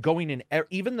going in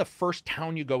even the first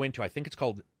town you go into. I think it's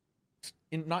called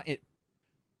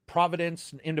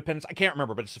Providence, Independence. I can't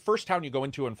remember, but it's the first town you go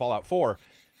into in Fallout 4.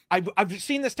 I've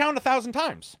seen this town 1,000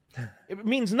 times. It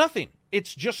means nothing.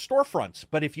 It's just storefronts.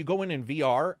 But if you go in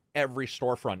VR, every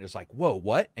storefront is like, whoa,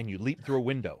 what? And you leap through a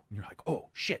window. And you're like, oh,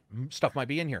 shit, stuff might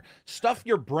be in here. Stuff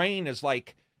your brain is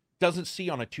like, doesn't see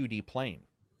on a 2D plane.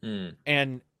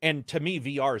 And to me,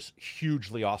 VR is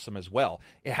hugely awesome as well.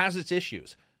 It has its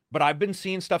issues. But I've been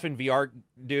seeing stuff in VR,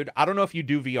 dude. I don't know if you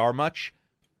do VR much.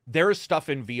 There is stuff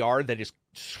in VR that is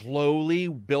slowly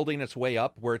building its way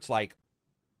up where it's like,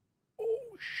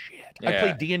 shit. I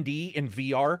play D&D in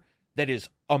VR that is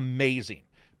amazing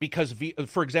because,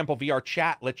 for example, VR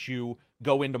chat lets you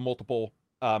go into multiple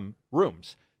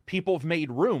rooms. People have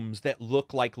made rooms that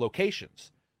look like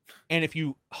locations. And if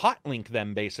you hotlink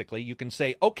them, basically, you can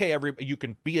say, okay, you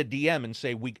can be a DM and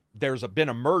say, there's been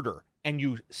a murder, and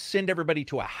you send everybody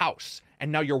to a house.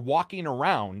 And now you're walking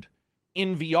around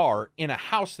in VR in a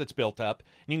house that's built up,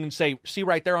 and you can say, see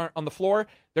right there on the floor,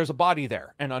 there's a body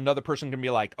there. And another person can be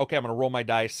like, okay, I'm going to roll my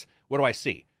dice. What do I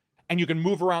see? And you can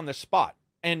move around this spot.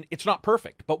 And it's not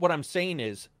perfect. But what I'm saying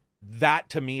is that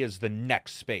to me is the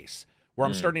next space where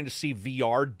I'm starting to see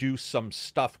VR do some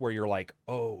stuff where you're like,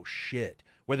 oh shit,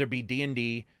 whether it be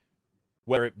D&D,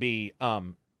 whether it be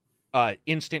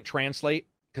instant translate,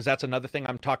 because that's another thing.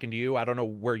 I'm talking to you. I don't know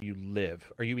where you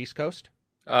live. Are you East Coast?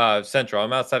 Central.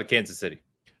 I'm outside of Kansas City.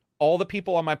 All the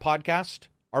people on my podcast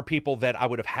are people that I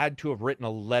would have had to have written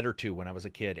a letter to when I was a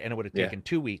kid, and it would have taken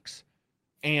 2 weeks.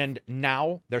 And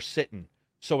now they're sitting.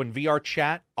 So in VR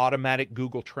chat, automatic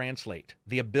Google Translate,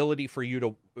 the ability for you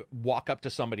to walk up to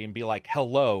somebody and be like,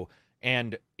 hello.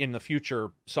 And in the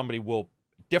future, somebody will,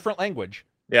 different language,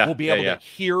 will be able to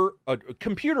hear a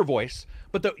computer voice,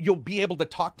 but you'll be able to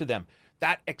talk to them.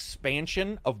 That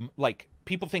expansion of, like,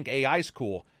 people think AI is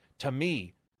cool. To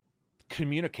me,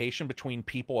 communication between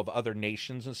people of other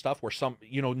nations and stuff, where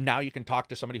now you can talk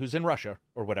to somebody who's in Russia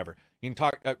or whatever. You can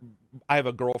talk. I have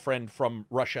a girlfriend from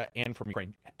Russia and from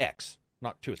Ukraine,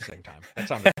 not two at the same time. That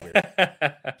sounded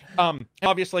weird.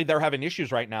 Obviously, they're having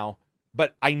issues right now,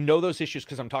 but I know those issues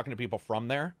because I'm talking to people from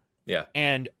there. Yeah.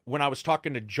 And when I was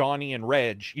talking to Johnny and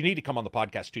Reg, you need to come on the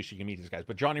podcast too so you can meet these guys.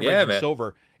 But Johnny, Reg, and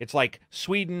Silver, it's like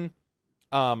Sweden,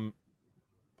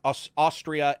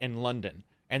 Austria, and London.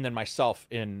 And then myself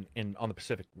on the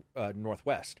Pacific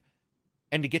Northwest.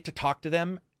 And to get to talk to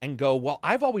them and go, well,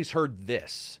 I've always heard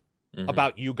this.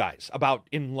 about you guys, about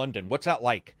in London. What's that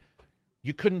like?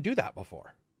 You couldn't do that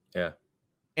before. Yeah.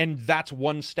 And that's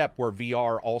one step where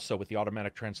VR also with the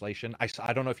automatic translation.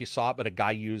 I don't know if you saw it, but a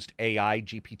guy used AI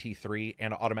GPT-3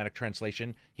 and automatic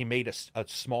translation. He made a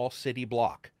small city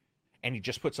block and he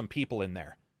just put some people in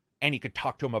there and he could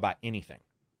talk to them about anything.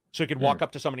 So he could walk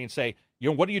up to somebody and say,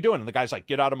 what are you doing? And the guy's like,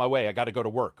 get out of my way. I got to go to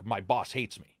work. My boss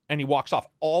hates me. And he walks off.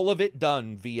 All of it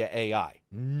done via AI.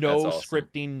 No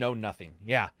scripting, no nothing.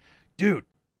 Yeah. Dude.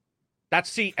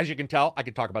 See, as you can tell, I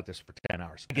could talk about this for 10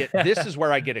 hours. This is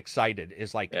where I get excited,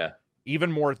 is like,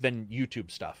 even more than YouTube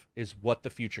stuff, is what the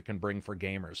future can bring for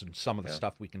gamers and some of the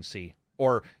stuff we can see.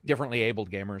 Or differently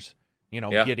abled gamers,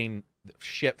 getting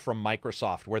shit from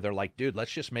Microsoft where they're like, dude,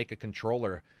 let's just make a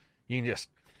controller. You can just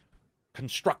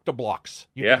construct the blocks.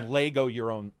 You can Lego your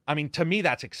own. I mean, to me,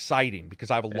 that's exciting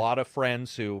because I have a lot of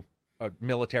friends who are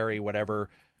military, whatever,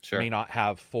 may not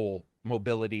have full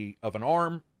mobility of an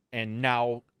arm. And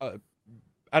now...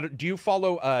 do you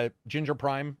follow Ginger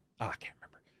Prime? Oh, I can't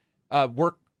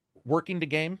remember. Working the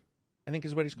game, I think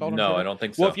is what he's called. No, I don't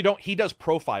think so. Well, if you don't, he does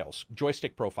profiles,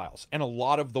 joystick profiles, and a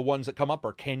lot of the ones that come up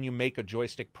are, can you make a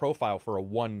joystick profile for a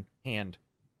one-hand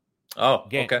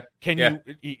game? Okay. Can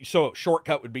you? So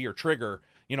shortcut would be your trigger.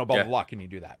 Blah blah blah. Can you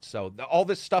do that? So all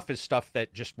this stuff is stuff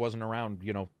that just wasn't around.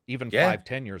 Even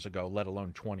 5-10 years ago, let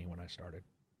alone 20 when I started.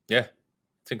 Yeah,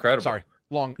 it's incredible. Sorry.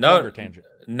 Longer tangent.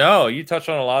 No, you touched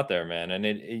on a lot there, man. And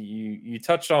you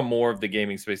touched on more of the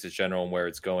gaming space in general and where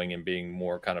it's going and being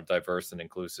more kind of diverse and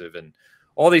inclusive and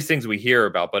all these things we hear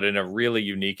about, but in a really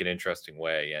unique and interesting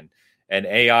way. And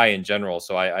AI in general.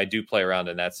 So I do play around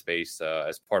in that space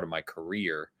as part of my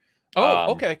career.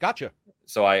 Oh, okay. Gotcha.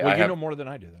 So I you know more than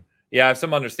I do then. Yeah, I have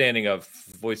some understanding of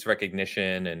voice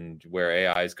recognition and where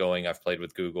AI is going. I've played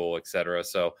with Google, et cetera.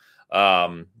 So,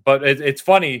 but it's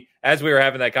funny, as we were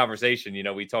having that conversation,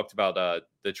 we talked about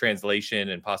the translation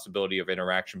and possibility of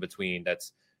interaction between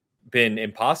that's been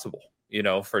impossible,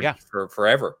 for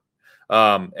forever.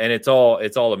 And it's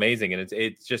all amazing. And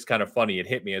it's just kind of funny. It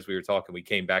hit me as we were talking. We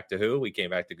came back to who? We came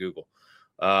back to Google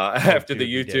after the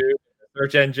YouTube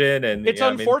search engine. And it's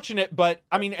unfortunate, but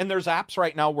and there's apps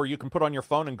right now where you can put on your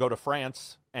phone and go to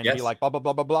France and be like, blah, blah,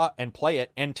 blah, blah, blah, and play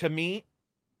it. And to me,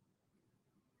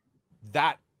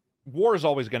 that war is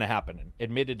always going to happen. And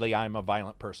admittedly, I'm a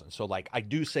violent person. So I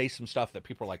do say some stuff that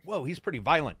people are like, whoa, he's pretty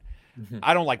violent. Mm-hmm.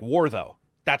 I don't like war though.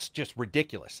 That's just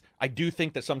ridiculous. I do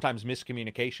think that sometimes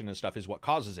miscommunication and stuff is what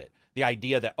causes it. The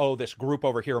idea that, this group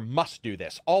over here must do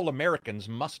this. All Americans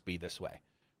must be this way.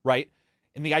 Right.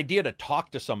 And the idea to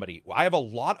talk to somebody, I have a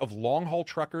lot of long haul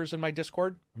truckers in my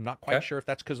Discord. I'm not quite sure if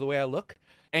that's because of the way I look.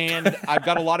 And I've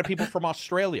got a lot of people from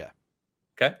Australia.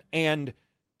 Okay. And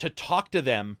to talk to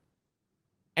them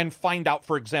and find out,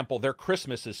 for example, their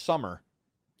Christmas is summer.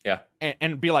 Yeah.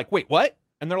 And be like, wait, what?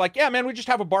 And they're like, yeah, man, we just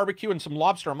have a barbecue and some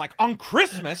lobster. I'm like, on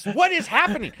Christmas? What is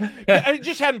happening? I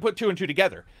just hadn't put two and two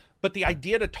together. But the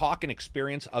idea to talk and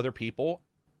experience other people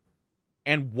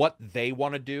and what they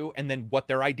want to do, and then what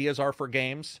their ideas are for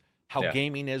games, how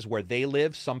gaming is where they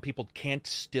live. Some people can't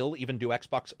still even do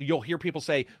Xbox. You'll hear people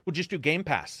say, well, just do Game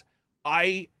Pass.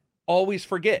 I always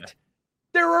forget.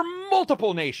 There are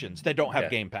multiple nations that don't have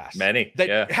Game Pass. Many.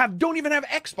 That don't even have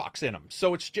Xbox in them.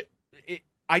 So it's just,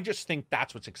 I just think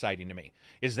that's what's exciting to me,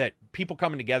 is that people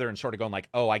coming together and sort of going like,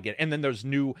 oh, I get it. And then there's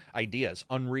new ideas.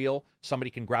 Unreal,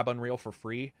 somebody can grab Unreal for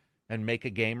free and make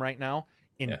a game right now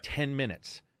in 10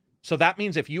 minutes. So that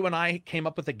means if you and I came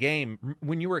up with a game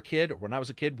when you were a kid or when I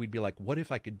was a kid, we'd be like, what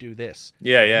if I could do this?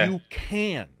 Yeah. You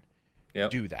can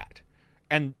do that.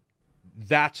 And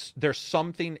there's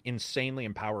something insanely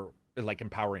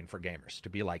empowering for gamers to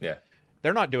be like,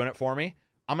 they're not doing it for me.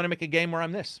 I'm going to make a game where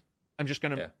I'm this. I'm just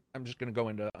going to go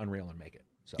into Unreal and make it.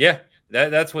 So. Yeah,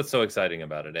 that's what's so exciting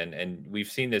about it. And we've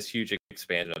seen this huge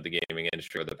expansion of the gaming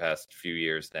industry over the past few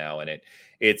years now, and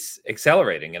it's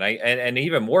accelerating. And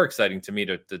even more exciting to me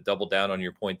to double down on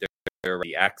your point there,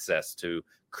 the access to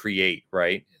create,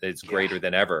 right? It's greater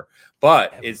than ever.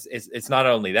 But it's not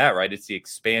only that, right? It's the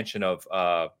expansion of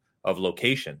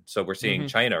location. So we're seeing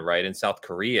China, right, and South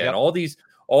Korea, and all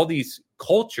these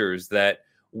cultures that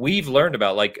we've learned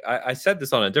about. Like I said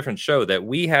this on a different show, that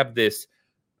we have this.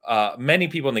 Many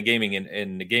people in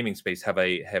the gaming space have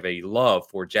a love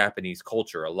for Japanese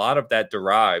culture. A lot of that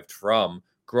derived from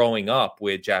growing up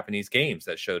with Japanese games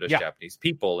that showed us Japanese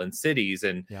people and cities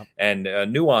and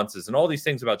nuances and all these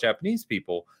things about Japanese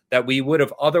people that we would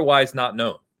have otherwise not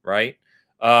known, right?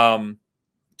 To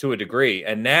a degree.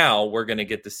 And now we're going to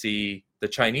get to see the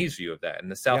Chinese view of that, and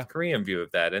the South Yeah. Korean view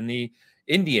of that, and the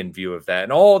Indian view of that,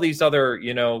 and all these other,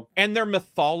 And their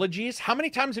mythologies. How many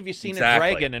times have you seen Exactly.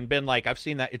 a dragon and been like, I've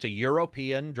seen that. It's a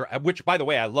European, which by the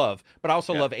way, I love, but I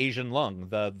also Yeah. love Asian lung,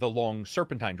 the long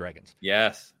serpentine dragons.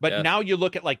 Yes. But yes. now you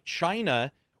look at like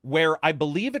China, where I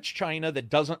believe it's China that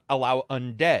doesn't allow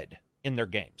undead in their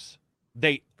games.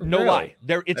 They no Really? lie.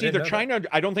 It's didn't either know that. China.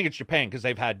 I don't think it's Japan because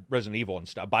they've had Resident Evil and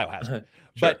stuff, Biohazard. Sure.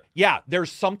 But yeah, there's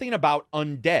something about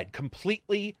undead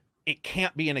completely. It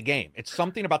can't be in a game. It's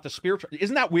something about the spiritual.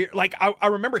 Isn't that weird? Like I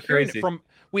remember hearing Crazy. it from.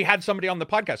 We had somebody on the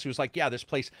podcast who was like, "Yeah, this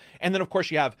place." And then of course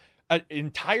you have an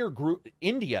entire group,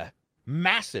 India,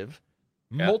 massive.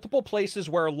 Yeah. Multiple places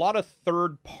where a lot of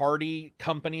third-party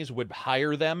companies would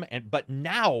hire them, but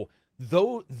now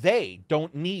though they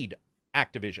don't need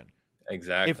Activision.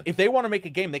 Exactly. If they want to make a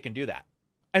game, they can do that.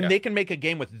 And Yeah. they can make a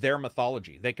game with their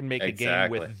mythology. They can make a game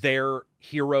Exactly. with their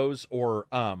heroes or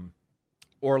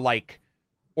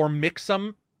mix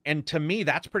them. And to me,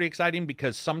 that's pretty exciting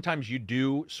because sometimes you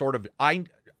do sort of I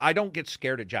don't get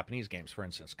scared at Japanese games, for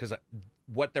instance, because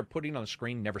what they're putting on the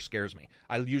screen never scares me.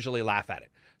 I usually laugh at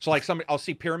it. So like I'll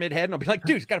see Pyramid Head and I'll be like,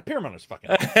 dude, he's got a pyramid on his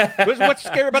fucking head. What's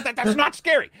scary about that? That's not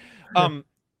scary.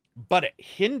 But at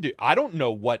Hindu, I don't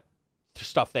know what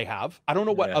stuff they have. I don't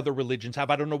know what Yeah. other religions have.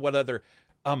 I don't know what other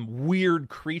weird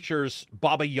creatures,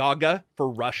 Baba Yaga for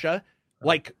Russia,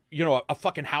 like, a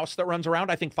fucking house that runs around.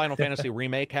 I think Final Fantasy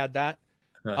Remake had that.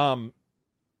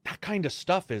 That kind of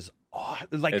stuff is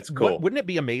like, It's cool. wouldn't it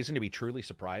be amazing to be truly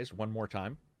surprised one more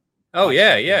time? Oh by yeah,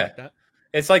 something yeah. like that?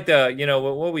 It's like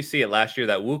what we see it last year,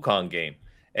 that Wukong game,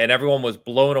 and everyone was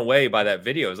blown away by that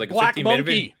video. It was like a Black 15-minute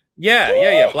video. Monkey.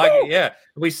 Yeah.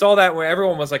 We saw that where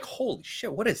everyone was like, "Holy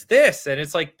shit, what is this?" And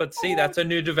it's like, but see, that's a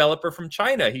new developer from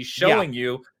China. He's showing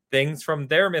you things from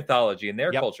their mythology and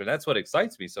their Yep. culture. That's what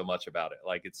excites me so much about it.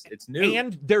 Like it's new.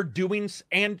 And they're doing,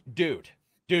 and dude,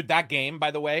 that game,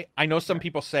 by the way, I know some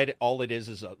people said all it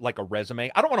is like a resume.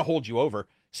 I don't want to hold you over.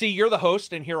 See, you're the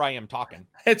host, and here I am talking.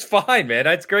 It's fine, man.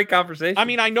 It's great conversation. I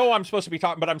mean, I know I'm supposed to be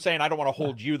talking, but I'm saying I don't want to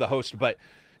hold you, the host. But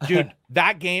dude,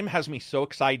 that game has me so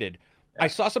excited. I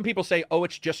saw some people say, "Oh,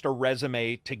 it's just a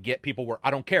resume to get people where."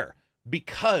 I don't care,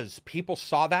 because people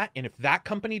saw that, and if that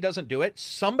company doesn't do it,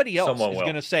 somebody else Someone is will.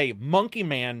 going to say, "Monkey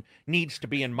Man needs to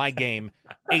be in my game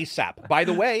ASAP." By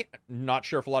the way, not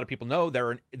sure if a lot of people know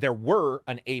there were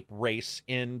an ape race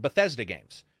in Bethesda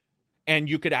games, and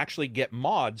you could actually get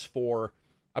mods for,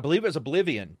 I believe it was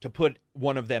Oblivion, to put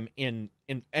one of them in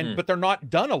but they're not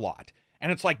done a lot.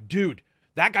 And it's like, dude,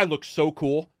 that guy looks so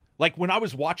cool. Like when I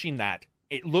was watching that,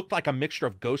 it looked like a mixture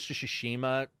of Ghost of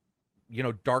Tsushima,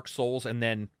 Dark Souls, and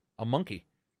then a monkey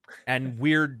and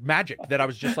weird magic that I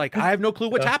was just like, I have no clue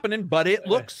what's happening, but it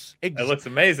looks it looks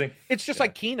amazing. it's just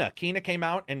like Kena. Kena came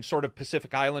out and sort of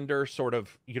Pacific Islander, sort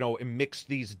of, it mixed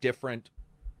these different,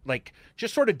 like,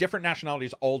 just sort of different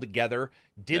nationalities all together,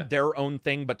 did their own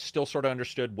thing, but still sort of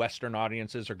understood Western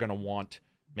audiences are going to want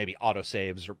maybe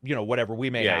autosaves or, whatever we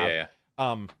may have.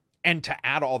 Yeah. And to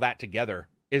add all that together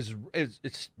is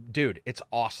dude, it's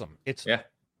awesome.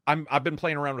 I've been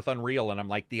playing around with Unreal, and I'm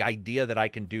like, the idea that I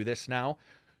can do this now,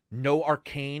 no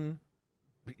arcane,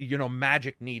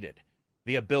 magic needed.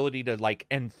 The ability to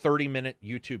and 30-minute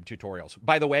YouTube tutorials.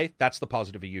 By the way, that's the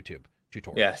positive of YouTube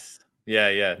tutorials. Yes.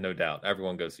 Yeah, no doubt.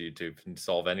 Everyone goes to YouTube and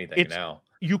solve anything now.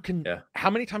 You can. Yeah. How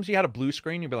many times you had a blue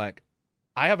screen? You'd be like,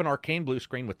 I have an arcane blue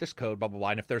screen with this code, blah, blah, blah.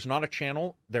 And if there's not a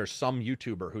channel, there's some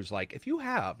YouTuber who's like, if you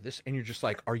have this, and you're just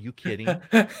like, are you kidding?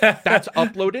 That's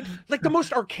uploaded? Like the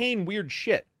most arcane weird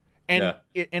shit. And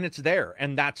it's there.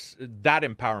 And that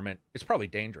empowerment is probably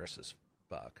dangerous as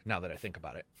fuck, now that I think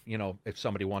about it. If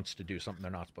somebody wants to do something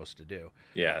they're not supposed to do.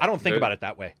 Yeah. I don't think about it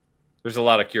that way. There's a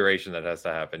lot of curation that has to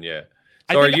happen, yeah.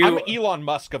 So I'm Elon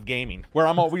Musk of gaming, where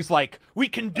I'm always like, we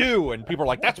can do, and people are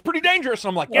like, that's pretty dangerous. And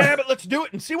I'm like, yeah, but let's do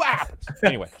it and see what happens.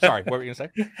 Anyway, sorry, what were you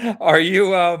gonna say?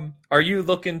 Are you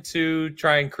looking to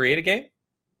try and create a game?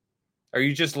 Are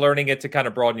you just learning it to kind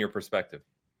of broaden your perspective?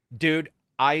 Dude,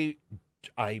 I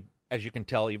as you can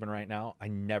tell, even right now, I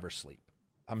never sleep.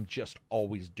 I'm just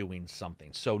always doing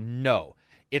something. So no,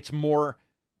 it's more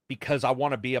because I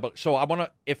want to be able. So I want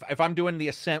to, if I'm doing the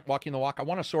Ascent, walking the walk, I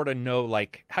want to sort of know,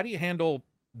 like, how do you handle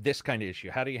this kind of issue?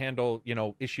 How do you handle,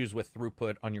 issues with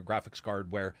throughput on your graphics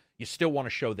card where you still want to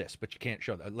show this, but you can't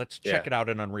show that? Let's check it out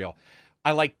in Unreal.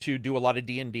 I like to do a lot of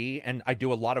D&D, and I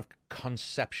do a lot of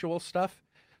conceptual stuff.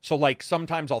 So like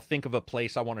sometimes I'll think of a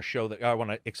place I want to show that I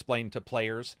want to explain to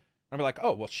players. I'll be like,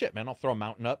 oh, well, shit, man, I'll throw a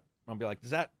mountain up. I'll be like, is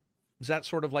that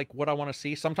sort of like what I want to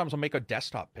see? Sometimes I'll make a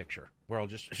desktop picture where I'll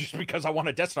just because I want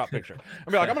a desktop picture.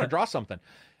 I'll be like, I'm going to draw something.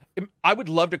 I would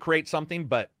love to create something,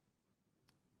 but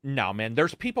No, man.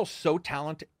 There's people so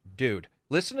talented. Dude,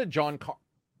 listen to John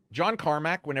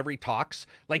Carmack whenever he talks.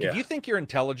 Like, if you think you're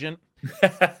intelligent,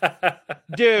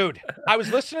 dude, I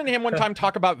was listening to him one time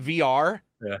talk about VR.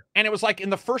 Yeah. And it was like in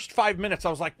the first 5 minutes,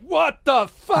 I was like, what the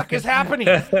fuck is happening?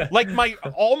 Like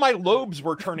all my lobes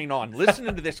were turning on,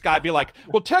 listening to this guy be like,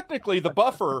 well, technically the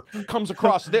buffer comes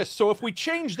across this. So if we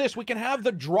change this, we can have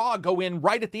the draw go in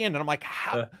right at the end. And I'm like,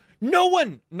 how? No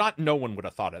one would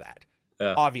have thought of that,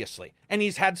 obviously. And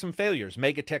he's had some failures.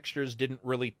 Mega Textures didn't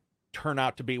really turn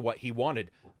out to be what he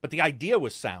wanted, but the idea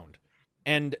was sound.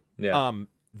 And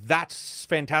that's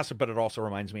fantastic, but it also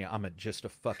reminds me I'm just a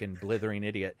fucking blithering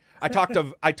idiot. I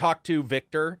talked to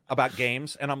Victor about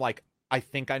games, and I'm like, I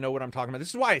think I know what I'm talking about. This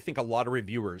is why I think a lot of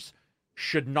reviewers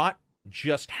should not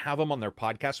just have them on their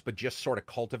podcast, but just sort of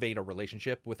cultivate a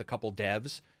relationship with a couple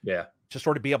devs. Yeah. To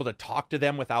sort of be able to talk to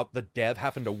them without the dev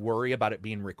having to worry about it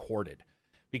being recorded.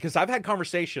 Because I've had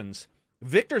conversations,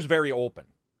 Victor's very open.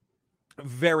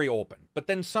 But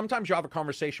then sometimes you have a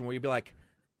conversation where you'd be like,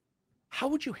 how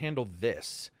would you handle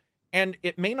this? And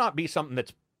it may not be something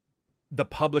that's the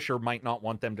publisher might not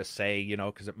want them to say,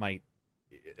 because it might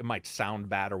sound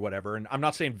bad or whatever. And I'm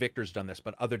not saying Victor's done this,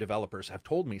 but other developers have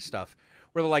told me stuff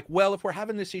where they're like, well, if we're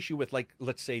having this issue with, like,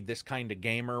 let's say this kind of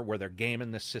gamer where they're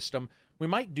gaming this system, we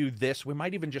might do this. We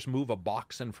might even just move a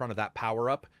box in front of that power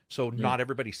up so not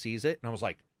everybody sees it. And I was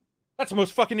like, that's the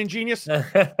most fucking ingenious.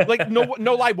 Like,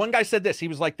 no lie. One guy said this. He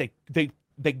was like,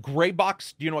 they gray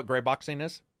box. Do you know what gray boxing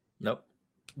is? Nope.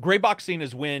 Gray boxing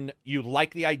is when you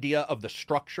like the idea of the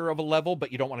structure of a level,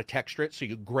 but you don't want to texture it. So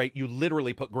you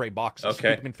literally put gray boxes so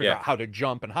you can figure out how to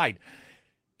jump and hide.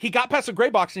 He got past the gray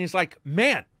box and he's like,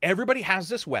 man, everybody has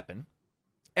this weapon.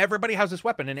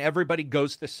 And everybody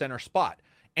goes to the center spot.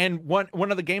 And one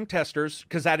of the game testers,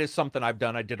 because that is something I've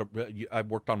done. I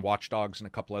worked on Watch Dogs and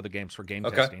a couple other games for game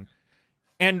testing.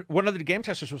 And one of the game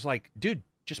testers was like, dude,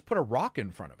 just put a rock in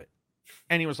front of it.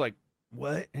 And he was like,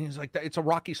 what? And he's like, it's a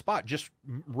rocky spot. Just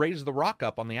raise the rock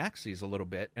up on the axes a little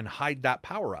bit and hide that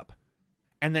power up.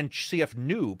 And then see if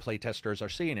new playtesters are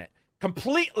seeing it.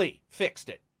 Completely fixed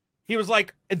it. He was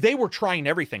like, they were trying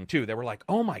everything too. They were like,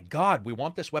 oh my God, we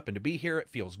want this weapon to be here. It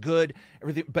feels good.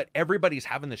 Everything, but everybody's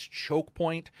having this choke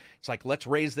point. It's like, let's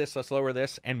raise this, let's lower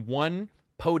this. And one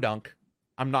podunk,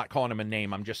 I'm not calling him a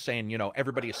name. I'm just saying,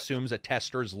 everybody assumes a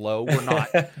tester's low. We're not.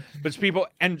 But it's people,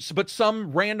 but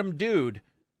some random dude,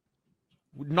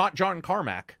 not John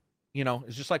Carmack,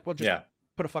 is just like, well, just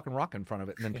put a fucking rock in front of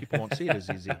it, and then people won't see it as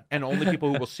easy. And only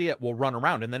people who will see it will run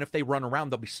around. And then if they run around,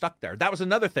 they'll be stuck there. That was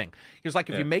another thing. He was like,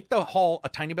 if you make the hall a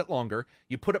tiny bit longer,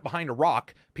 you put it behind a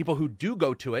rock, people who do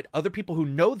go to it, other people who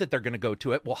know that they're going to go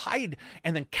to it will hide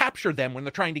and then capture them when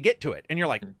they're trying to get to it. And you're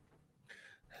like,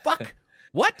 fuck,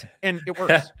 what? And it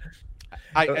works.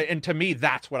 And to me,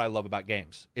 that's what I love about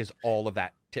games, is all of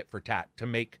that tit for tat to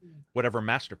make whatever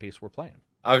masterpiece we're playing.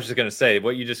 I was just going to say,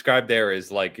 what you described there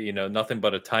is like, nothing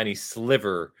but a tiny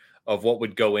sliver of what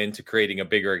would go into creating a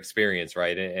bigger experience,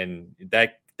 right? And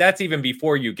that's even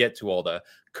before you get to all the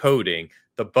coding,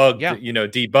 the bug,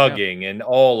 debugging, and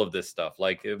all of this stuff.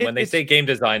 Like when they say game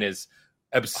design is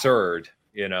absurd,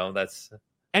 that's...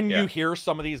 And you hear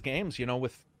some of these games,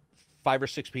 with 5 or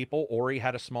 6 people. Ori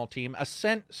had a small team.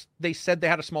 Ascent, they said they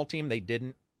had a small team. They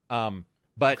didn't.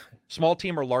 But small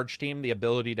team or large team, the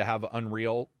ability to have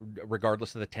Unreal,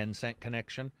 regardless of the Tencent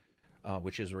connection,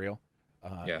 which is real,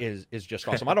 is just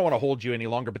awesome. I don't want to hold you any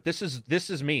longer, but this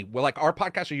is me. Well, like, our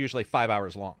podcasts are usually 5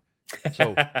 hours long,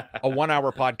 so a 1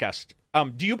 hour podcast.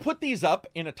 Do you put these up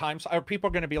in a time? Are people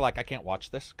going to be like, I can't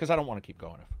watch this because I don't want to keep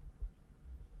going?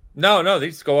 No,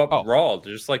 these go up raw,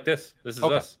 just like this. This is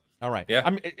us. All right.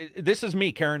 Yeah. This is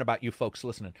me caring about you folks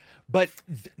listening, but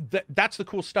that's the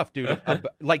cool stuff, dude.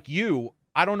 Like you.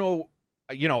 I don't know,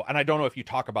 and I don't know if you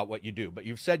talk about what you do, but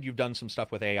you've said you've done some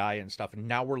stuff with AI and stuff. And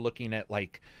now we're looking at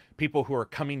like people who are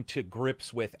coming to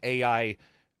grips with AI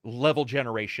level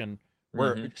generation,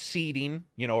 where seeding,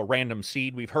 a random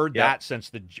seed. We've heard that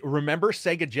since remember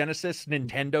Sega Genesis,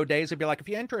 Nintendo days. It'd be like, if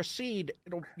you enter a seed,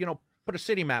 it'll, put a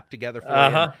city map together for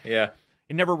you. Yeah.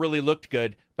 It never really looked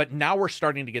good. But now we're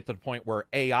starting to get to the point where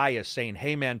AI is saying,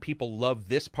 hey man, people love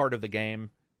this part of the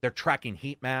game. They're tracking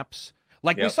heat maps.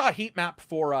 Like we saw a heat map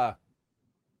for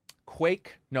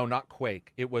Quake. No, not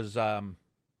Quake. It was I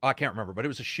can't remember, but it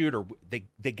was a shooter.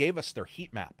 They gave us their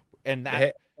heat map, and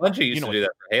that Bungie used to do that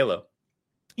for Halo.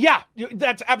 Yeah,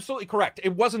 that's absolutely correct.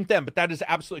 It wasn't them, but that is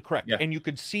absolutely correct. Yeah. And you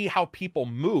could see how people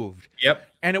moved. Yep.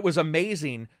 And it was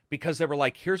amazing because they were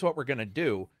like, here's what we're going to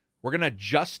do. We're going to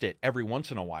adjust it every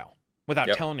once in a while without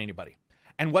telling anybody.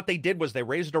 And what they did was they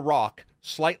raised a rock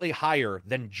slightly higher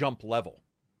than jump level.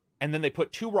 And then they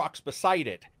put 2 rocks beside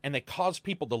it, and they caused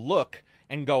people to look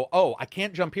and go, oh, I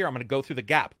can't jump here. I'm going to go through the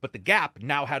gap. But the gap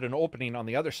now had an opening on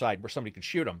the other side where somebody could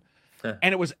shoot them.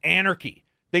 And it was anarchy.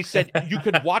 They said you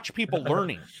could watch people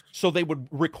learning. So they would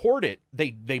record it.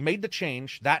 They made the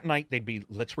change. That night, they'd be,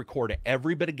 let's record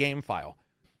every bit of game file.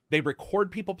 They'd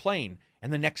record people playing.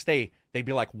 And the next day, they'd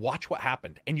be like, watch what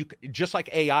happened. And you just like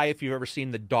AI, if you've ever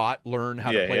seen the DOT learn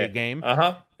how to play a game,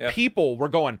 people were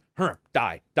going,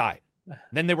 die.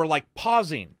 Then they were like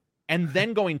pausing and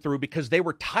then going through because they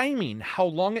were timing how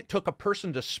long it took a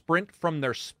person to sprint from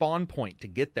their spawn point to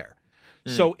get there.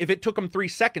 So if it took them 3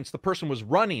 seconds, the person was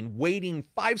running, waiting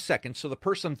 5 seconds. So the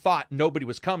person thought nobody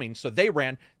was coming. So they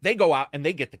ran, they go out and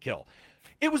they get the kill.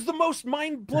 It was the most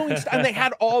mind-blowing stuff. And they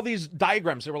had all these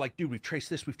diagrams. They were like, dude, we've traced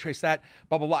this, we've traced that,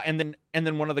 blah, blah, blah. And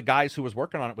then one of the guys who was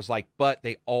working on it was like, but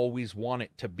they always want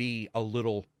it to be a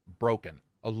little broken,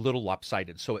 a little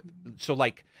lopsided. So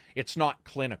like it's not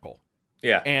clinical.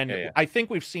 Yeah. And I think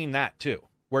we've seen that too,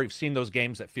 where you've seen those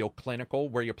games that feel clinical,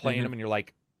 where you're playing them and you're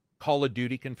like, Call of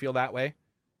Duty can feel that way,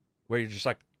 where you're just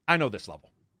like, I know this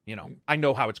level, I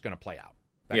know how it's going to play out.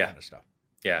 That kind of stuff.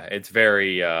 Yeah. It's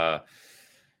very, that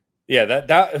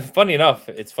funny enough,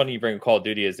 it's funny you bring Call of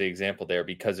Duty as the example there,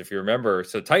 because if you remember,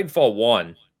 so Titanfall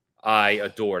 1, I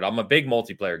adored. I'm a big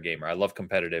multiplayer gamer. I love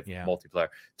competitive multiplayer.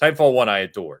 Titanfall 1, I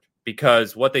adored.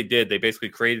 Because what they did, they basically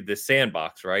created this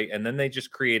sandbox, right? And then they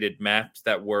just created maps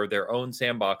that were their own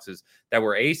sandboxes that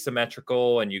were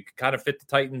asymmetrical, and you could kind of fit the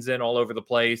Titans in all over the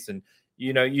place. And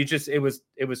it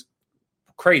was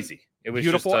crazy. It was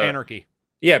beautiful anarchy.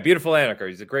 Yeah, beautiful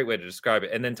anarchy is a great way to describe it.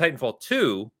 And then Titanfall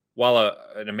 2, while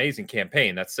an amazing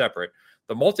campaign, that's separate.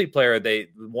 The multiplayer,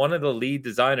 one of the lead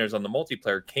designers on the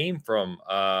multiplayer came from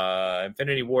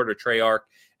Infinity Ward or Treyarch.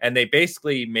 And they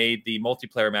basically made the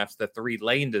multiplayer maps the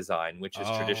 3-lane design, which has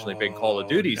traditionally been Call of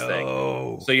Duty's thing.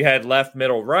 So you had left,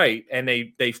 middle, right, and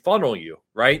they funnel you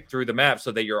right through the map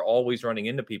so that you're always running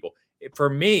into people. For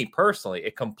me personally,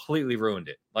 it completely ruined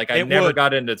it. Like I never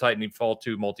got into Titanfall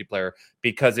 2 multiplayer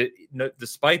because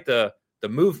despite the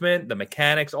movement, the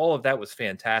mechanics, all of that was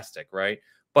fantastic, right?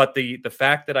 But the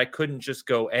fact that I couldn't just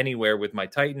go anywhere with my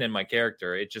Titan and my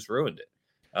character, it just ruined it.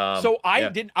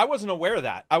 I wasn't aware of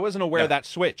that. I wasn't aware of that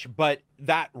switch, but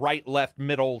that right, left,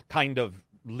 middle kind of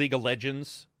League of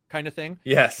Legends kind of thing.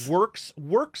 Yes. Works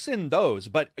in those.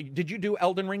 But did you do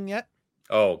Elden Ring yet?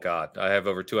 Oh God, I have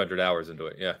over 200 hours into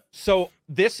it. Yeah. So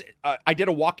this, I did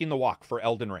a walking the walk for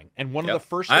Elden Ring. And one of the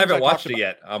first things I haven't watched it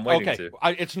yet. I'm waiting to.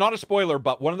 It's not a spoiler,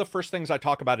 but one of the first things I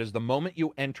talk about is the moment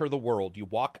you enter the world, you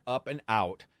walk up and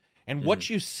out, and what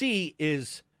you see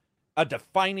is a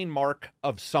defining mark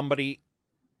of somebody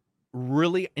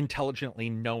really intelligently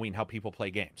knowing how people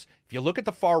play games. If you look at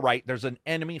the far right, there's an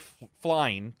enemy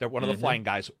flying. They're one of the flying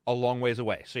guys a long ways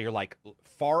away. So you're like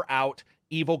far out,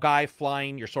 evil guy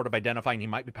flying. You're sort of identifying he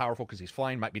might be powerful because he's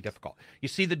flying, might be difficult. You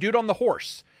see the dude on the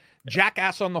horse,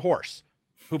 jackass on the horse,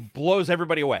 who blows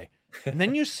everybody away. And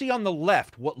then you see on the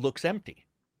left what looks empty.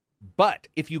 But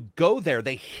if you go there,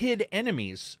 they hid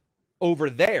enemies over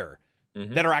there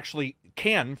that are actually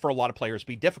can, for a lot of players,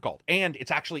 be difficult. And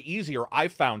it's actually easier,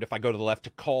 I've found, if I go to the left,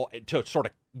 to sort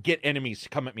of get enemies to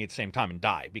come at me at the same time and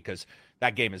die, because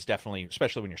that game is definitely,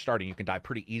 especially when you're starting, you can die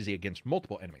pretty easy against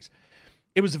multiple enemies.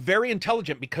 It was very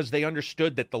intelligent because they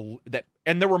understood that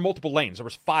and there were multiple lanes. There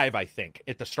was 5, I think,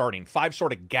 at the starting, 5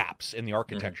 sort of gaps in the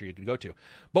architecture you could go to.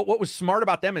 But what was smart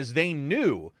about them is they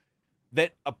knew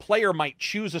that a player might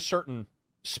choose a certain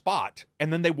spot,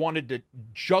 and then they wanted to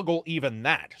juggle even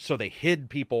that. So they hid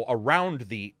people around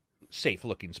the safe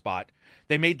looking spot.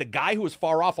 They made the guy who was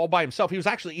far off all by himself. He was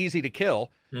actually easy to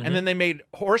kill. And then they made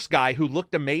horse guy who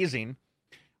looked amazing,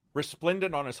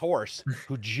 resplendent on his horse,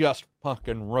 who just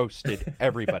fucking roasted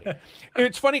everybody. And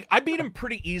it's funny, I beat him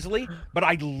pretty easily, but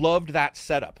I loved that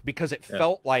setup because it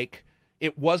felt like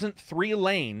it wasn't 3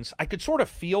 lanes. I could sort of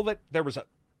feel that there was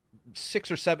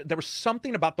 6 or 7. There was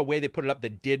something about the way they put it up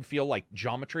that did feel like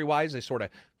geometry wise, they sort of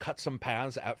cut some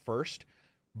paths at first,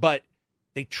 but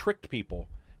they tricked people.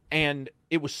 And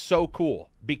it was so cool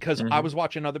because I was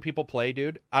watching other people play,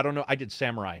 dude. I don't know. I did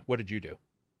Samurai. What did you do?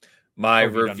 My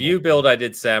review build, I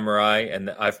did Samurai, and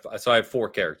I have 4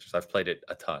 characters. I've played it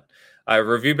a ton.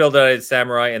 Review build, I did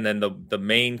Samurai, and then the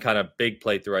main kind of big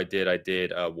playthrough I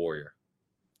did Warrior.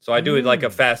 So I do it like a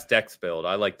fast Dex build.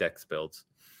 I like Dex builds.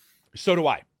 So do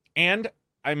I. And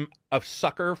I'm a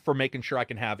sucker for making sure I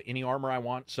can have any armor I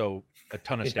want, so a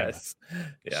ton of stamina.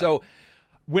 Yeah. So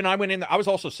when I went in there, I was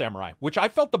also Samurai, which I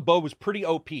felt the bow was pretty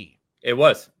OP. It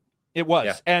was.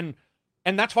 Yeah.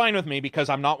 And that's fine with me because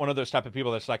I'm not one of those type of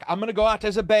people that's like, I'm going to go out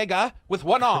as a beggar with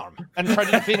one arm and try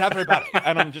to defeat everybody.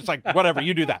 And I'm just like, whatever,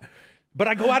 you do that. But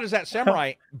I go out as that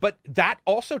samurai, but that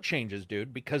also changes,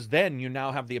 dude, because then you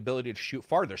now have the ability to shoot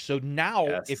farther. So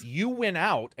now if you went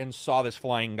out and saw this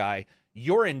flying guy,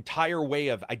 your entire way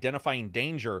of identifying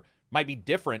danger might be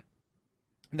different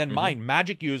than mine.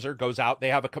 Magic user goes out, they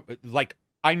have like,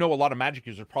 I know a lot of magic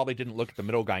users probably didn't look at the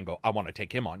middle guy and go, I want to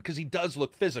take him on, because he does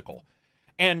look physical.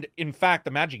 And in fact,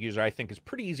 the magic user, I think, is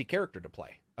pretty easy character to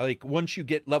play. Like once you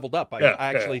get leveled up, I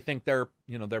actually think they're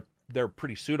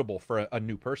pretty suitable for a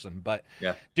new person. But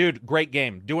dude, great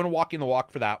game. Doing a walking the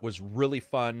walk for that was really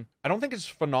fun. I don't think it's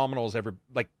phenomenal as ever.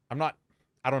 Like I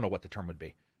don't know what the term would be.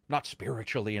 I'm not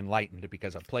spiritually enlightened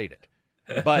because I've played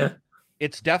it, but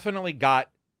it's definitely got,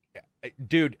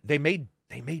 dude, they made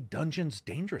dungeons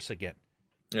dangerous again.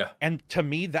 Yeah. And to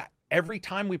me, that every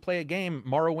time we play a game,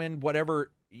 Morrowind,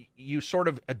 whatever, you sort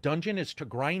of, a dungeon is to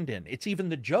grind in. It's even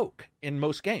the joke in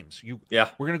most games. We're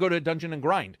going to go to a dungeon and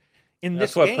grind.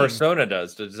 That's what Persona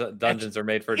does. Dungeons are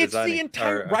made for designing. It's the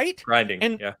entire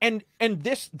grinding. And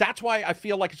that's why I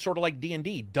feel like it's sort of like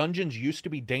D&D. Dungeons used to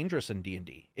be dangerous in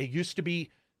D&D. It used to be,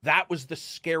 that was the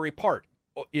scary part.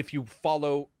 If you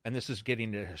follow, and this is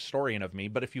getting the historian of me,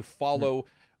 but if you follow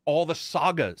all the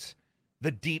sagas,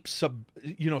 the deep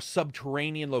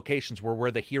subterranean locations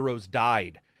where the heroes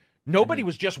died, nobody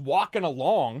was just walking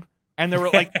along and they were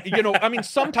like, I mean,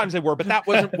 sometimes they were, but that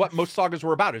wasn't what most sagas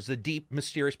were about, is the deep,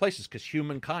 mysterious places, because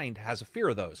humankind has a fear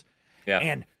of those. Yeah.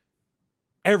 And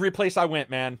every place I went,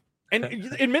 man, and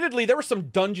admittedly, there were some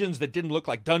dungeons that didn't look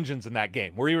like dungeons in that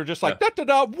game, where you were just like,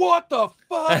 da-da-da, what the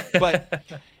fuck? But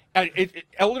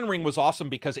Elden Ring was awesome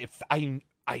because I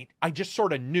just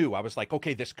sort of knew. I was like,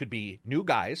 okay, this could be new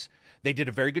guys. They did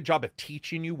a very good job of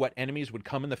teaching you what enemies would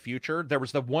come in the future. There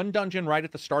was the one dungeon right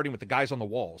at the starting with the guys on the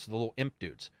walls, the little imp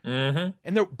dudes.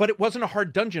 But it wasn't a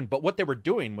hard dungeon. But what they were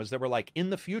doing was they were like,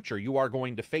 in the future, you are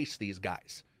going to face these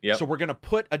guys. Yep. So we're going to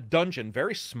put a dungeon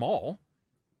very small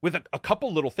with a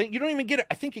couple little things. You don't even get it.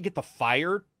 I think you get the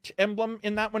fire emblem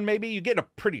in that one, maybe. You get a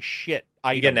pretty shit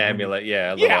item. You get an amulet,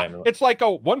 amulet. It's like,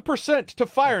 1% to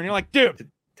fire. And you're like, dude,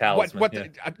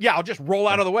 talisman, I'll just roll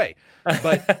out of the way.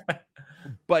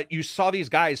 But you saw these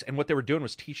guys, and what they were doing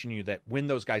was teaching you that when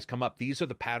those guys come up, these are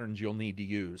the patterns you'll need to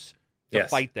use to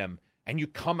fight them. And you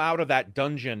come out of that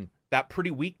dungeon, that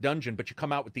pretty weak dungeon, but you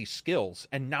come out with these skills,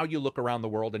 and now you look around the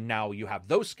world, and now you have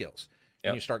those skills.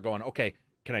 And you start going, okay,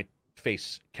 can I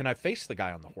face the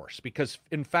guy on the horse? Because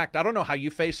in fact, I don't know how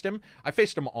you faced him. I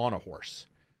faced him on a horse.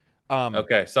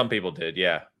 Okay, some people did.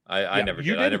 I never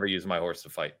did. I never used my horse to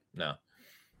fight. No.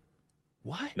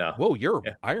 What? No. Whoa, you're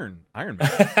Iron Man.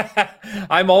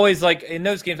 I'm always like, in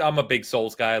those games, I'm a big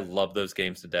Souls guy. I love those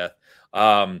games to death.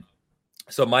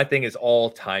 So my thing is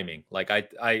all timing. Like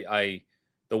the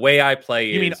way I play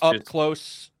is, you mean up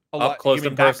close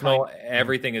and personal.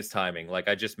 Everything is timing. Like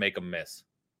I just make a miss.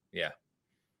 Yeah.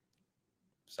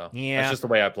 So that's just the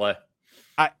way I play.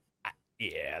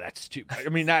 Yeah, that's too. I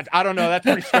mean, I don't know. That's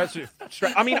pretty stressful.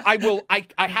 I mean,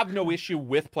 I have no issue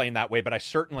with playing that way, but I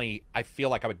feel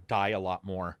like I would die a lot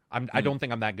more. I don't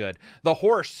think I'm that good. The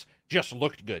horse just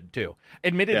looked good too.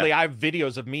 Admittedly, I have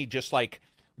videos of me just like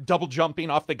double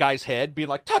jumping off the guy's head, being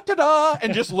like ta-da-da,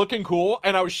 and just looking cool.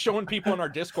 And I was showing people in our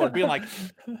Discord, being like,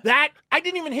 that I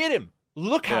didn't even hit him.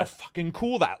 Look how fucking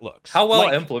cool that looks. How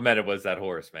well implemented was that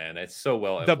horse, man? It's so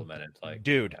well implemented.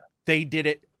 Dude, they did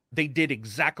it. They did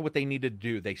exactly what they needed to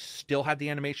do. They still had the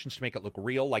animations to make it look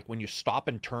real, like when you stop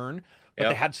and turn, but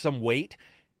they had some weight.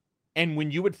 And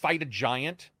when you would fight a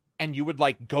giant and you would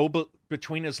like go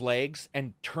between his legs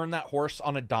and turn that horse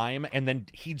on a dime, and then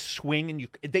he'd swing,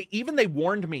 and they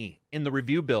warned me in the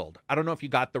review build. I don't know if you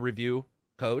got the review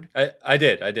code. I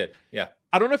did. Yeah.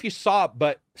 I don't know if you saw it,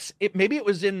 but maybe it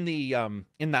was in the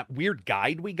in that weird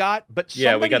guide we got. But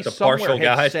we got the partial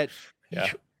guide. Said,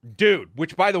 dude,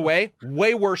 which by the way,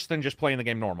 way worse than just playing the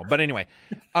game normal. But anyway,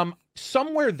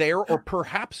 somewhere there, or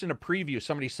perhaps in a preview,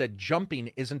 somebody said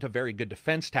jumping isn't a very good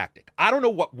defense tactic. I don't know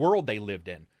what world they lived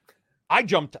in. I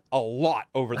jumped a lot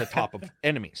over the top of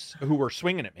enemies who were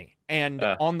swinging at me, and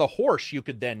on the horse you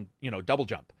could then double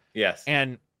jump. Yes.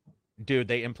 And dude,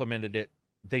 they implemented it.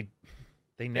 They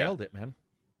nailed it, man.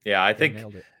 Yeah, I think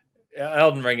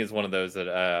Elden Ring is one of those that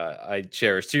I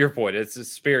cherish. To your point, it's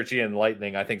spiritually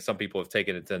enlightening. I think some people have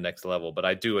taken it to the next level, but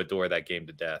I do adore that game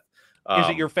to death. Is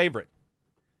it your favorite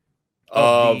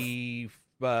of the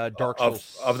Dark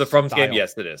Souls of the From game?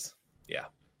 Yes, it is. Yeah,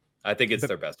 I think it's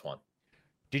their best one.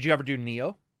 Did you ever do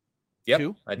Neo? Yep,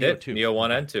 2? I did. Neo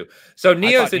 1 and 2. So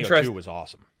Neo's interesting. Neo 2 was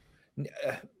awesome.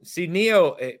 See,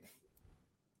 Neo.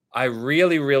 I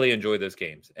really, really enjoy those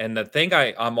games. And the thing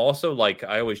I'm also like,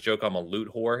 I always joke I'm a loot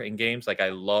whore in games. Like I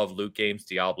love loot games,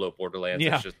 Diablo, Borderlands.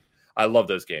 Yeah. It's just, I love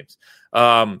those games.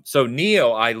 So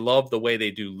Neo, I love the way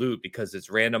they do loot because it's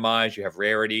randomized. You have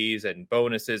rarities and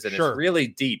bonuses, and it's really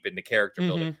deep into character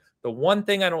building. The one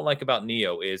thing I don't like about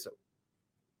Neo is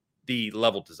the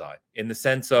level design, in the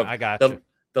sense of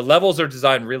the levels are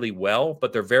designed really well,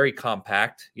 but they're very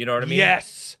compact. You know what I mean?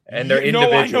 Yes. And they're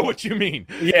individual. I know what you mean.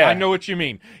 Yeah. I know what you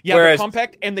mean. Yeah, they're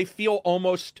compact, and they feel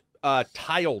almost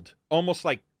tiled, almost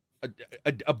like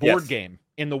a board game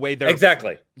in the way they're...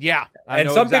 Exactly. Yeah.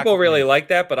 And some people really like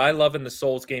that, but I love in the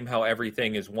Souls game how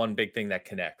everything is one big thing that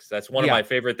connects. That's one of my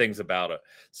favorite things about it.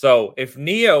 So if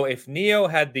Neo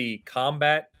had the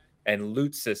combat and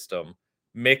loot system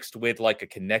mixed with like a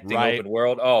connecting open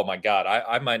world, oh my god,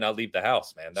 I might not leave the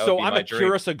house, man. That would be I'm my a dream.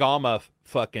 Kurosagama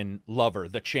fucking lover.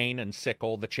 The chain and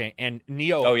sickle, the chain, and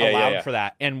Neo allowed for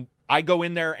that. And I go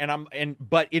in there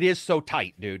but it is so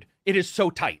tight, dude. It is so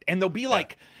tight. And they'll be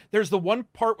like, there's the one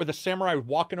part where the samurai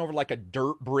walking over like a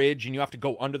dirt bridge and you have to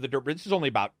go under the dirt bridge. This is only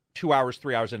about 2 hours,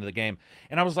 3 hours into the game.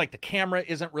 And I was like, the camera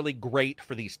isn't really great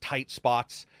for these tight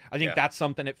spots. I think that's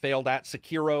something it failed at.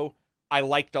 Sekiro, I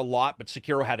liked a lot, but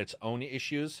Sekiro had its own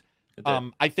issues.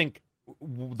 I think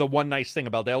the one nice thing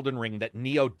about Elden Ring that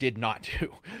Neo did not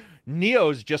do,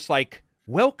 Neo's just like,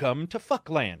 welcome to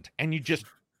Fuckland, and you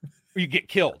get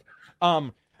killed.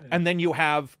 And then you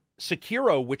have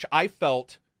Sekiro, which I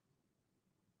felt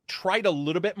tried a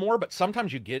little bit more, but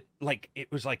sometimes you get like, it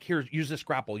was like, here, use this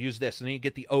grapple, use this, and then you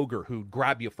get the ogre who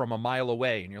grab you from a mile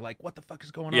away, and you're like, what the fuck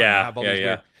is going on?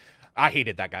 Weird... I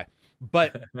hated that guy.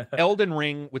 But Elden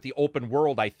Ring with the open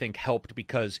world, I think, helped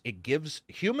because it gives...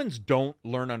 Humans don't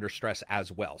learn under stress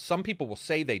as well. Some people will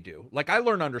say they do. Like, I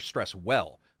learn under stress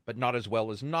well, but not as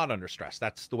well as not under stress.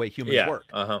 That's the way humans work.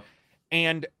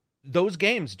 And those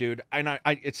games, dude, and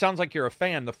it sounds like you're a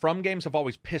fan, the From games have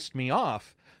always pissed me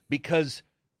off because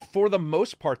for the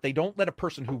most part, they don't let a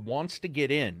person who wants to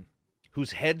get in,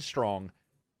 who's headstrong...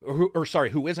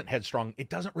 who isn't headstrong, it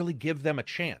doesn't really give them a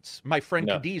chance. My friend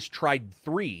Cadiz tried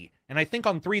 3, and I think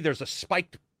on 3 there's a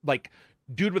spiked, like,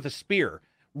 dude with a spear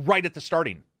right at the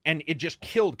starting, and it just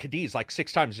killed Cadiz like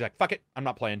 6 times. He's like, fuck it, I'm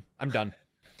not playing. I'm done.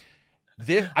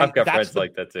 I've got friends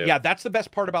like that too. Yeah, that's the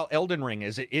best part about Elden Ring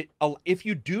is if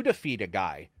you do defeat a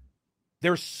guy,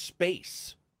 there's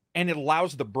space, and it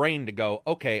allows the brain to go,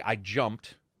 okay, I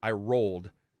jumped, I rolled,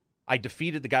 I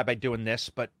defeated the guy by doing this,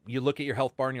 but you look at your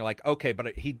health bar and you're like, okay,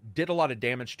 but he did a lot of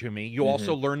damage to me. You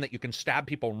also learn that you can stab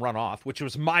people and run off, which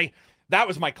was my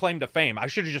claim to fame. I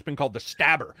should have just been called the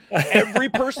stabber. Every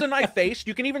person I faced,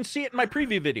 you can even see it in my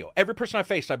preview video. Every person I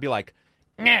faced, I'd be like,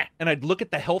 nah, and I'd look at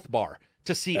the health bar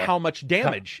to see how much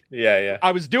damage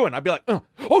I was doing. I'd be like,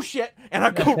 oh shit, and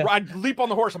I'd leap on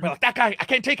the horse. I'd be like, that guy, I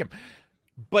can't take him.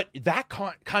 But that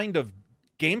kind of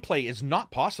gameplay is not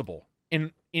possible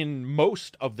in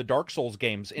most of the Dark Souls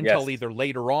games until either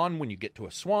later on when you get to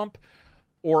a swamp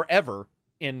or ever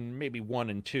in maybe 1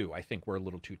 and 2. I think we're a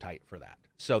little too tight for that.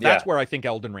 So that's where I think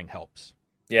Elden Ring helps.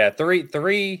 Yeah,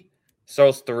 3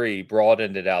 Souls 3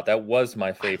 broadened it out. That was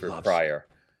my favorite prior.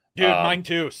 Dude, mine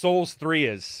too. Souls 3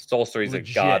 is a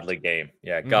godly game.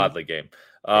 Yeah, godly game.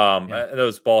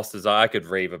 Those bosses, I could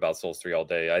rave about Souls 3 all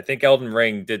day. I think Elden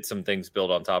Ring did some things built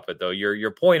on top of it, though.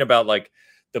 Your point about like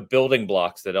the building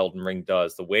blocks that Elden Ring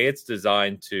does, the way it's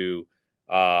designed to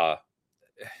kind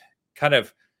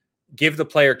of give the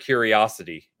player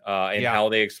curiosity in how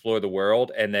they explore the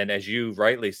world. And then, as you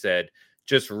rightly said,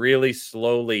 just really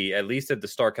slowly, at least at the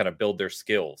start, kind of build their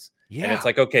skills. Yeah. And it's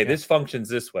like, okay, this functions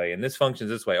this way and this functions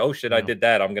this way. Oh shit, I did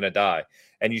that. I'm going to die.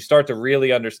 And you start to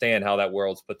really understand how that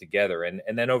world's put together. And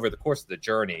then over the course of the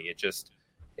journey, it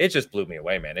just blew me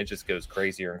away, man. It just goes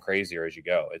crazier and crazier as you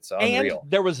go. It's unreal.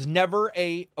 And there was never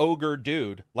a ogre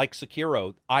dude like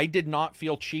Sekiro. I did not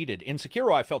feel cheated. In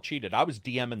Sekiro, I felt cheated. I was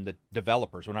DMing the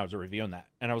developers when I was reviewing that.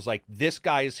 And I was like, this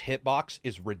guy's hitbox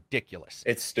is ridiculous.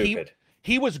 It's stupid.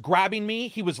 He was grabbing me.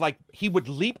 He was like, he would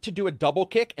leap to do a double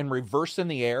kick and reverse in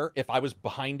the air if I was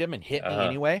behind him and hit me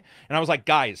anyway. And I was like,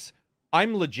 guys,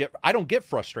 I'm legit. I don't get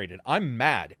frustrated. I'm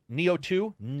mad. Neo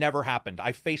 2 never happened.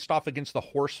 I faced off against the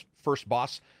horse first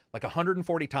boss like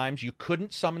 140 times. You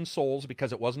couldn't summon souls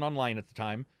because it wasn't online at the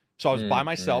time. So I was by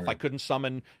myself. I couldn't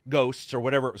summon ghosts or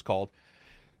whatever it was called.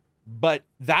 But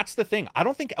that's the thing. I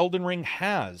don't think Elden Ring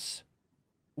has...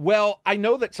 Well, I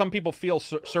know that some people feel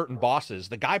certain bosses.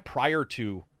 The guy prior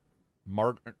to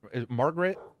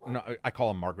Margaret, no, I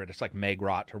call him Margaret. It's like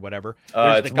Megrot or whatever.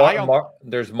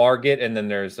 There's Margit, and then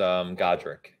there's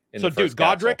Godric. So, dude,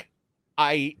 Godric,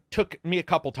 I took me a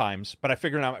couple times, but I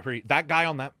figured out that guy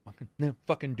on that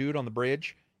fucking dude on the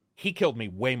bridge, he killed me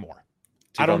way more.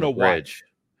 I don't know why.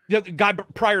 The guy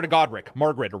prior to Godric,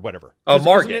 Margaret or whatever. Oh,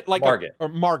 Margit. Like Margit.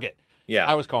 Margit. Yeah.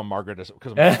 I always call him Margaret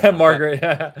because Margaret.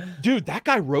 Dude, that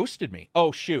guy roasted me.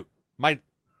 Oh shoot.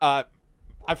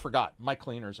 I forgot. My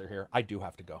cleaners are here. I do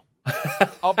have to go.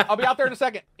 I'll be out there in a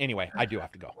second. Anyway, I do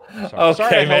have to go.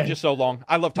 Sorry I held you so long.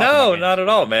 I love talking about games. Not at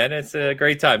all, man. It's a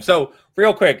great time. So,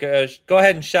 real quick, go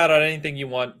ahead and shout out anything you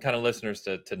want kind of listeners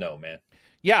to know, man.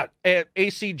 Yeah, at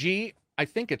ACG, I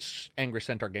think it's Angry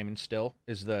Centaur Gaming still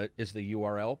is the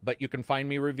URL, but you can find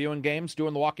me reviewing games,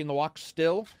 doing the Walking the Walk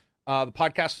still. The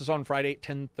podcast is on Friday at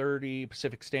 10:30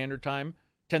 Pacific Standard Time,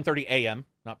 10:30 a.m.,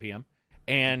 not p.m.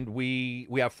 And we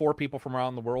have 4 people from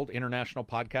around the world, international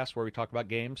podcast where we talk about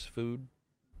games, food.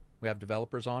 We have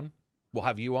developers on. We'll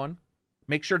have you on.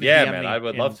 Make sure to DM me I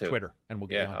would love to. Twitter, and we'll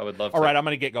get you on. I would love to. All right, I'm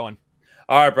going to get going.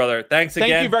 All right, brother. Thanks again.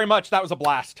 Thank you very much. That was a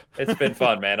blast. It's been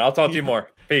fun, man. I'll talk to you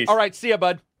more. Peace. All right, see ya,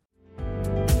 bud.